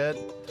pet.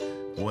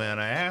 When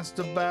I asked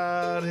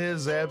about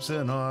his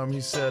absent arm, he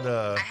said,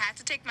 I had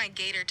to take my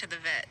gator to the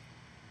vet.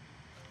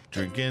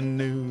 Drinking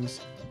news.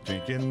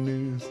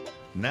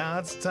 Now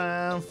it's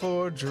time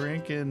for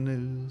drinking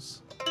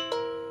news.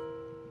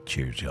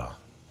 Cheers, y'all.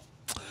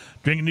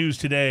 Drinking News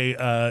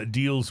today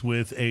deals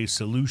with a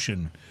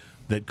solution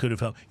that could have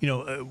helped.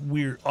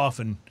 We're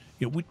often,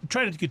 we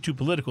try not to get too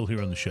political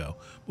here on the show,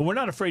 but we're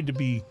not afraid to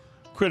be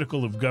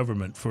critical of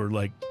government for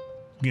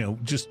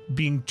just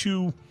being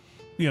too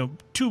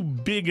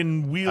big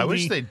and wieldy. I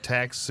wish they'd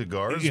tax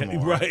cigars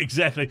more. Right,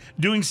 exactly.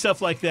 Doing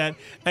stuff like that,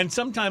 and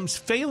sometimes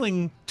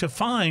failing to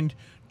find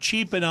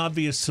cheap and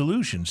obvious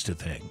solutions to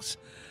things.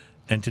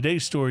 And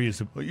today's story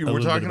is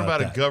we're talking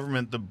about a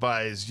government that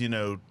buys,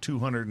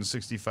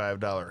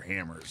 $265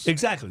 hammers.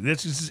 Exactly.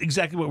 That's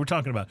exactly what we're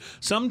talking about.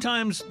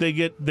 Sometimes they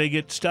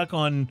get stuck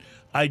on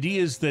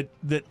ideas that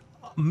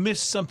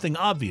missed something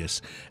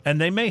obvious, and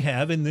they may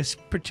have in this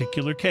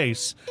particular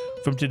case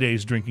from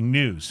today's Drinking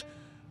News.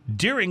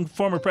 During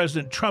former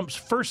President Trump's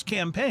first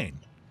campaign,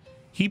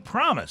 he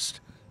promised,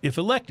 if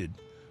elected,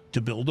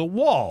 to build a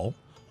wall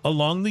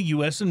along the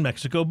U.S. and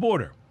Mexico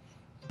border.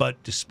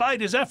 But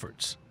despite his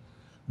efforts,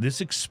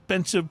 this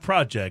expensive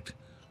project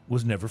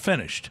was never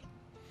finished.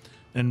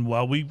 And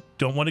while we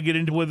don't want to get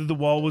into whether the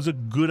wall was a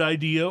good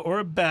idea or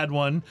a bad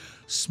one,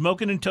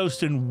 Smokin' and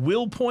Toastin'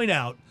 will point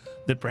out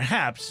that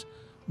perhaps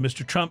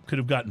Mr. Trump could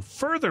have gotten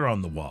further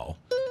on the wall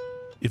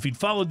if he'd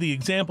followed the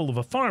example of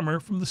a farmer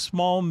from the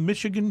small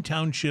Michigan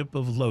township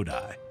of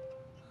Lodi.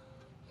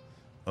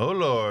 Oh,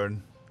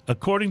 Lord.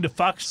 According to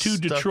Fox 2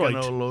 Stuck Detroit. in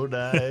old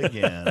Lodi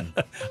again.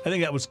 I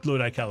think that was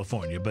Lodi,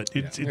 California, but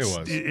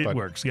it but-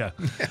 works, yeah.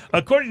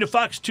 According to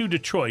Fox 2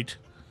 Detroit,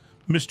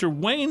 Mr.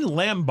 Wayne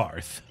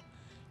Lambarth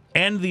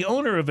and the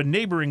owner of a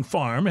neighboring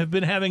farm have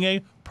been having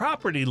a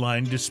property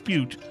line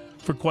dispute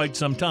for quite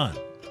some time.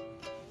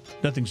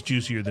 Nothing's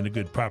juicier than a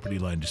good property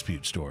line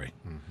dispute story.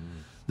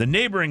 The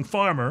neighboring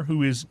farmer,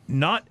 who is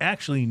not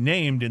actually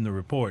named in the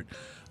report,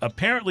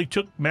 apparently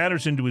took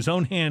matters into his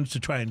own hands to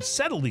try and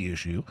settle the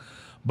issue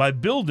by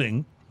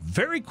building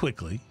very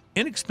quickly,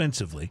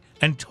 inexpensively,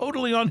 and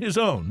totally on his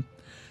own,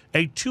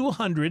 a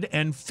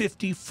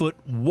 250-foot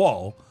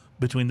wall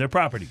between their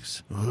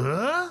properties.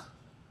 Huh?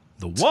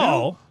 The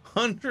wall...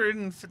 100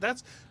 and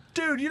that's,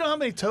 dude, you know how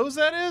many toes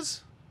that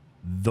is?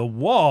 The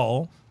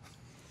wall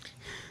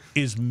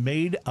is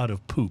made out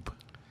of poop.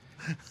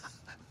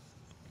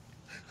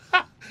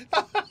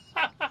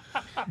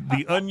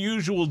 The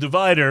unusual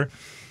divider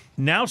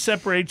now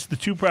separates the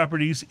two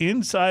properties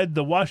inside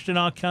the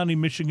Washtenaw County,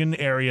 Michigan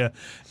area.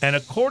 And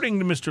according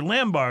to Mr.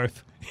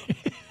 Lambarth,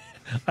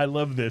 I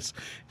love this,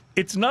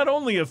 it's not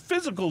only a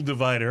physical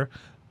divider,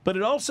 but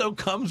it also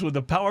comes with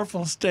a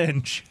powerful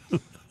stench.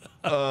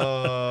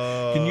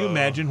 Can you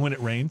imagine when it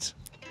rains?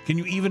 Can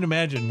you even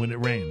imagine when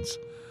it rains?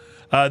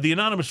 The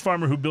anonymous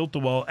farmer who built the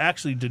wall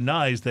actually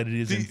denies that it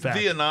is in fact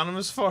the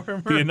anonymous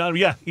farmer.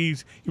 He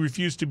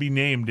refused to be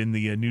named in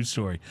the news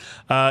story.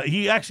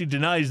 He actually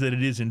denies that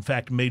it is in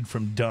fact made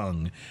from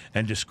dung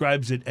and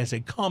describes it as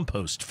a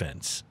compost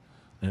fence.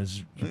 As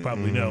you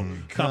probably know,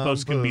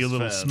 compost can be a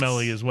little fence.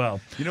 smelly as well.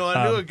 You know,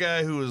 I knew a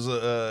guy who was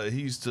he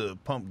used to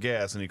pump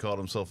gas and he called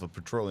himself a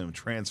petroleum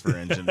transfer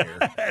engineer.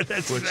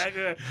 That's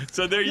exactly.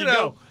 So there you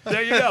know, go.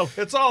 There you go.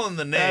 It's all in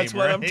the name. That's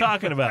what I'm right?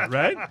 talking about,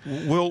 right?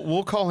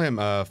 We'll call him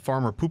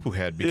Farmer Poo Poo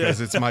Head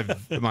because it's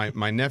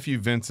my nephew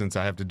Vincent's.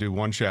 I have to do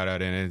one shout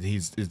out, and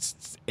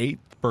it's 8th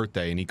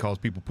birthday, and he calls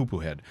people Poo Poo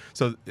Head.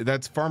 So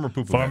that's Farmer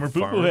Poo Poo Farmer Head.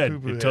 Poo Poo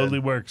Head. It totally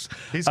works.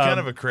 He's kind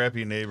of a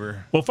crappy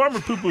neighbor. Well,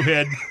 Farmer Poo Poo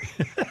Head.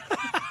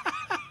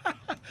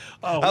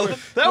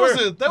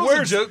 That was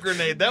a joke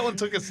grenade. That one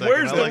took a second.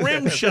 Where's I the like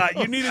rim that. shot?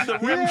 You needed the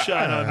rim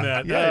shot on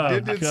that. Yeah, Oh,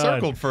 it God.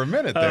 circled for a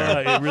minute there.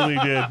 It really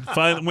did.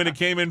 Finally, when it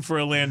came in for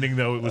a landing,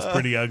 though, it was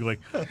pretty ugly.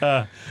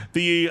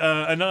 The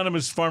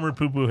anonymous farmer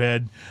Poo Poo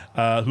Head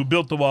who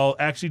built the wall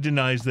actually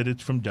denies that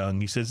it's from dung.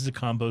 He says it's a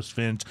compost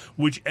fence.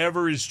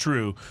 Whichever is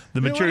true,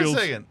 the materials.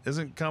 Wait a second.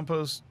 Isn't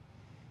compost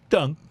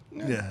dung.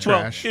 Yeah.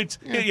 Trash. Well, it's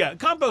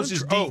compost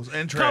is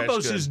and trash,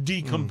 compost good. is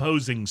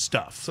decomposing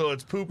stuff. So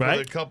it's poop Right?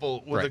 with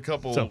a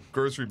couple So-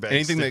 grocery bags.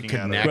 Anything that sticking could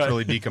out of it.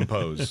 naturally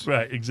decompose.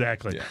 Right,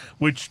 exactly. Yeah.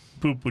 Which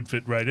poop would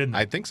fit right in there.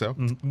 I think so.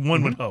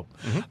 One would hope.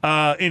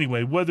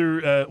 Anyway,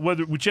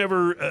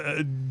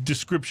 whichever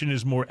description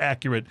is more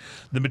accurate,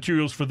 the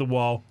materials for the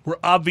wall were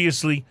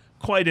obviously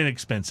quite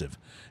inexpensive,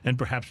 and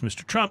perhaps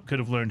Mr. Trump could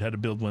have learned how to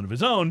build one of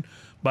his own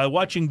by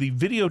watching the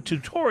video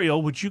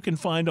tutorial, which you can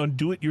find on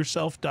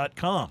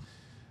doityourself.com.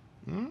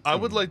 I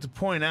would like to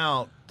point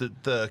out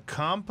that the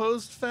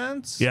compost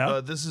fence.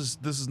 Yeah. This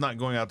is not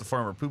going out to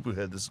Farmer Poo Poo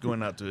Head. This is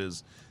going out to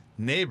his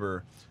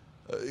neighbor.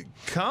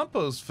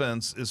 Compost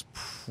fence is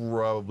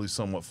probably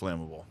somewhat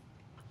flammable.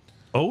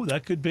 Oh,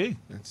 that could be.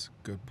 That's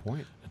a good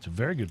point. That's a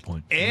very good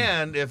point.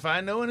 And if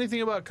I know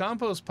anything about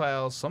compost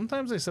piles,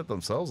 sometimes they set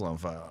themselves on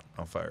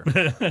fire.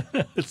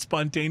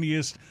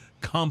 Spontaneous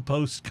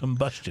compost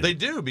combustion. They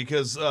do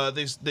because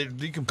they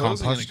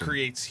decompose and it Combustion.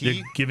 creates They're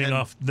heat. giving and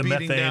off the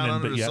beating methane down and-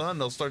 under but the yeah. sun.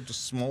 They'll start to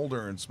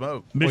smolder and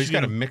smoke. Well, he's got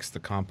to Michigan, mix the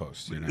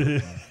compost,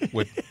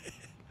 with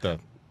the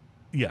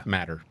yeah.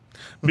 matter.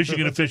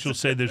 Michigan officials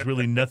say there's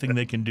really nothing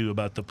they can do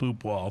about the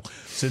poop wall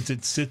since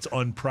it sits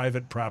on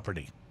private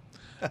property.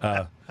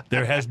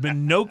 There has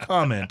been no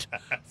comment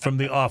from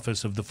the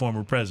office of the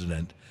former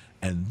president,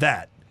 and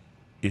that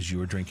is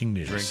your drinking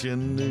news.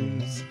 Drinking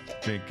news,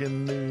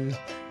 drinking news.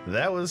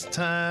 That was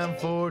time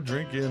for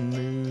drinking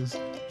news,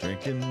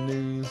 drinking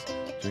news,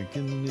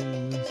 drinking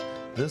news.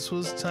 This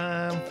was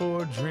time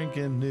for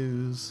drinking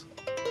news.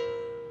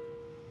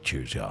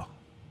 Cheers, y'all.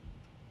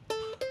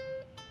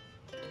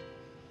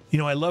 You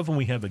know, I love when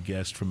we have a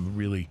guest from a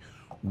really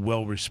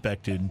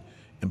well-respected,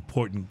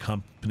 important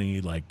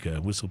company like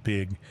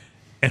WhistlePig,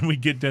 and we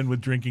get done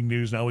with drinking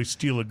news, and I always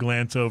steal a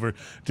glance over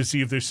to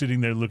see if they're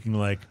sitting there looking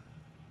like,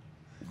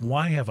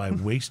 why have I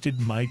wasted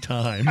my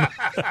time?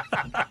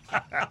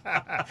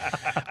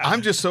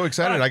 I'm just so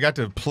excited. I got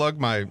to plug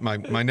my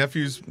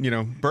nephew's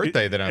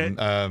birthday that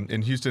I'm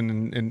in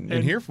Houston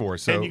and here for.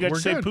 So and you got we're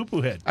to say good.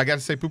 Poo-Poo Head. I got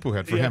to say Poo-Poo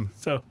Head for him.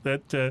 So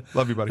that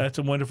Love you, buddy. That's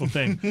a wonderful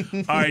thing.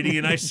 All righty,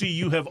 and I see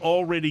you have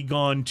already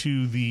gone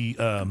to the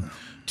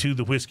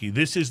whiskey.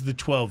 This is the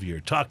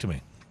 12-year. Talk to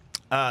me.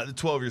 The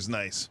 12 year's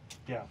nice.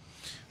 Yeah.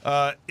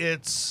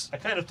 It's I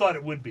kind of thought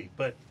it would be,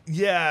 but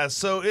yeah.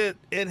 So it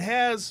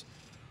has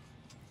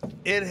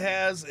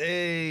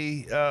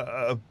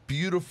a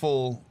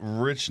beautiful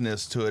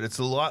richness to it. It's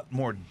a lot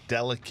more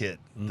delicate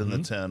than the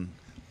 10,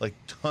 like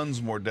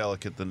tons more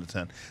delicate than the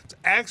 10. It's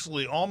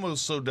actually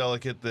almost so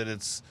delicate that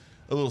it's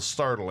a little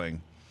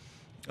startling,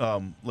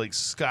 like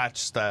Scotch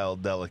style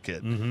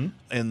delicate in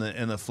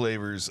the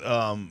flavors.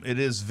 It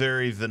is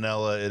very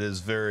vanilla. It is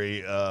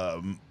very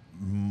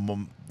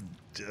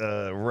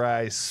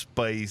rye,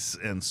 spice,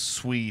 and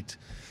sweet.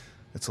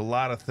 It's a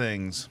lot of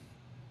things.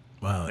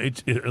 wow,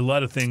 it's a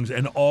lot of things,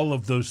 and all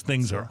of those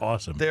things are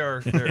awesome.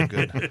 They're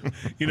good.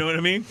 You know what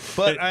I mean?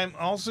 But I'm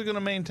also going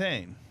to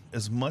maintain,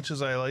 as much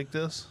as I like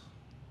this,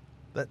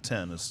 that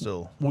 10 is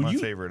still my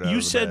favorite out of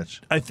the said,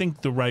 batch. I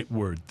think, the right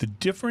word. The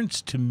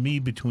difference to me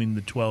between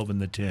the 12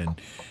 and the 10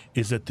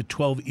 is that the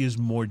 12 is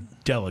more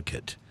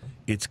delicate.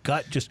 It's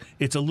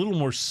a little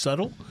more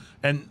subtle,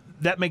 and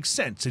that makes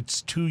sense.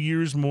 It's 2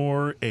 years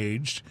more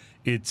aged.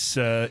 It's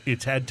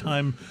had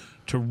time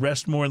to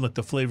rest more and let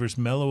the flavors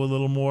mellow a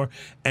little more,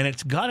 and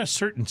it's got a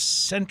certain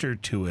center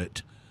to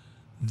it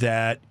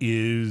that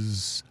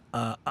is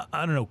I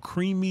don't know,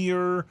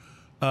 creamier,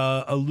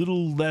 a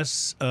little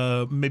less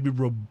maybe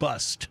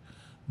robust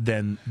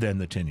than the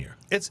 10-year.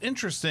 It's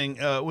interesting.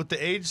 With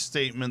the age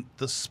statement,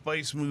 the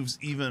spice moves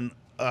even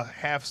a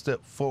half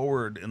step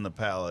forward in the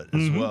palate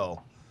as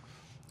well.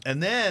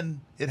 And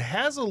then it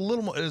has a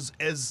little more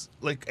as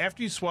like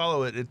after you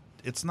swallow it,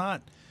 it's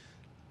not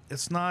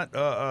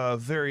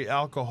very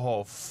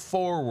alcohol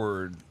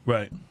forward,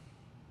 Right.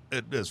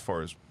 as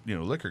far as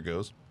liquor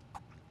goes.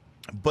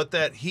 But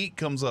that heat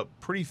comes up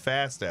pretty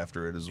fast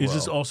after it as well. Is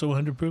this also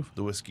 100 proof?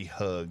 The whiskey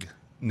hug?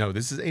 No,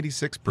 this is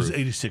 86 proof. This is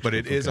 86 but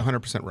it proof, is okay.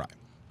 100% rye.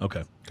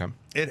 Okay. Okay.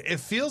 It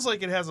feels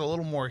like it has a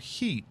little more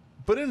heat,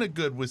 but in a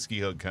good whiskey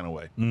hug kind of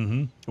way.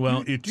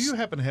 Well, Do you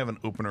happen to have an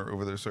opener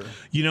over there, sir?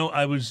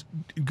 I was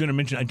going to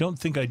mention, I don't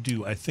think I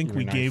do. I think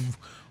we gave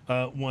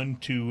one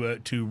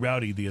to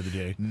Rowdy the other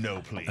day.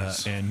 No,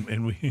 please.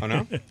 And we. Oh,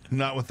 no?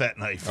 Not with that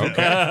knife.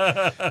 Okay.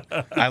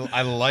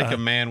 I like a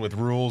man with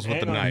rules with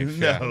the knife.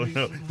 Yeah.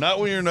 No. Not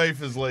when your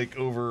knife is like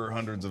over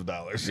hundreds of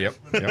dollars. Yep.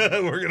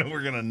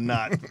 we're gonna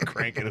not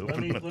crank it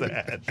open with let me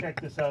that. check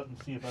this out and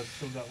see if I've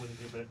still got one in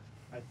here, but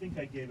I think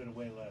I gave it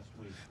away last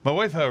week. My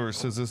wife, however,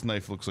 says this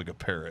knife looks like a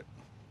parrot.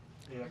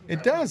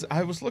 It does.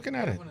 I was looking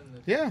at it.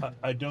 Yeah.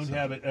 I don't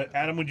have it.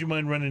 Adam, would you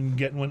mind running and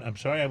getting one? I'm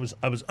sorry, I was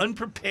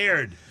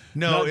unprepared.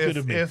 No, Not good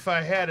of me. if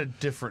I had a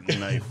different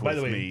knife By with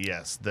the way- me,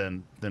 yes,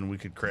 then we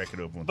could crack it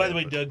open with By that. the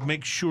way, but- Doug,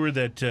 make sure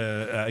that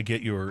I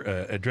get your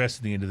address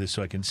at the end of this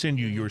so I can send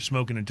you your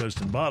smoking and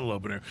toasting bottle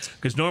opener.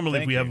 Because normally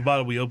if Thank we have you. a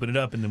bottle, we open it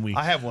up and then we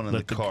I have one in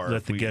let the car let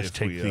if the we- guest if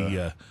take we,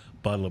 the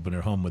bottle opener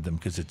home with them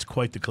because it's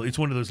quite the. It's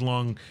one of those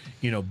long,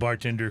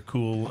 bartender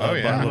cool Oh,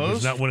 yeah. bottle openers,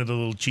 Most not one of the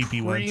little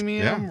cheapy ones.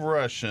 Premium Yeah.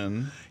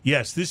 Russian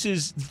Yes, this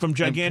is from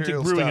Gigantic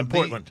Imperial Brewing in Stout.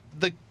 Portland.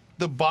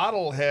 The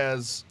bottle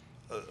has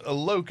a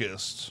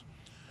locust.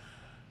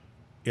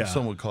 Yeah,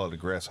 Some would call it a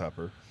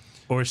grasshopper.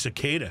 or a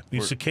cicada.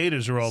 These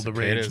cicadas are all the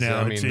rage Cicadas,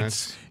 now. I mean,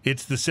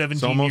 It's the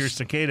 17-year almost-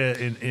 cicada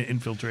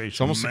infiltration.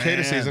 It's almost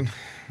cicada Man, season.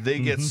 They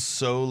get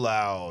so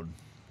loud,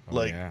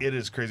 like yeah. it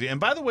is crazy.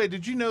 And by the way,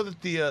 did you know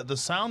that the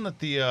sound that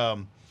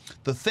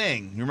the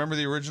thing? You remember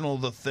the original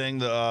the thing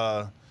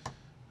the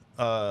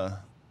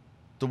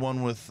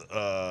one with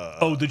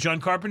the John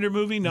Carpenter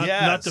movie, not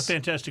Yes. the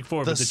Fantastic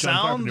Four, the but the John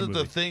sound Carpenter that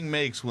movie. the thing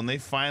makes when they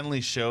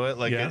finally show it,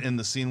 like Yeah. in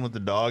the scene with the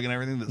dog and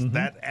everything.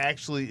 That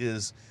actually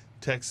is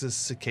Texas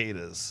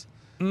cicadas.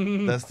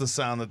 That's the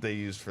sound that they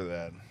use for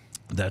that.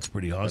 That's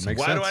pretty awesome. makes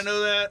Why sense. do I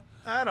know that?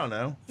 I don't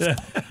know.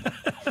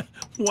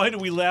 Why do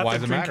we laugh Why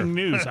at does it drinking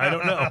news? I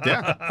don't know.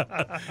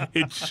 Yeah.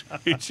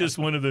 It's just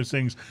one of those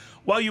things.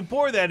 While you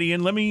pour that,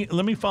 Ian, let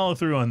me follow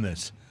through on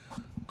this.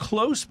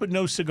 Close but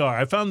no cigar.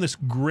 I found this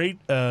great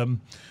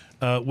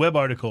web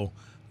article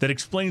that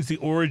explains the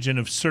origin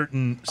of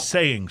certain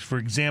sayings. For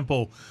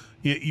example,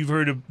 you've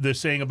heard of the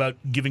saying about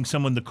giving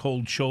someone the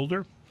cold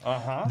shoulder.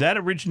 That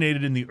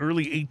originated in the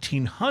early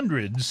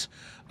 1800s,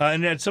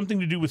 and it had something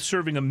to do with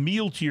serving a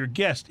meal to your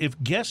guest.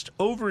 If guests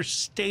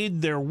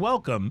overstayed their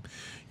welcome,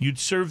 you'd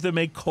serve them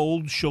a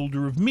cold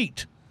shoulder of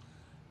meat,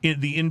 in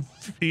the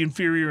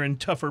inferior and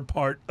tougher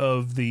part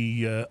of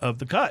the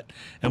cut.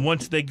 And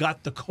once they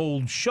got the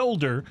cold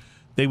shoulder,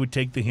 they would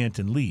take the hint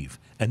and leave.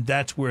 And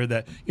that's where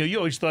that you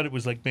always thought it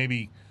was like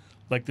maybe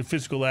like the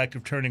physical act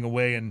of turning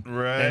away and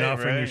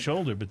offering your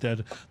shoulder. But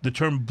that the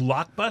term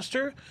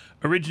blockbuster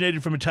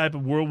originated from a type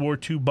of World War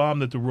II bomb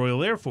that the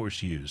Royal Air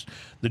Force used.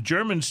 The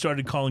Germans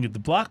started calling it the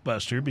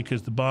blockbuster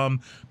because the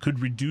bomb could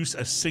reduce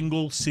a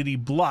single city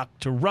block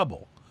to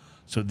rubble.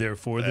 So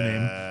therefore, the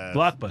name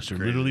Blockbuster,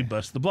 crazy. literally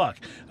bust the block.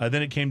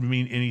 Then it came to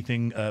mean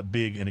anything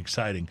big and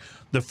exciting.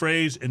 The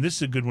phrase, and this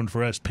is a good one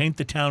for us, paint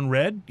the town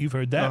red. You've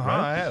heard that, right?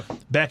 I have.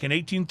 Back in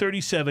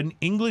 1837,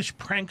 English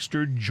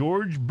prankster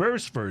George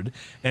Beresford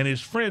and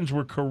his friends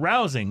were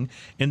carousing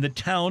in the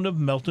town of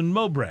Melton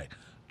Mowbray.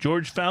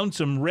 George found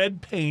some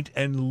red paint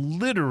and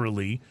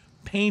literally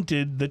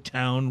painted the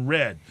town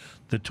red.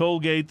 The toll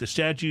gate, the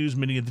statues,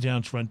 many of the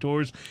town's front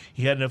doors.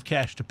 He had enough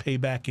cash to pay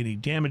back any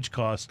damage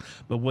costs,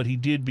 but what he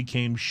did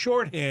became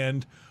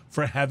shorthand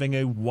for having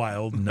a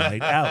wild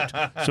night out.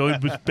 So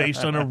it was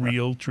based on a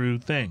real, true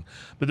thing.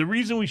 But the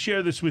reason we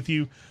share this with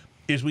you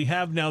is we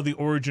have now the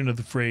origin of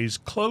the phrase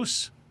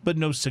close but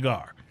no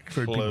cigar. I've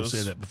heard people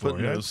say that before.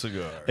 But right? no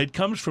cigar. It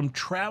comes from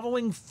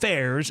traveling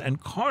fairs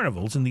and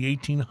carnivals in the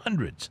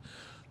 1800s.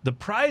 The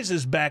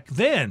prizes back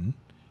then,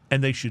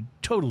 and they should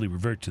totally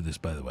revert to this,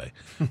 by the way,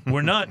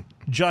 were not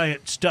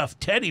giant stuffed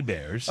teddy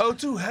bears. Oh,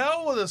 to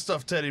hell with a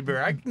stuffed teddy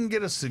bear. I can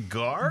get a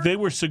cigar? They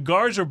were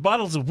cigars or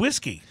bottles of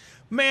whiskey.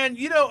 Man,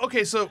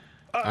 okay, so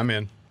I'm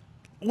in.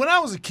 when I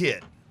was a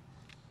kid,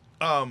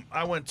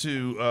 I went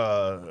to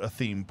a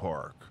theme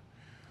park.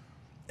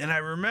 And I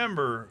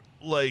remember,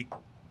 like,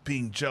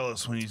 being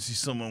jealous when you see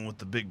someone with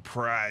the big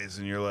prize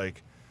and you're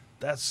like,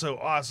 that's so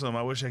awesome.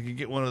 I wish I could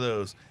get one of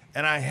those.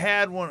 And I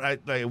had one.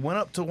 I went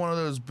up to one of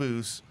those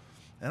booths,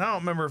 and I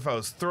don't remember if I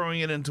was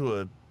throwing it into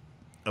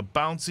a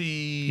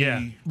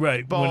bouncy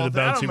ball. One of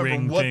the I bouncy don't remember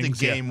ring what things,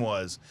 the game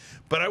was.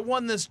 But I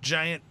won this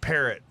giant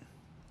parrot.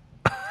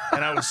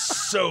 And I was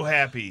so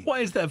happy. Why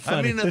is that funny?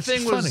 I mean, the That's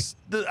thing funny. was,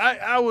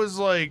 I was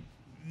like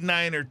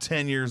 9 or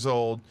 10 years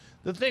old.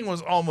 The thing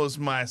was almost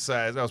my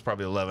size. I was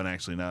probably 11,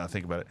 actually, now that I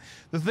think about it.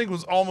 The thing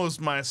was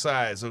almost my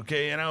size,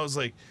 okay? And I was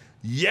like,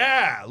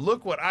 yeah,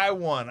 look what I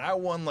won. I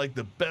won, like,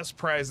 the best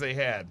prize they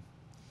had.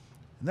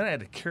 And then I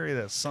had to carry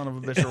that son of a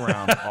bitch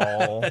around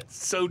all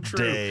It's so true.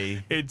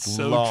 day It's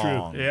so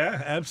long. true.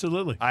 Yeah,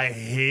 absolutely. I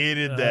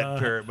hated that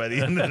parrot by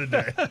the end of the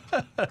day.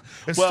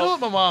 It's Well, still at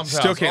my mom's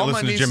still house. can't All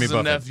listen my to Jimmy nieces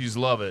and Buffett. nephews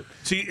love it.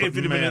 See, But if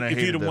you'd man, I have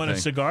hated that won a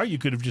thing. cigar, you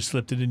could have just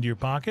slipped it into your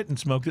pocket and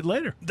smoked it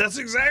later. That's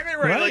exactly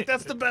right. Like,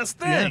 that's the best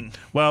thing. Yeah.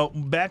 Well,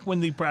 back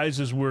when the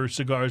prizes were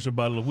cigars or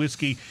bottle of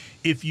whiskey,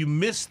 if you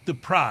missed the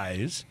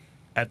prize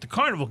at the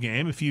carnival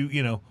game, if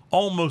you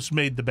almost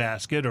made the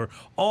basket or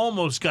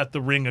almost got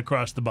the ring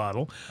across the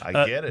bottle,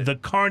 I get it. The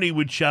carny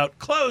would shout,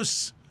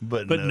 close,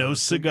 but no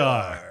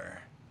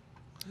cigar.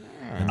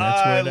 And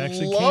that's where it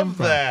actually came love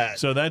from. that.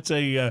 So that's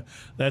a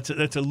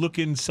look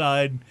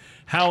inside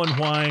how and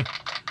why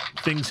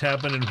things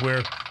happen and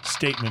where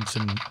statements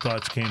and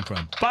thoughts came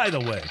from. By the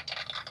way,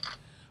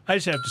 I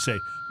just have to say,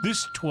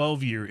 this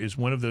 12-year is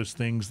one of those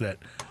things that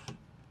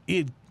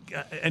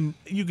and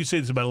you could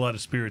say this about a lot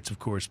of spirits, of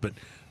course, but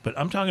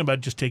I'm talking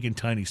about just taking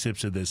tiny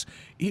sips of this.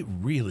 It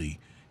really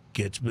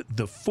gets, but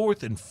the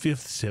fourth and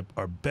fifth sip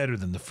are better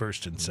than the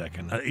first and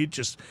second. It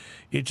just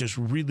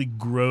really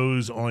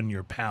grows on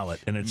your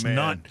palate, and it's Man,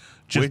 not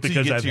just wait till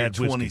because you get I've to your had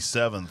whiskey.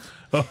 27th.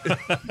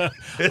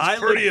 It's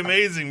pretty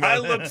amazing, I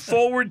man. look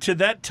forward to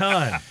that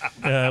time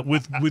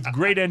with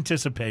great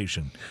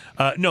anticipation.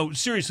 No,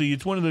 seriously,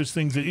 it's one of those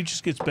things that it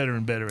just gets better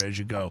and better as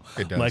you go.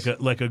 It does.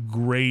 Like a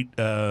great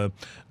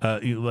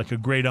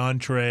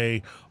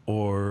entree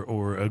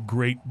or a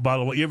great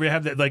bottle. You ever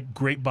have that like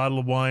great bottle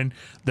of wine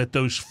that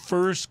those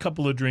first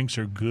couple of drinks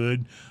are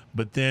good,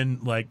 but then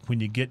like when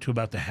you get to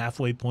about the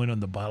halfway point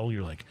on the bottle,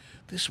 you're like,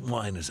 this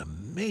wine is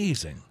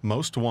amazing.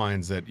 Most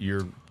wines that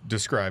you're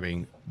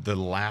describing, the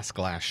last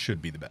glass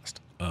should be the best.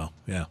 Oh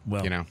yeah,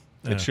 well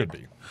It should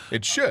be.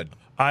 It should.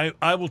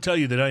 I will tell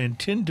you that I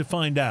intend to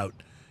find out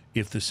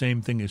if the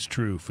same thing is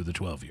true for the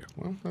 12-year.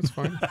 Well, that's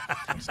fine.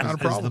 It's not a Is the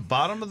problem.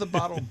 bottom of the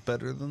bottle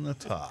better than the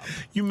top?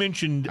 You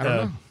mentioned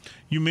that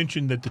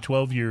the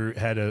 12-year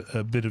had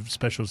a bit of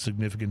special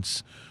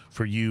significance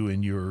for you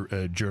in your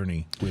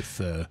journey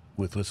with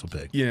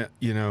WhistlePig. Yeah,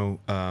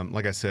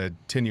 like I said,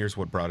 10 years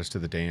what brought us to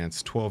the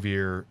dance.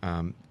 12-year,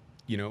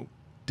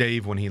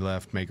 Dave, when he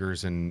left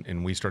Makers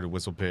and we started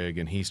WhistlePig,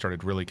 and he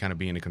started really kind of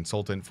being a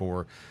consultant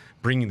for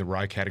bringing the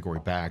rye category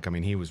back. I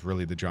mean, he was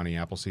really the Johnny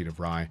Appleseed of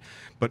rye.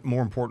 But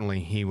more importantly,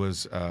 he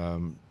was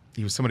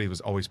somebody who was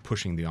always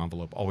pushing the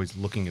envelope, always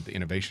looking at the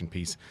innovation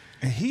piece.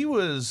 He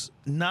was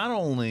not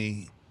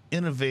only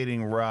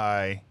innovating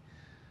rye,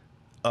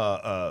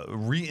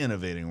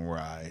 re-innovating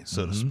rye,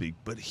 so to speak,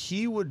 but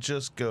he would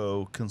just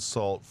go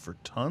consult for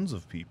tons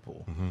of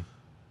people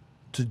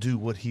to do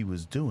what he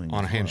was doing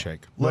On as a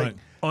handshake. Well. Right.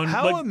 Like,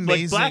 how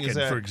amazing Blackened, is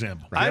that? for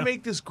example. I Yeah.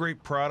 make this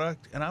great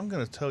product, and I'm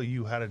going to tell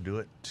you how to do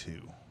it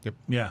too.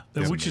 Yeah,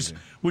 That's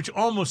which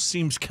almost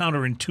seems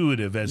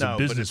counterintuitive as No, a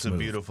business but it's a move.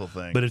 beautiful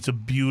thing. But it's a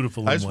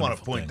beautiful. I and just want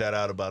to wonderful point thing. that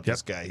out about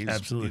this guy.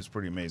 absolutely. He's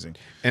pretty amazing.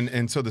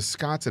 And so the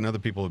Scots and other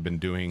people have been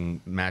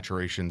doing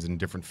maturations and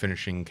different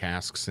finishing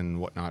casks and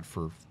whatnot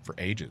for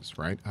ages,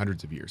 right?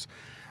 Hundreds of years.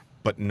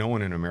 But no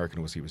one in America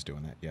knows he was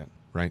doing that yet,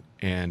 right?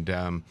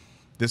 And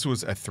this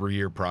was a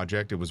 3-year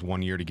project. It was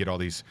 1 year to get all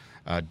these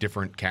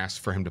different casks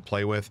for him to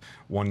play with,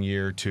 1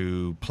 year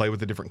to play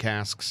with the different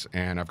casks,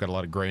 and I've got a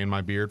lot of gray in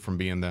my beard from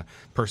being the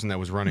person that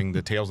was running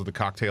the Tales of the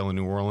Cocktail in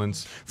New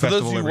Orleans For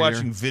those festival of you every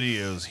watching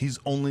year. videos, he's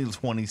only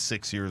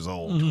 26 years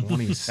old.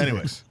 26.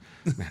 Anyways.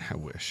 Man, I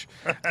wish.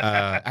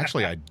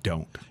 Actually, I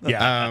don't.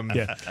 Yeah,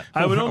 yeah.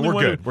 I would only We're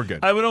want good. To, We're good.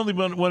 I would only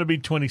want to be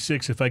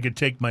 26 if I could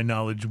take my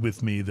knowledge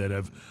with me that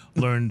I've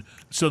learned,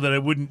 so that I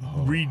wouldn't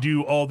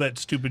redo all that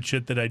stupid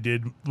shit that I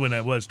did when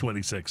I was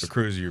 26.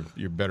 Cruze,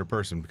 you're a better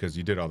person because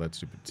you did all that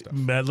stupid stuff.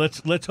 Man,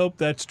 let's hope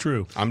that's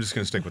true. I'm just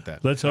going to stick with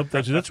that. Let's hope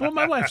that's what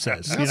my wife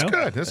says. That's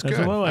good. That's good.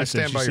 what my wife I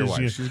says. stand by She your says, wife.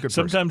 you know, She's a good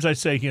sometimes I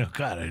say,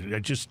 God, I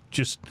just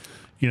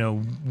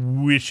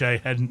wish I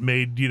hadn't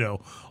made,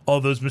 all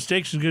those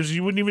mistakes, because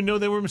you wouldn't even know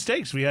they were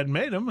mistakes if we hadn't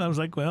made them. I was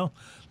like, well,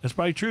 that's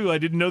probably true. I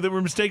didn't know they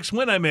were mistakes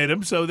when I made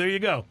them, so there you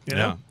go. You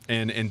know? Yeah,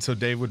 and so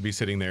Dave would be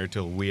sitting there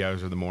till wee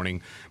hours of the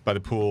morning by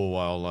the pool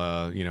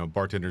while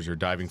bartenders are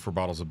diving for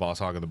bottles of Boss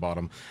Hog at the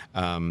bottom.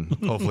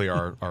 Hopefully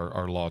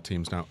our law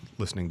team's not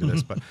listening to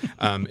this, but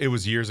it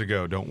was years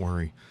ago. Don't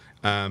worry.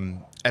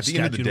 At the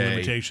end of the Statute of day,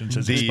 limitations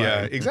has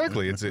expired.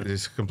 Exactly,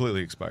 it's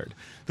completely expired.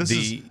 This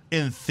is,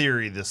 in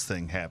theory, this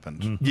thing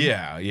happened.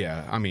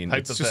 Yeah. I mean,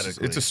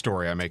 Hypothetically. it's a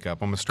story I make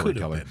up. I'm a Could have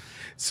storyteller. been.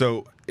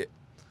 So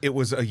it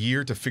was a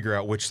year to figure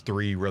out which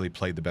 3 really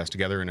played the best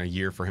together, and a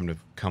year for him to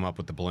come up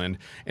with the blend.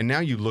 And now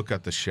you look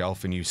at the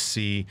shelf and you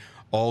see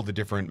all the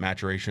different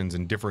maturations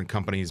and different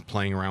companies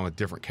playing around with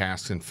different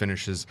casks and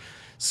finishes.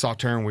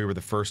 Sauterne, we were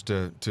the first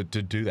to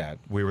do that.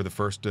 We were the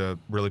first to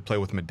really play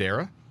with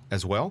Madeira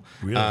as well.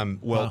 Really?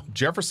 Wow.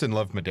 Jefferson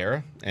loved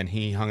Madeira, and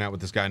he hung out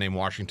with this guy named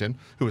Washington,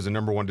 who was the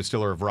 #1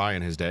 distiller of rye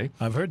in his day.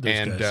 I've heard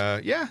those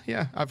guys.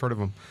 Yeah, I've heard of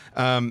him.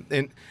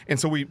 And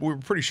so we were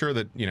pretty sure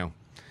that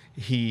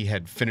he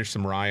had finished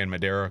some rye and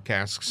Madeira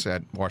casks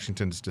at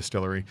Washington's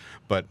distillery,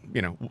 but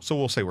so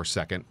we'll say we're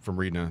second from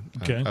reading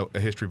a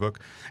history book.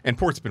 And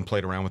port's been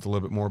played around with a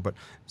little bit more, but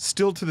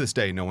still to this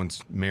day, no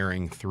one's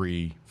marrying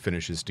 3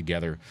 finishes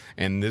together.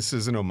 And this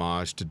is an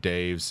homage to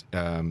Dave's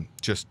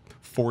just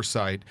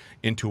foresight,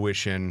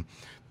 intuition,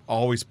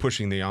 always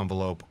pushing the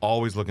envelope,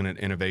 always looking at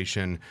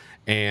innovation.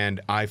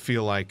 And I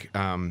feel like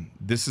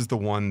this is the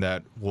one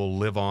that will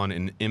live on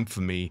in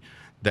infamy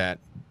that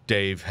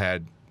Dave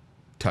had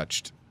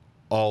touched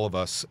all of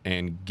us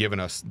and given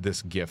us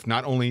this gift,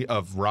 not only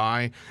of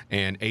rye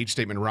and age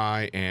statement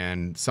rye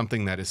and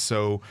something that is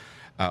so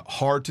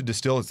hard to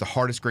distill. It's the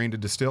hardest grain to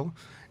distill,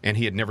 and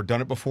he had never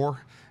done it before.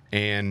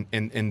 And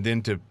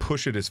then to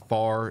push it as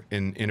far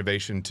in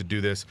innovation to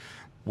do this,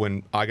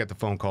 when I got the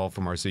phone call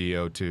from our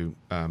CEO to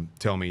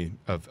tell me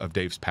of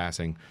Dave's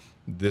passing,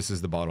 this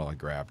is the bottle I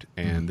grabbed,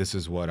 and this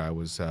is what I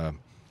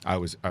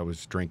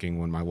was drinking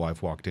when my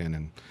wife walked in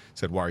and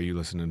said, "Why are you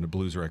listening to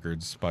blues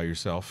records by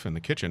yourself in the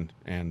kitchen?"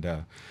 And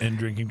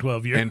drinking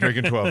 12 year. and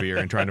drinking 12 year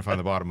and trying to find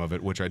the bottom of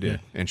it, which I did,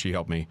 and she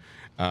helped me.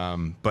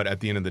 But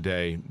at the end of the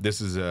day,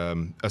 this is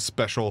a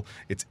special.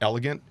 It's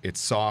elegant. It's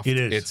soft. It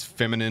is. It's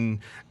feminine.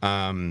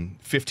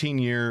 15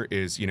 year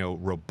is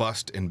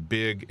robust and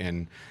big,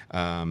 and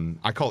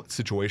I call it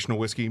situational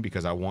whiskey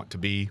because I want to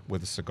be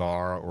with a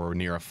cigar or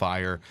near a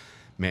fire.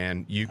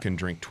 Man, you can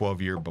drink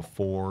 12 year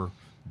before,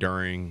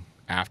 during,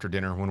 after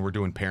dinner. When we're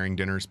doing pairing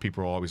dinners,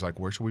 people are always like,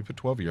 "Where should we put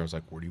 12 year?" I was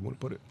like, "Where do you want to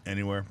put it?"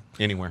 Anywhere.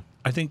 Anywhere.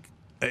 I think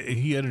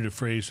he added a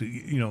phrase.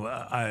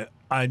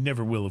 I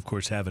never will, of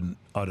course, have an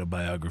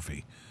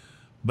autobiography,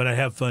 but I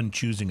have fun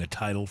choosing a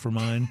title for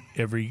mine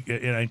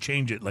and I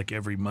change it like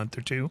every month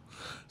or two.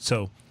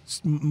 So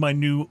my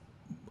new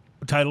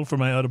title for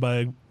my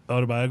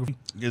autobiography.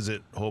 Is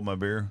it Hold My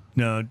Beer?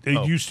 No,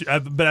 it used to.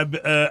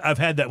 I've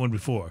had that one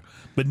before,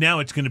 but now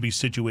it's going to be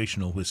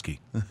Situational Whiskey.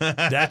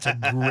 That's a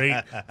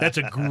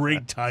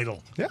great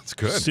title. Yeah, it's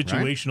good.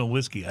 Situational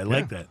Whiskey. I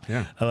like that.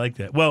 Yeah. I like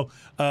that. Well,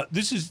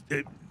 this is.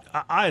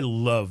 I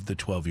love the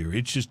 12 year.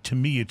 It's just, to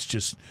me, it's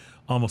just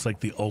almost like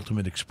the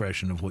ultimate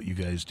expression of what you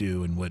guys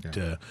do and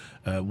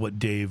what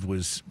Dave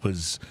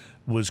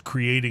was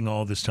creating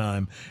all this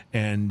time,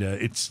 and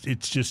it's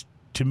just,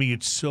 to me,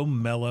 it's so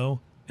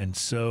mellow and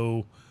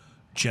so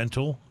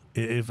gentle,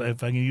 if I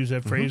can use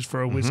that phrase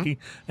for a whiskey,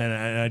 and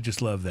I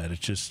just love that.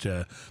 It's just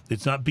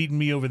it's not beating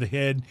me over the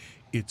head.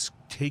 It's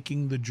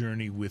taking the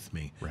journey with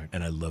me, Right.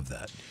 and I love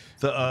that.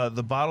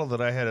 The bottle that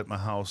I had at my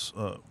house,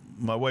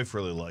 my wife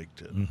really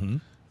liked it. Mm-hmm.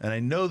 And I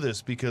know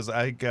this because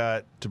I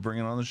got to bring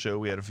it on the show.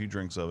 We had a few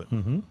drinks of it.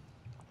 Mm-hmm.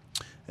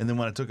 And then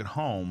when I took it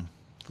home,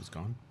 It was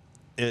gone.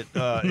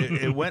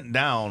 it went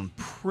down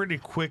pretty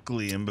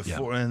quickly. And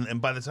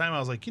and by the time I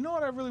was like, you know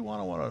what, I really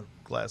want a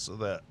glass of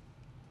that.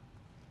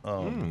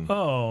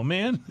 Oh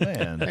man.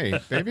 Hey,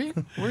 baby,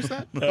 where's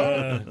that?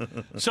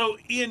 So,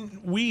 Ian,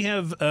 we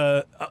have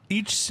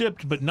each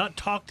sipped but not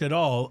talked at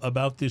all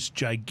about this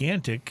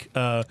gigantic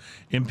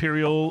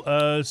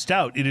Imperial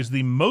Stout. It is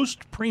the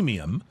most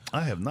premium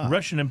I have not.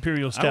 Russian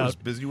Imperial Stout. I was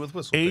busy with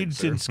WhistlePig, aged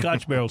sir. in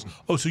Scotch barrels.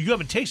 Oh, so you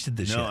haven't tasted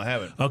this yet? No, I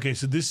haven't. Okay,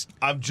 so this.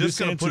 I'm just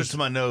going to put it answers- to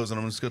my nose, and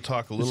I'm just going to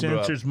talk a little This bit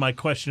answers my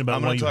question about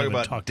I'm why going you to talk haven't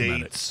about talked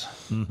dates.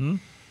 Mm-hmm.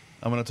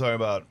 I'm going to talk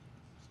about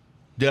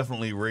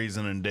definitely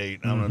raisin and date.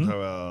 I'm going to talk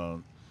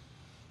about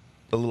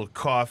a little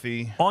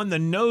coffee. On the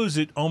nose,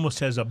 it almost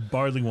has a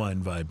barley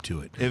wine vibe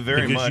to it. It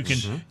very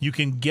because much. You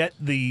can get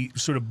the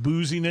sort of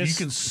booziness. You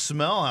can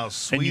smell how and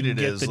sweet you can it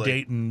get is. the like-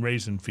 date and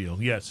raisin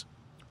feel. Yes.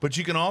 But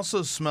you can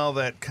also smell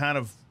that kind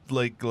of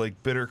like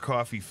bitter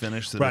coffee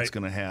finish that it's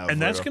going to have. And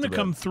right that's off going to the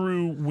come bat.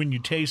 through when you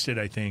taste it,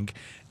 I think.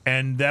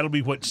 And that'll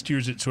be what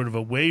steers it sort of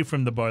away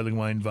from the barley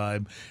wine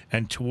vibe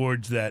and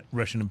towards that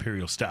Russian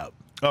Imperial Stout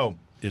Oh,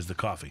 is the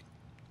coffee.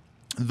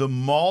 the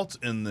malt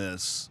in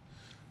this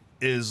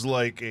is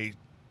like a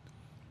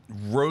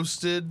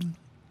roasted,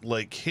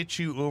 like hit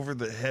you over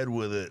the head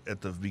with it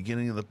at the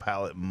beginning of the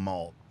palate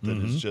malt that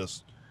is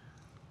just.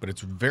 But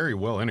it's very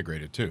well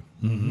integrated too.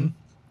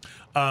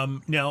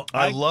 Now,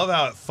 I love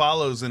how it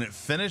follows and it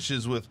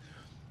finishes with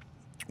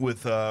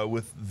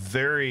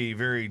very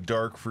very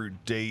dark fruit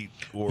date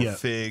or Yeah.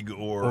 fig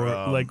or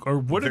what are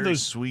very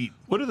those sweet.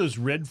 What are those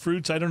red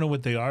fruits? I don't know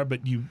what they are,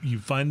 but you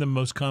find them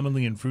most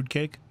commonly in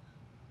fruitcake.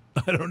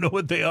 I don't know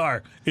what they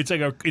are. It's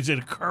like is it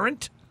a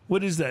currant?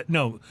 What is that?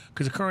 No,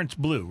 because a currant's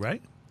blue,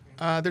 right?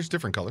 There's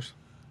different colors.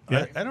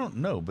 Yeah. I don't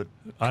know, but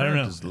I don't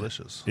currant know. is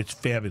delicious. It's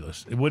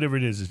fabulous. Whatever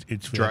it is,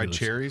 it's Dried fabulous.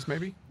 cherries,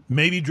 maybe.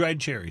 Maybe dried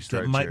cherries. That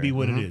Dried might cherry. be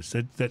what it is.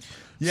 That Yeah, seems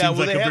well,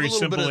 like they a have very a little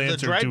simple bit of the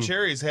answer dried to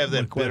cherries have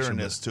my that question,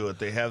 bitterness to it.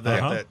 They have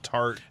that that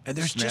tart. and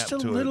there's snap just a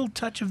to little it.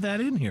 touch of that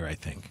in here, I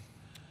think.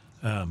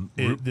 That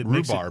makes it-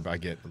 Rhubarb, I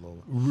get a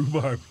little.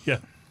 Rhubarb, yeah.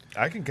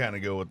 I can kind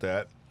of go with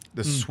that.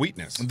 The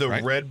sweetness. The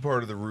right? red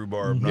part of the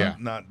rhubarb, Yeah.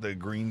 not the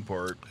green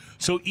part.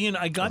 So, Ian,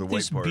 I the got white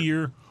this part.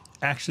 beer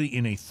actually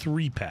in a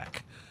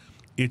 3-pack.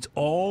 It's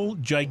all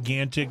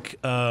gigantic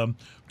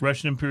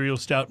Russian Imperial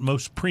Stout,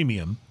 most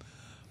premium,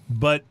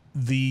 but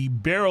the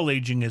barrel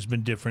aging has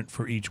been different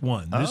for each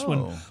one.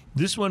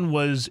 This one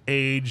was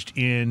aged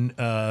in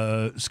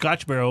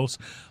Scotch barrels.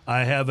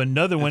 I have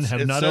another one,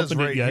 have it not says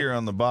opened right it yet. here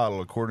on the bottle,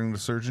 according to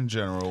Surgeon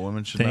General,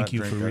 women should not Thank you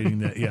drink for that. reading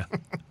that. Yeah.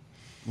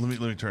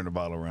 Let me turn the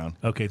bottle around.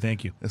 Okay,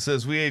 thank you. It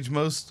says we age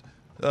most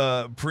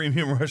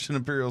premium Russian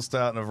Imperial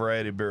Stout in a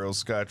variety of barrels: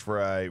 Scotch,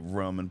 rye,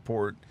 rum, and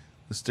port.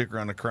 The sticker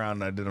on the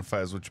crown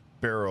identifies which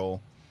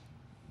barrel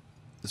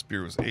this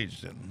beer was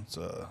aged in. It's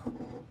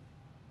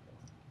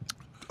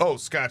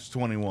Scotch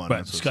 21. Right,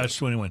 That's what it Scotch says.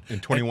 21.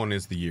 And 21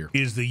 is the year.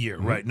 Is the year,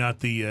 right? Not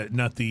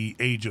the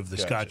age of the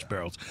Gotcha. Scotch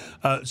barrels.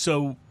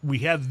 So we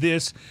have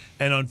this,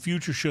 and on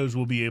future shows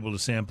we'll be able to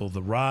sample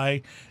the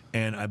rye,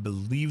 and I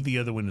believe the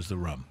other one is the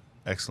rum.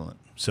 Excellent.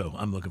 So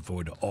I'm looking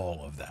forward to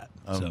all of that.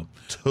 So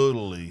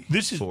Totally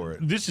this is for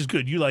it. this is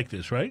good. You like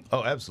this, right?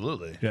 Oh,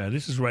 absolutely. Yeah,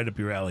 this is right up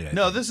your alley. I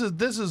No, think.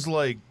 this is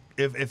like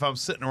if I'm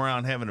sitting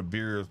around having a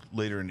beer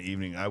later in the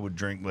evening, I would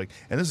drink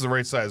and this is the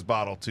right size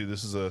bottle too.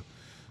 This is a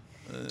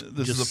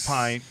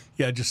pint.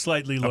 Yeah, just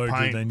slightly larger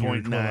pint, than your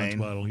 0.9. 12-ounce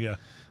bottle. Yeah.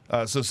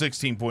 So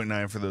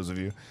 16.9 for those of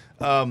you.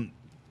 And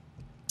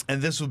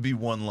this would be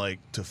one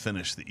to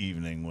finish the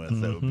evening with.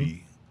 That would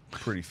be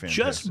pretty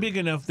fantastic. Just big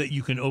enough that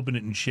you can open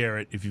it and share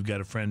it if you've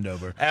got a friend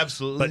over.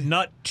 Absolutely. But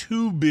not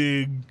too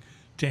big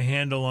to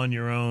handle on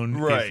your own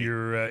Right.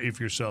 if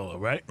you're solo,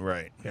 right?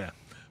 Right. Yeah.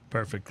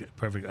 Perfect.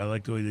 I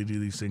like the way they do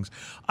these things.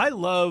 I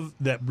love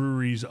that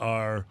breweries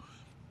are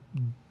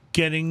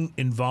getting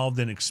involved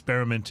in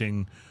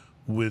experimenting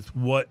with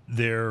what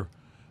their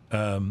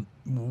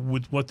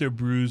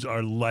brews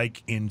are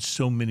like in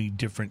so many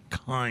different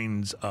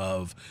kinds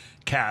of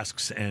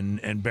casks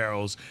and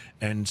barrels,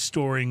 and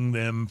storing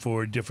them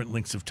for different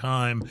lengths of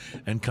time,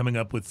 and coming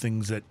up with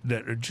things that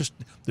are just,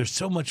 they're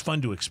so much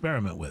fun to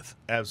experiment with.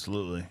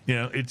 Absolutely.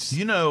 It's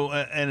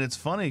And it's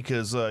funny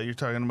because you're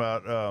talking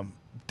about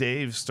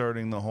Dave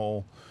starting the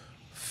whole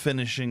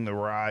finishing the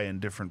rye in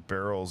different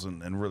barrels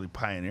and really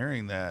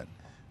pioneering that.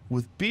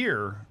 With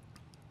beer,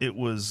 it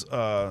was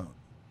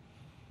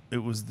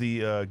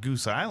the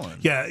Goose Island.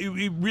 Yeah, it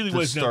really that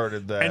was.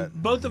 started that. And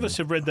both of us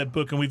have read that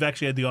book, and we've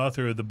actually had the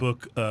author of the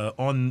book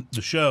on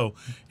the show.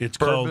 It's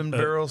Bourbon called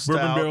Barrel Bourbon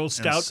Stout Barrel and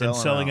Stout and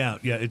Selling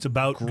Out. Yeah, it's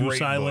about Great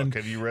Goose Island.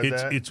 book. Have you read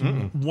that? It's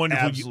wonderful.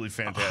 Absolutely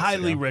fantastic.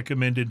 Highly Yeah.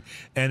 recommended.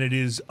 And it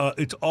is.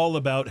 It's all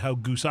about how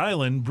Goose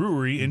Island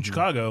Brewery in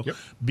Chicago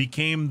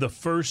became the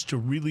first to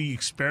really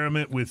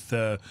experiment with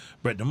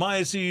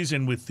Brettanomyces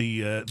and with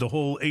the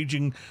whole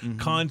aging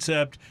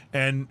concept.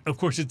 And of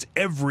course, it's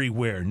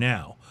everywhere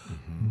now.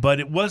 But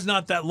it was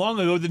not that long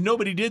ago that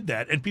nobody did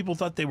that, and people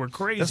thought they were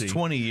crazy. That's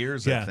 20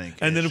 years, I think.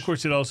 And then, of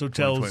course, it also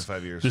tells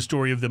 25 years. the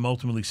story of them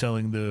ultimately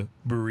selling the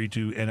brewery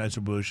to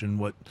Anheuser-Busch and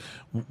what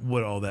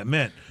all that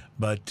meant.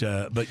 But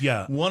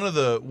yeah. One of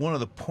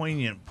the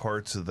poignant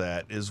parts of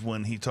that is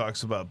when he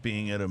talks about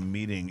being at a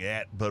meeting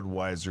at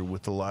Budweiser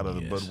with a lot of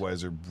the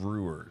Budweiser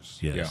brewers.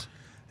 Yes. Yeah.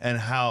 And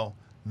how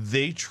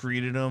they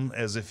treated him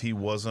as if he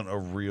wasn't a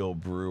real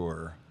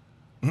brewer.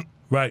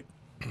 Right.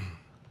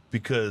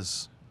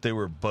 Because they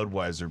were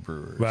Budweiser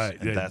brewers, Right,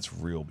 and yeah. that's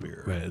real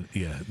beer. Right,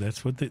 yeah,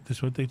 that's what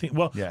they think.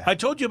 Well, Yeah. I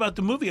told you about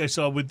the movie I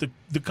saw with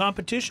the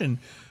competition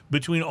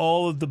between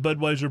all of the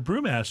Budweiser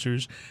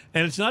brewmasters,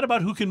 and it's not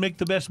about who can make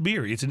the best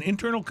beer. It's an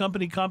internal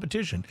company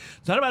competition.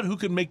 It's not about who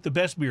can make the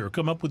best beer or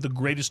come up with the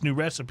greatest new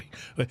recipe.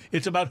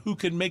 It's about who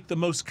can make the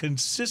most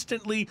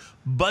consistently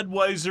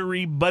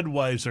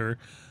Budweiser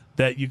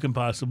that you can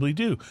possibly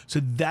do. So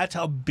that's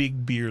how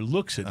big beer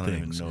looks at I don't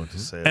things. even know what to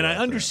say. And I about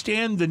that.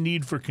 understand the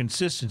need for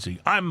consistency.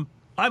 I'm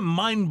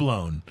mind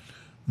blown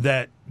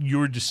that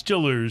your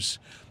distillers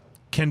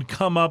can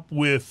come up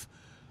with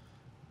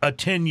a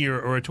 10-year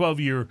or a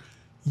 12-year,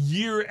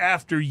 year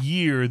after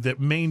year, that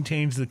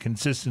maintains the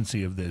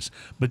consistency of this.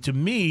 But to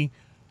me,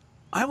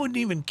 I wouldn't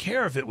even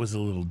care if it was a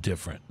little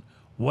different.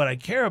 What I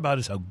care about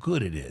is how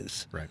good it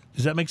is. Right.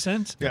 Does that make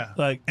sense? Yeah.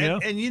 Like, you know?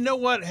 And you know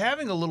what?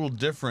 Having a little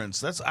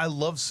difference, I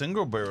love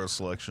single barrel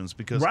selections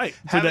because Right,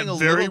 for having that a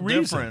very little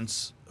reason.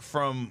 difference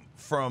from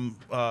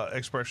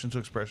expression to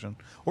expression,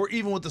 or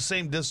even with the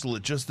same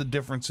distillate, just the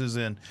differences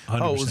in,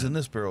 oh, it was 100%. in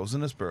this barrel, it was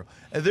in this barrel.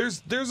 And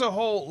there's a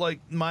whole like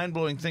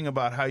mind-blowing thing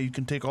about how you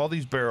can take all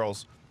these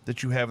barrels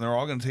that you have, and they're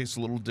all going to taste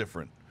a little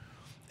different,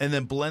 and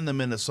then blend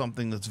them into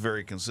something that's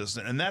very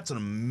consistent. And that's an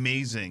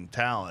amazing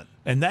talent.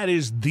 And that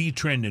is the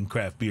trend in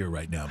craft beer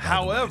right now. By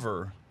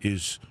However, the way,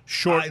 is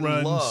short I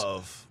runs.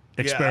 love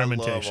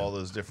experimentation. I love all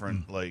those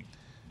different like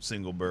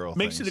single barrel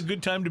Makes things. it a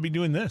good time to be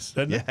doing this,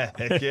 doesn't it? Yeah,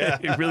 heck yeah.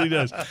 It really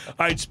does. All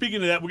right,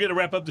 speaking of that, we're going to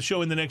wrap up the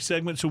show in the next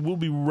segment, so we'll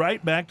be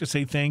right back to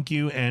say thank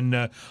you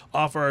and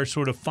offer our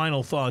sort of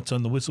final thoughts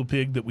on the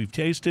WhistlePig that we've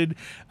tasted,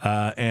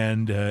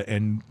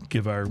 and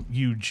give our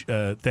huge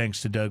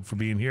thanks to Doug for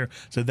being here.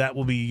 So that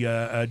will be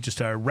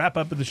just our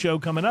wrap-up of the show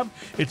coming up.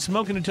 It's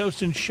Smoking and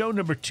Toasting, show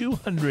number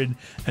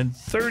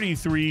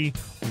 233,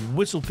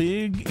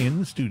 WhistlePig in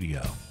the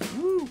studio.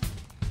 Woo.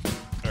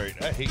 All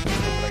right, I hate you, but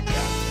I got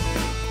it.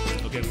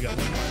 Okay, we got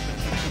one more.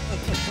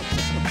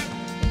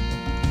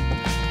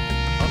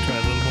 I'll try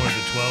a little more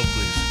than 12,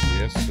 please.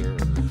 Yes, sir.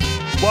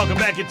 Welcome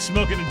back. It's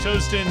Smoking and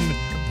Toasting.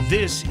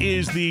 This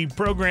is the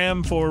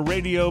program for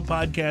radio,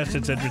 podcast,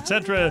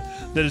 etc.,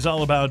 that is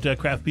all about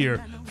craft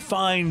beer,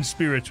 fine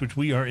spirits, which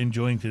we are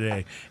enjoying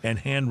today, and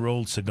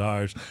hand-rolled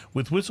cigars,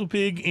 with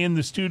WhistlePig in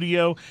the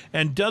studio,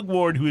 and Doug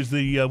Ward, who is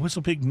the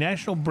WhistlePig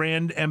National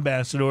Brand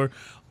Ambassador.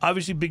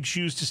 Obviously, big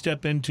shoes to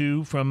step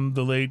into from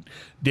the late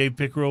Dave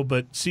Pickerel,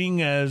 but seeing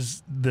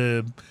as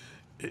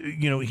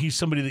he's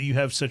somebody that you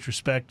have such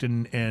respect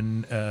and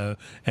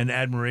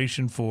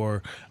admiration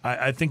for,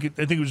 I think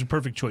it was a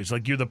perfect choice.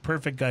 Like, you're the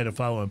perfect guy to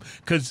follow him,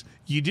 because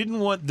you didn't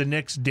want the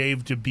next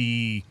Dave to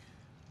be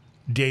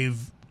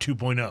Dave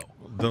 2.0.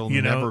 There'll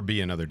never be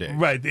another day.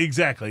 Right,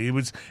 exactly. It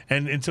was,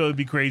 and so it'd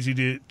be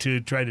crazy to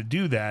try to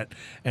do that.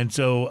 And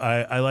so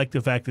I like the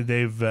fact that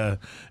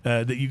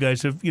that you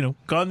guys have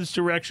gone this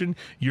direction.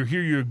 You're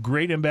here. You're a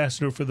great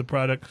ambassador for the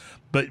product.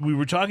 But we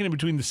were talking in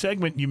between the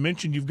segment. You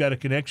mentioned you've got a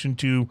connection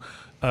to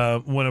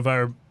one of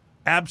our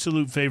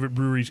absolute favorite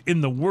breweries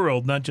in the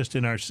world, not just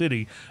in our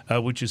city,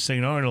 which is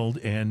St. Arnold,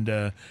 and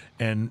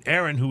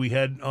Aaron, who we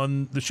had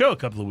on the show a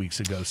couple of weeks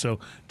ago. So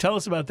tell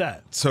us about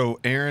that. So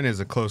Aaron is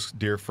a close,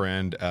 dear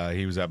friend.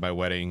 He was at my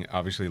wedding.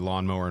 Obviously,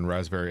 lawnmower and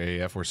raspberry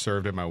AF were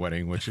served at my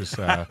wedding, which is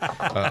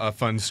a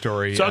fun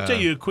story. So I'll tell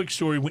you a quick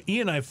story. When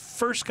Ian and I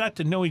first got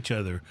to know each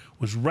other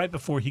was right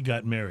before he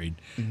got married.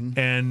 Mm-hmm.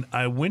 And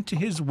I went to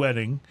his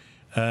wedding,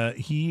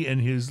 he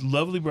and his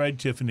lovely bride,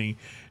 Tiffany.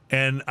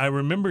 And I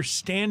remember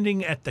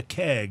standing at the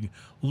keg,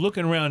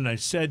 looking around, and I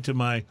said to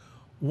my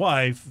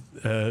wife,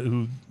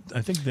 who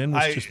I think then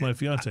was just my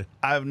fiance.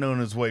 I've known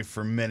his wife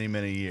for many,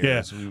 many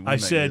years. Yeah, We I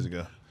met said, years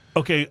ago.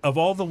 okay, of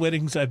all the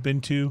weddings I've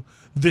been to,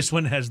 this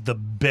one has the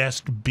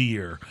best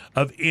beer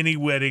of any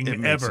wedding It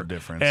makes ever. a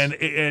difference. And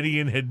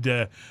Ian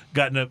had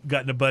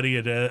gotten a buddy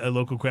at a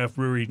local craft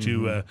brewery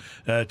to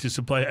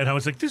supply, and I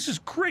was like, "This is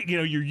great."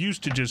 You're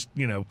used to just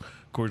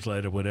Coors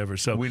Light or whatever.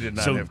 So We did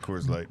not have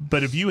Coors Light.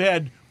 But if you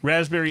had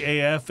raspberry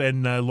AF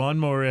and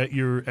lawnmower at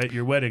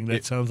your wedding,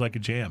 that sounds like a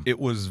jam. It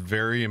was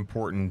very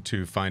important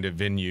to find a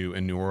venue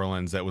in New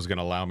Orleans that was going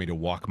to allow me to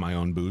walk my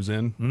own booze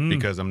in,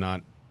 because I'm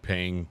not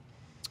paying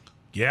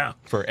Yeah.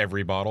 for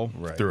every bottle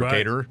through a Right,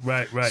 caterer.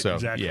 right, So,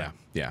 exactly.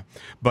 yeah.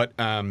 But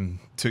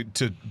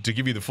to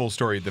give you the full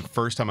story, the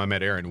first time I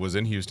met Aaron was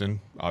in Houston,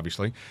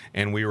 obviously,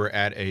 and we were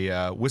at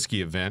a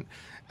whiskey event.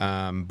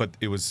 But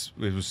it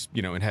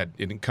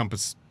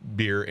encompassed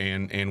beer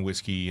and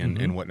whiskey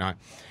and whatnot.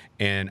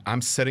 And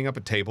I'm setting up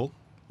a table,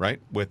 right,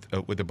 with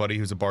a buddy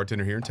who's a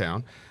bartender here in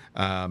town.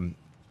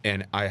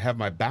 And I have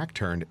my back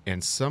turned,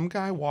 and some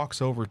guy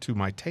walks over to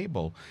my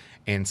table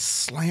and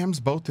slams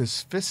both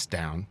his fists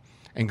down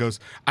and goes,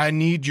 "I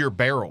need your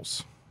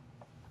barrels."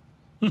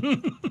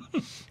 And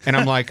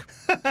I'm like,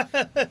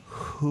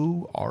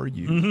 "Who are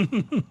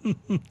you?"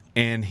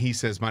 And he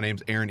says, "My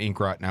name's Aaron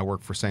Inkrot, and I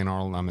work for St.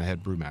 Arnold, and I'm the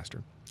head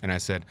brewmaster." And I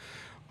said,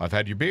 "I've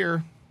had your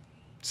beer.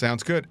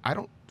 Sounds good.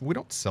 We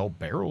don't sell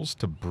barrels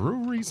to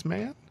breweries,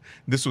 man."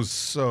 This was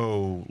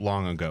so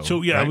long ago.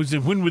 So yeah,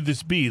 right? when would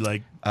this be?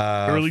 Like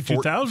early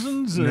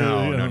 2000s?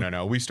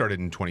 No. We started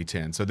in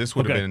 2010, so this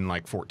would have Okay. been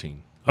like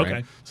 14.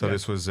 Okay. So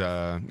this was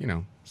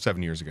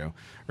 7 years ago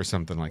or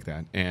something like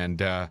that,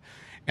 and I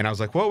was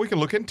like, well, we can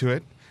look into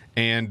it,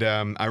 and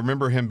I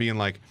remember him being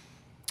like,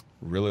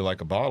 really like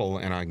a bottle,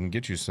 and I can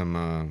get you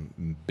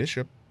some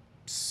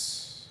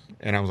Bishops,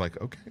 and I was like,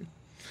 okay.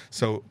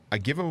 So I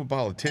give him a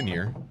bottle of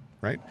 10-year,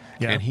 right?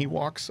 Yeah. And he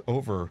walks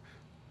over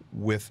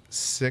with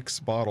 6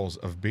 bottles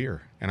of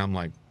beer, and I'm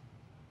like,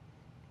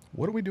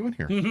 what are we doing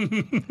here?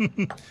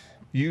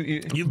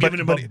 You've given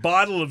him a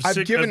bottle of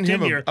I've given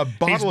him a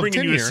bottle He's of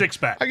bringing you a 10-year.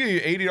 six-pack. I give you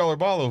an $80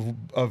 bottle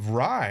of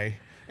rye,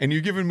 and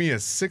you're giving me a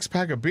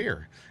 6-pack of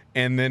beer.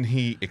 And then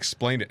he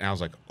explained it, and I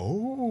was like,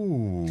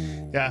 oh.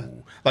 Yeah.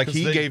 Like 'Cause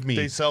he they, gave me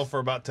They sell for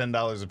about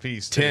 $10 a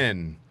piece. too.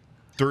 10,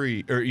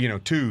 3, or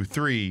 2,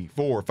 3,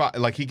 4, 5.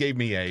 Like he gave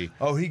me a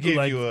Oh, he gave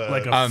you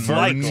like a a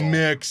flight.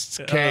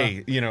 mixed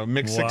K,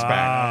 mixed Wow.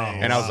 6-pack.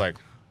 And I was like,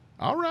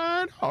 all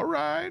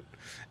right.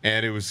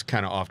 And it was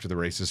kind of off to the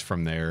races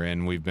from there,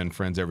 and we've been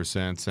friends ever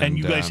since. And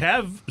you guys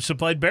have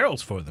supplied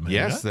barrels for them. have you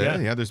Yes,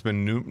 not? there's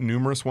been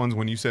numerous ones.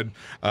 When you said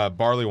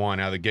barley wine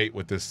out of the gate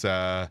with this,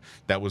 that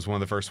was one of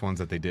the first ones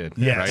that they did.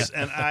 Yes,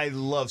 Right? and I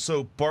love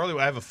barley.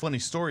 I have a funny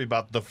story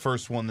about the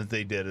first one that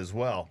they did as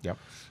well. Yep.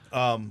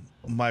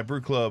 My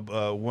brew club,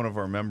 one of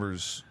our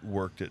members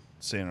worked at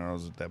St.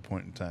 Arnold's at that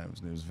point in time.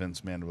 His name was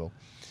Vince Mandeville,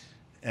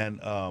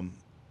 and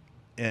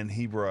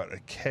he brought a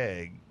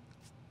keg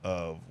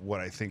of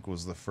what I think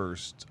was the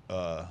first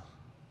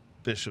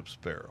Bishop's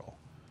barrel.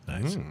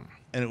 Nice.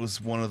 And it was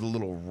one of the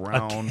little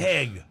round A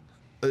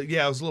keg.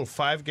 Yeah, it was a little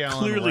 5-gallon.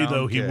 Clearly, round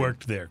though, he keg.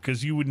 worked there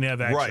because you wouldn't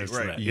have access to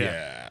Right. that.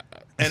 Yeah.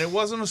 And it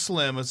wasn't a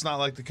slim. It's not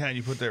like the kind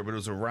you put there, but it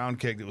was a round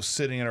keg that was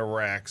sitting in a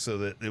rack so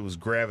that it was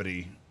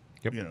gravity.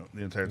 Yep.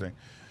 The entire thing.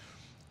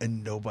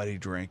 And nobody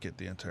drank it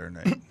the entire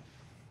night.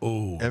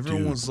 Oh,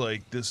 Everyone dude. was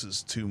like, "This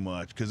is too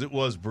much," because it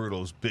was brutal,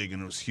 it was big,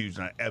 and it was huge,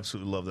 and I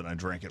absolutely loved it. And I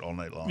drank it all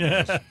night long.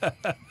 I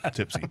was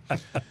tipsy.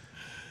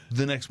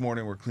 The next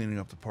morning, we're cleaning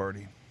up the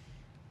party,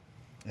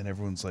 and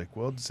everyone's like,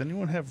 "Well, does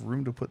anyone have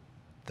room to put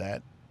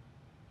that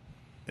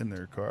in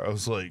their car?" I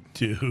was like,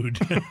 Dude.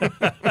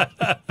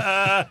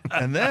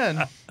 and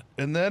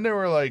then they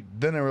were like,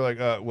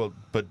 "Well,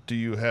 but do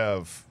you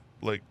have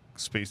like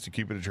space to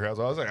keep it at your house?"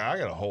 I was like, "I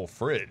got a whole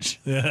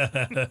fridge.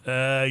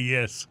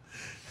 Yes.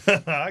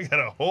 I got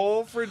a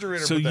whole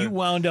refrigerator." So you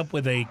wound up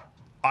with a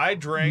I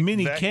drank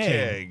mini that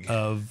keg, keg.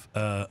 of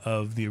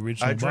the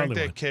original I drank barley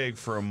that wine. keg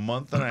for a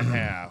month and a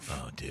half,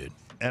 Oh, dude.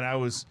 and I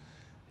was,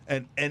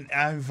 and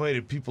I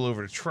invited people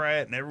over to try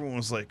it, and everyone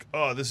was like,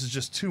 "Oh, this is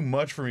just too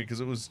much for me," because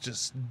it was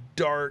just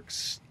dark,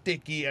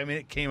 sticky. I mean,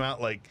 it came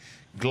out like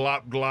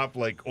glop glop,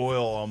 like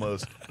oil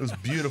almost. It was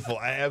beautiful.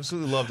 I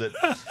absolutely loved it,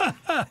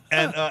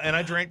 and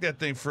I drank that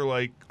thing for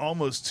like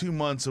almost 2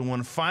 months, and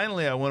when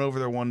finally I went over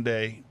there one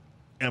day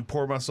and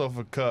poured myself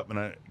a cup, and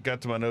I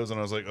got to my nose, and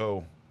I was like,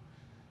 "Oh,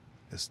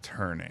 it's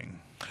turning."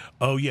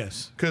 Oh,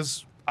 yes.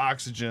 Because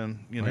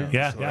oxygen,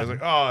 Yeah, So yeah. I was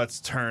like, "Oh, it's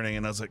turning,"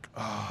 and I was like,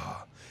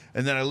 "Oh,"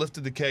 and then I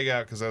lifted the keg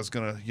out because I was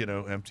gonna,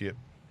 empty it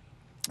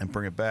and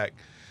bring it back.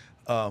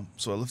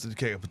 So I lifted the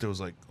keg up, but there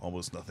was like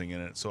almost nothing in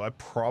it. So I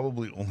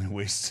probably only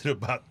wasted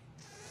about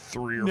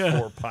 3 or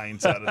 4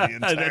 pints out of the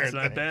entire That's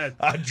thing. not bad.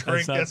 I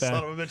drank That's that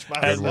not son of a bitch by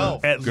At,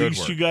 myself. at Good least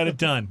work. you got it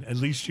done. At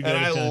least you got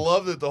And it I done.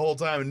 loved it the whole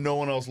time, and no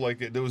one else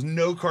liked it. There was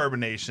no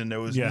carbonation. There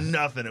was Yeah.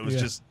 nothing. It was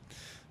Yeah. just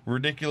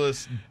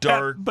ridiculous,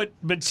 dark. But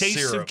tastes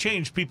have syrup.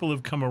 changed. People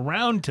have come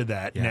around to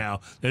that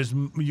now.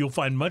 You'll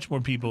find much more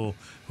people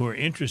who are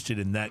interested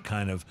in that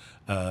kind of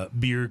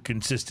beer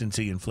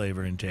consistency and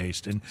flavor and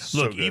taste. And So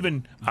look, good.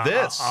 even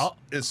This I'll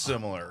is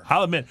similar.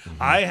 admit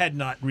I had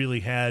not really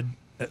had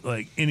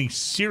like any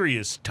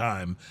serious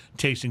time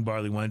tasting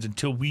barley wines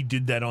until we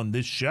did that on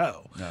this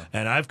show,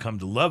 and I've come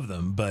to love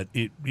them. But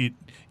it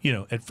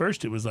at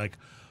first it was like,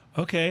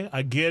 okay,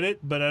 I get it,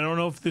 but I don't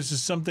know if this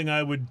is something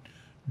I would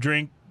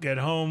drink at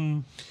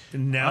home.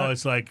 And now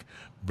it's like,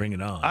 bring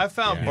it on. I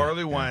found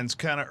barley wines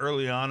kind of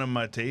early on in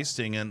my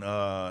tasting, and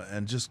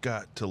just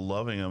got to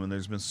loving them. And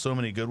there's been so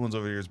many good ones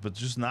over the years, but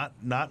just not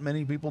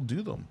many people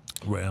do them.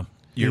 Well,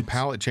 Your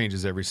palate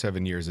changes every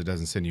 7 years. It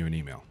doesn't send you an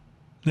email.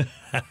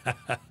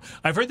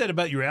 I've heard that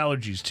about your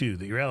allergies too.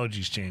 That your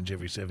allergies change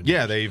every 7 Yeah,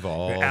 years. they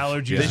evolve. Your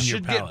allergies They in your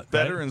should palate, get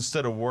better right?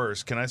 instead of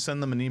worse. Can I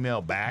send them an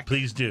email back?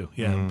 Please do.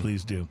 Yeah,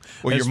 please do.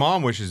 Well, As- your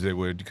mom wishes they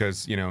would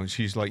because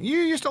she's like, you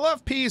used to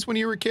love peas when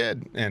you were a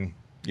kid, and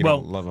you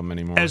Well, don't love them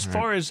anymore. As right?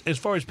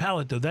 far as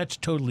palate though, that's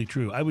totally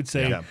true. I would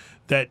say Yeah.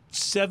 that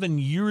 7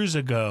 years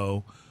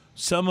ago,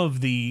 some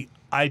of the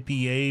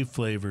IPA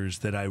flavors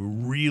that I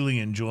really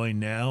enjoy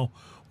now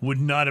would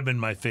not have been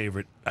my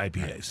favorite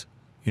IPAs.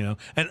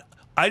 And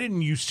I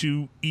didn't used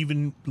to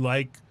even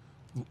like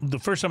the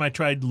first time I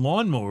tried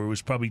Lawnmower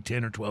was probably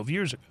 10 or 12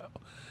 years ago,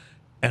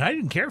 and I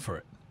didn't care for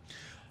it.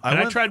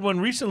 I tried one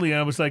recently, and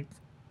I was like,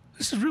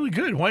 "This is really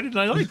good. Why didn't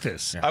I like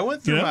this?" I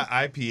went through You know?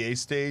 my IPA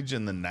stage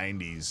in the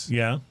 90s,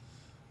 Yeah.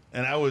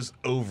 and I was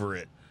over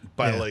it.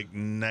 by like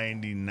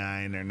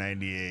 99 or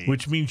 98.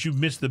 Which means you've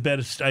missed the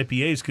best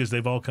IPAs because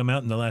they've all come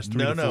out in the last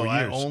 3 to 4 years.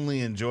 I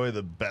only enjoy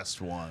the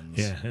best ones.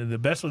 Yeah, the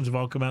best ones have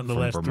all come out in the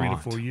last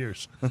Vermont. 3 to 4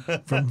 years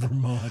from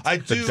Vermont. I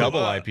The do double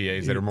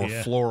IPAs that are more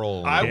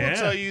floral. I will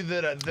tell you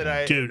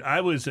that Dude,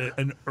 I was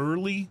an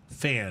early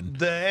fan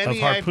The of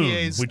Harpoon,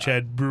 IPAs which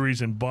had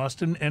breweries in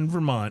Boston and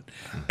Vermont,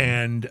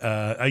 and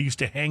I used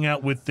to hang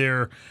out with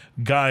their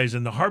guys.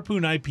 And the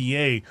Harpoon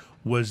IPA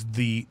was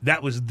the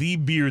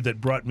beer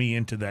that brought me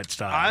into that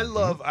style. I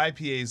love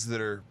IPAs that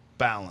are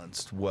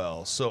balanced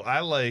well. So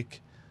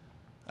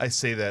I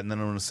say that, and then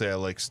I'm going to say I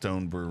like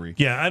Stone Brewery.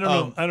 Yeah, I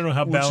don't know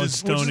how balanced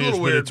Stone which is a is, little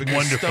but weird it's because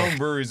wonderful. Stone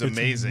Brewery is It's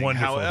amazing.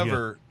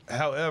 wonderful,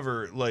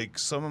 However, like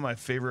some of my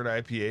favorite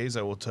IPAs,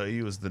 I will tell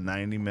you, is the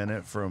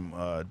 90-minute from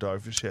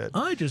Dogfish Head.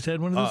 I just had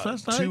one of those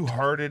last night. Two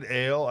Hearted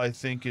Ale, I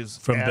think, is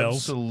From Bell's?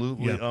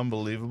 absolutely Yeah.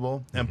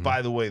 unbelievable. And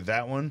by the way,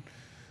 that one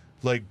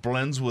like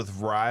blends with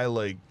rye,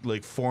 like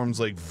forms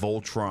like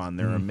Voltron.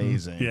 They're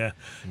amazing. Yeah.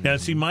 Now,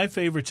 see, my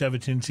favorites have a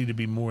tendency to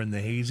be more in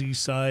the hazy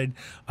side.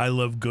 I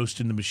love Ghost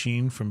in the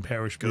Machine from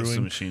Parish Brewing, Ghost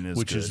in the Machine is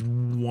which good. is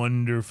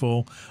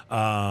wonderful.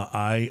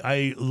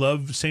 I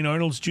love St.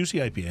 Arnold's Juicy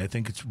IPA. I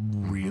think it's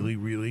really,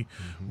 really,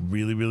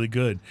 really, really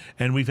good.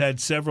 And we've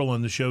had several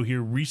on the show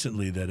here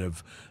recently that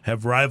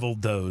have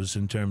rivaled those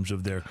in terms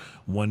of their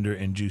wonder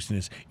and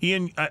juiciness.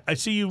 Ian, I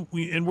see you,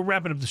 and we're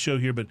wrapping up the show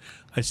here, but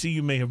I see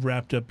you may have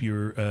wrapped up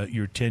your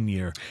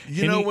 10-year.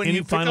 You know, when any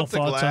you pick final up the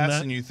thoughts on glass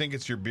that? and you think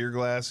it's your beer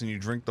glass and you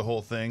drink the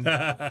whole thing,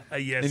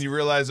 Yes. and you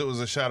realize it was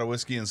a shot of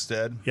whiskey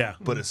instead. Yeah.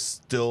 But it's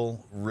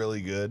still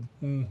really good.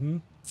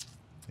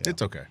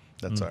 It's okay.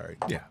 That's all right.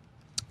 Yeah.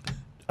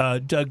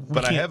 Doug,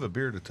 But I have a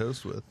beer to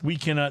toast with. we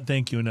cannot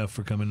thank you enough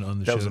for coming on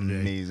the show That was today.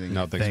 amazing.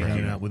 No, thanks for Hanging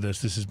having out me. with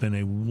us. This has been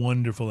a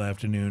wonderful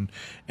afternoon,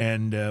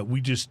 and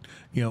we just,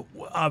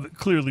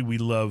 clearly we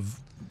love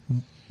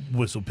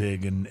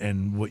WhistlePig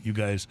and what you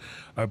guys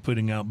are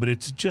putting out, but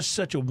it's just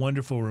such a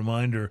wonderful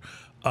reminder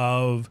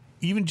of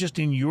even just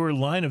in your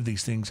line of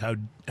these things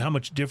how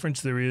much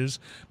difference there is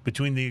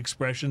between the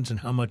expressions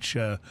and how much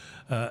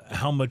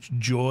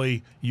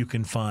joy you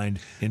can find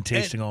in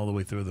tasting all the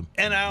way through them.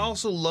 And I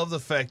also love the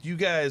fact you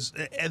guys,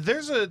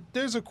 there's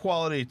a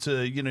quality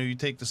to, you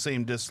take the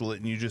same distillate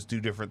and you just do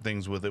different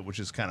things with it, which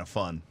is kind of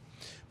fun.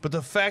 But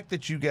the fact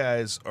that you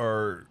guys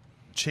are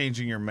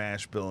changing your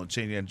mash bill and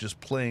changing and just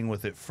playing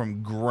with it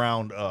from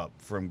ground up,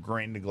 from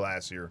grain to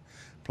glass here,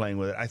 playing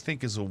with it, I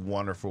think is a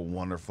wonderful,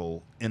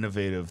 wonderful,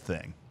 innovative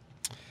thing.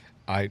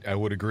 I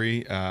would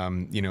agree.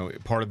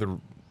 Part of the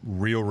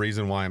real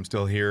reason why I'm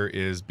still here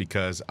is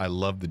because I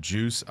love the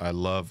juice. I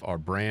love our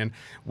brand.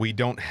 We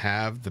don't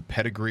have the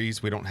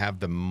pedigrees. We don't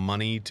have the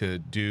money to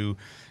do,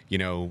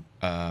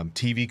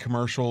 TV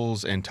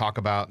commercials and talk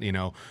about,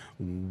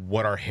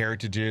 what our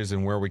heritage is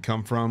and where we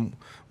come from.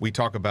 We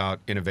talk about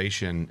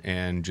innovation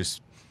and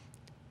just,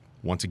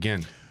 once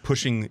again,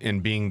 pushing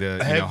and being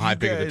the high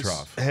pig of the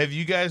trough. Have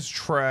you guys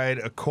tried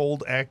a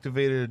cold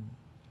activated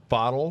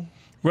bottle?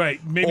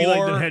 Right, maybe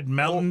like that had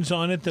mountains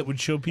on it that would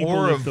show people.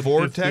 Or a if the-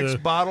 vortex if the-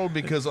 bottle,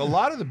 because a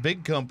lot of the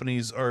big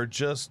companies are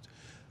just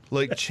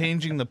like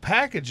changing the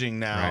packaging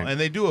now, Right. and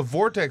they do a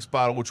vortex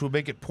bottle, which will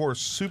make it pour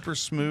super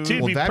smooth.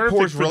 Dude, Well, be that perfect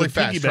pours for really the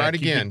fast. Try it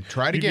piggyback. You again. could-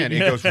 Try it you again.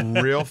 could- It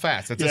goes real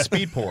fast. It's a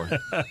speed pour.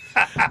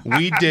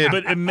 We did.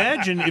 But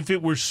imagine if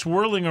it were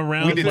swirling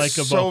around We did like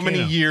a so volcano.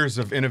 many years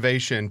of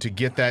innovation to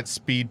get that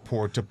speed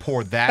pour to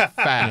pour that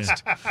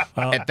fast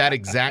at that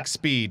exact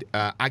speed.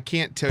 I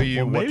can't tell you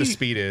Well, what the maybe-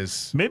 speed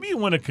is. Maybe you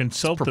want to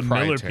consult the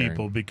Miller proprietary.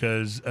 people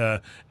because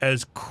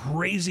as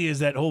crazy as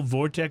that whole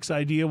vortex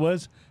idea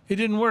was, it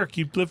didn't work.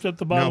 You lift up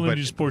the bottle and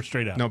you just pour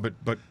straight out. No,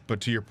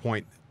 but to your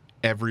point,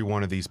 every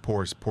one of these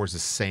pours the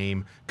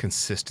same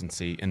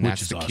consistency, and which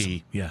that's is the awesome.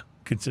 key. Yeah,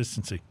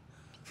 consistency.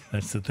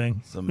 That's the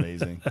thing. It's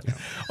amazing.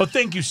 Well,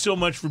 thank you so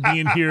much for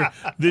being here.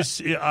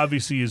 This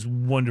obviously is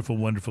wonderful,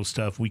 wonderful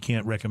stuff. We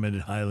can't recommend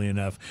it highly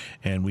enough,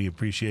 and we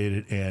appreciate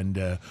it.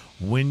 And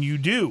when you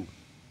do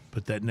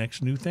put that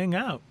next new thing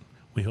out,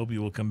 we hope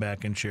you will come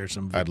back and share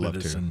some of it I'd love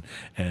with us to.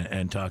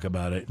 and talk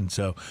about it. And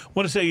so I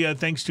want to say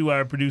thanks to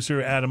our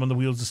producer, Adam on the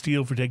Wheels of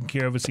Steel, for taking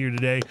care of us here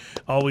today.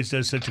 Always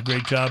does such a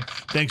great job.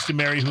 Thanks to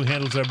Mary, who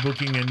handles our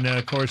booking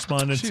and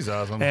correspondence. She's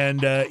awesome.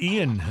 And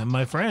Ian,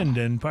 my friend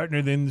and partner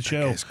in the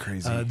show. guy's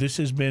crazy. This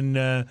has been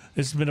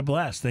a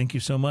blast. Thank you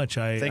so much.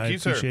 Thank you,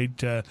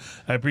 sir.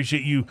 I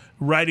appreciate you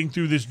riding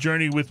through this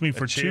journey with me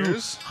for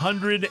cheers.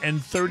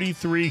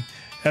 233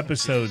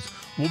 episodes.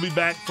 We'll be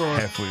back for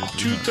Halfway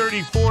through.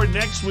 234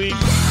 next week.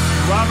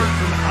 Robert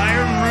from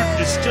Iron Root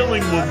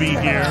Distilling will be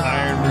here.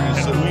 Iron Root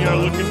is so and we are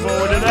fun. looking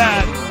forward to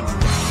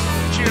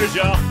that. Cheers,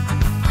 y'all.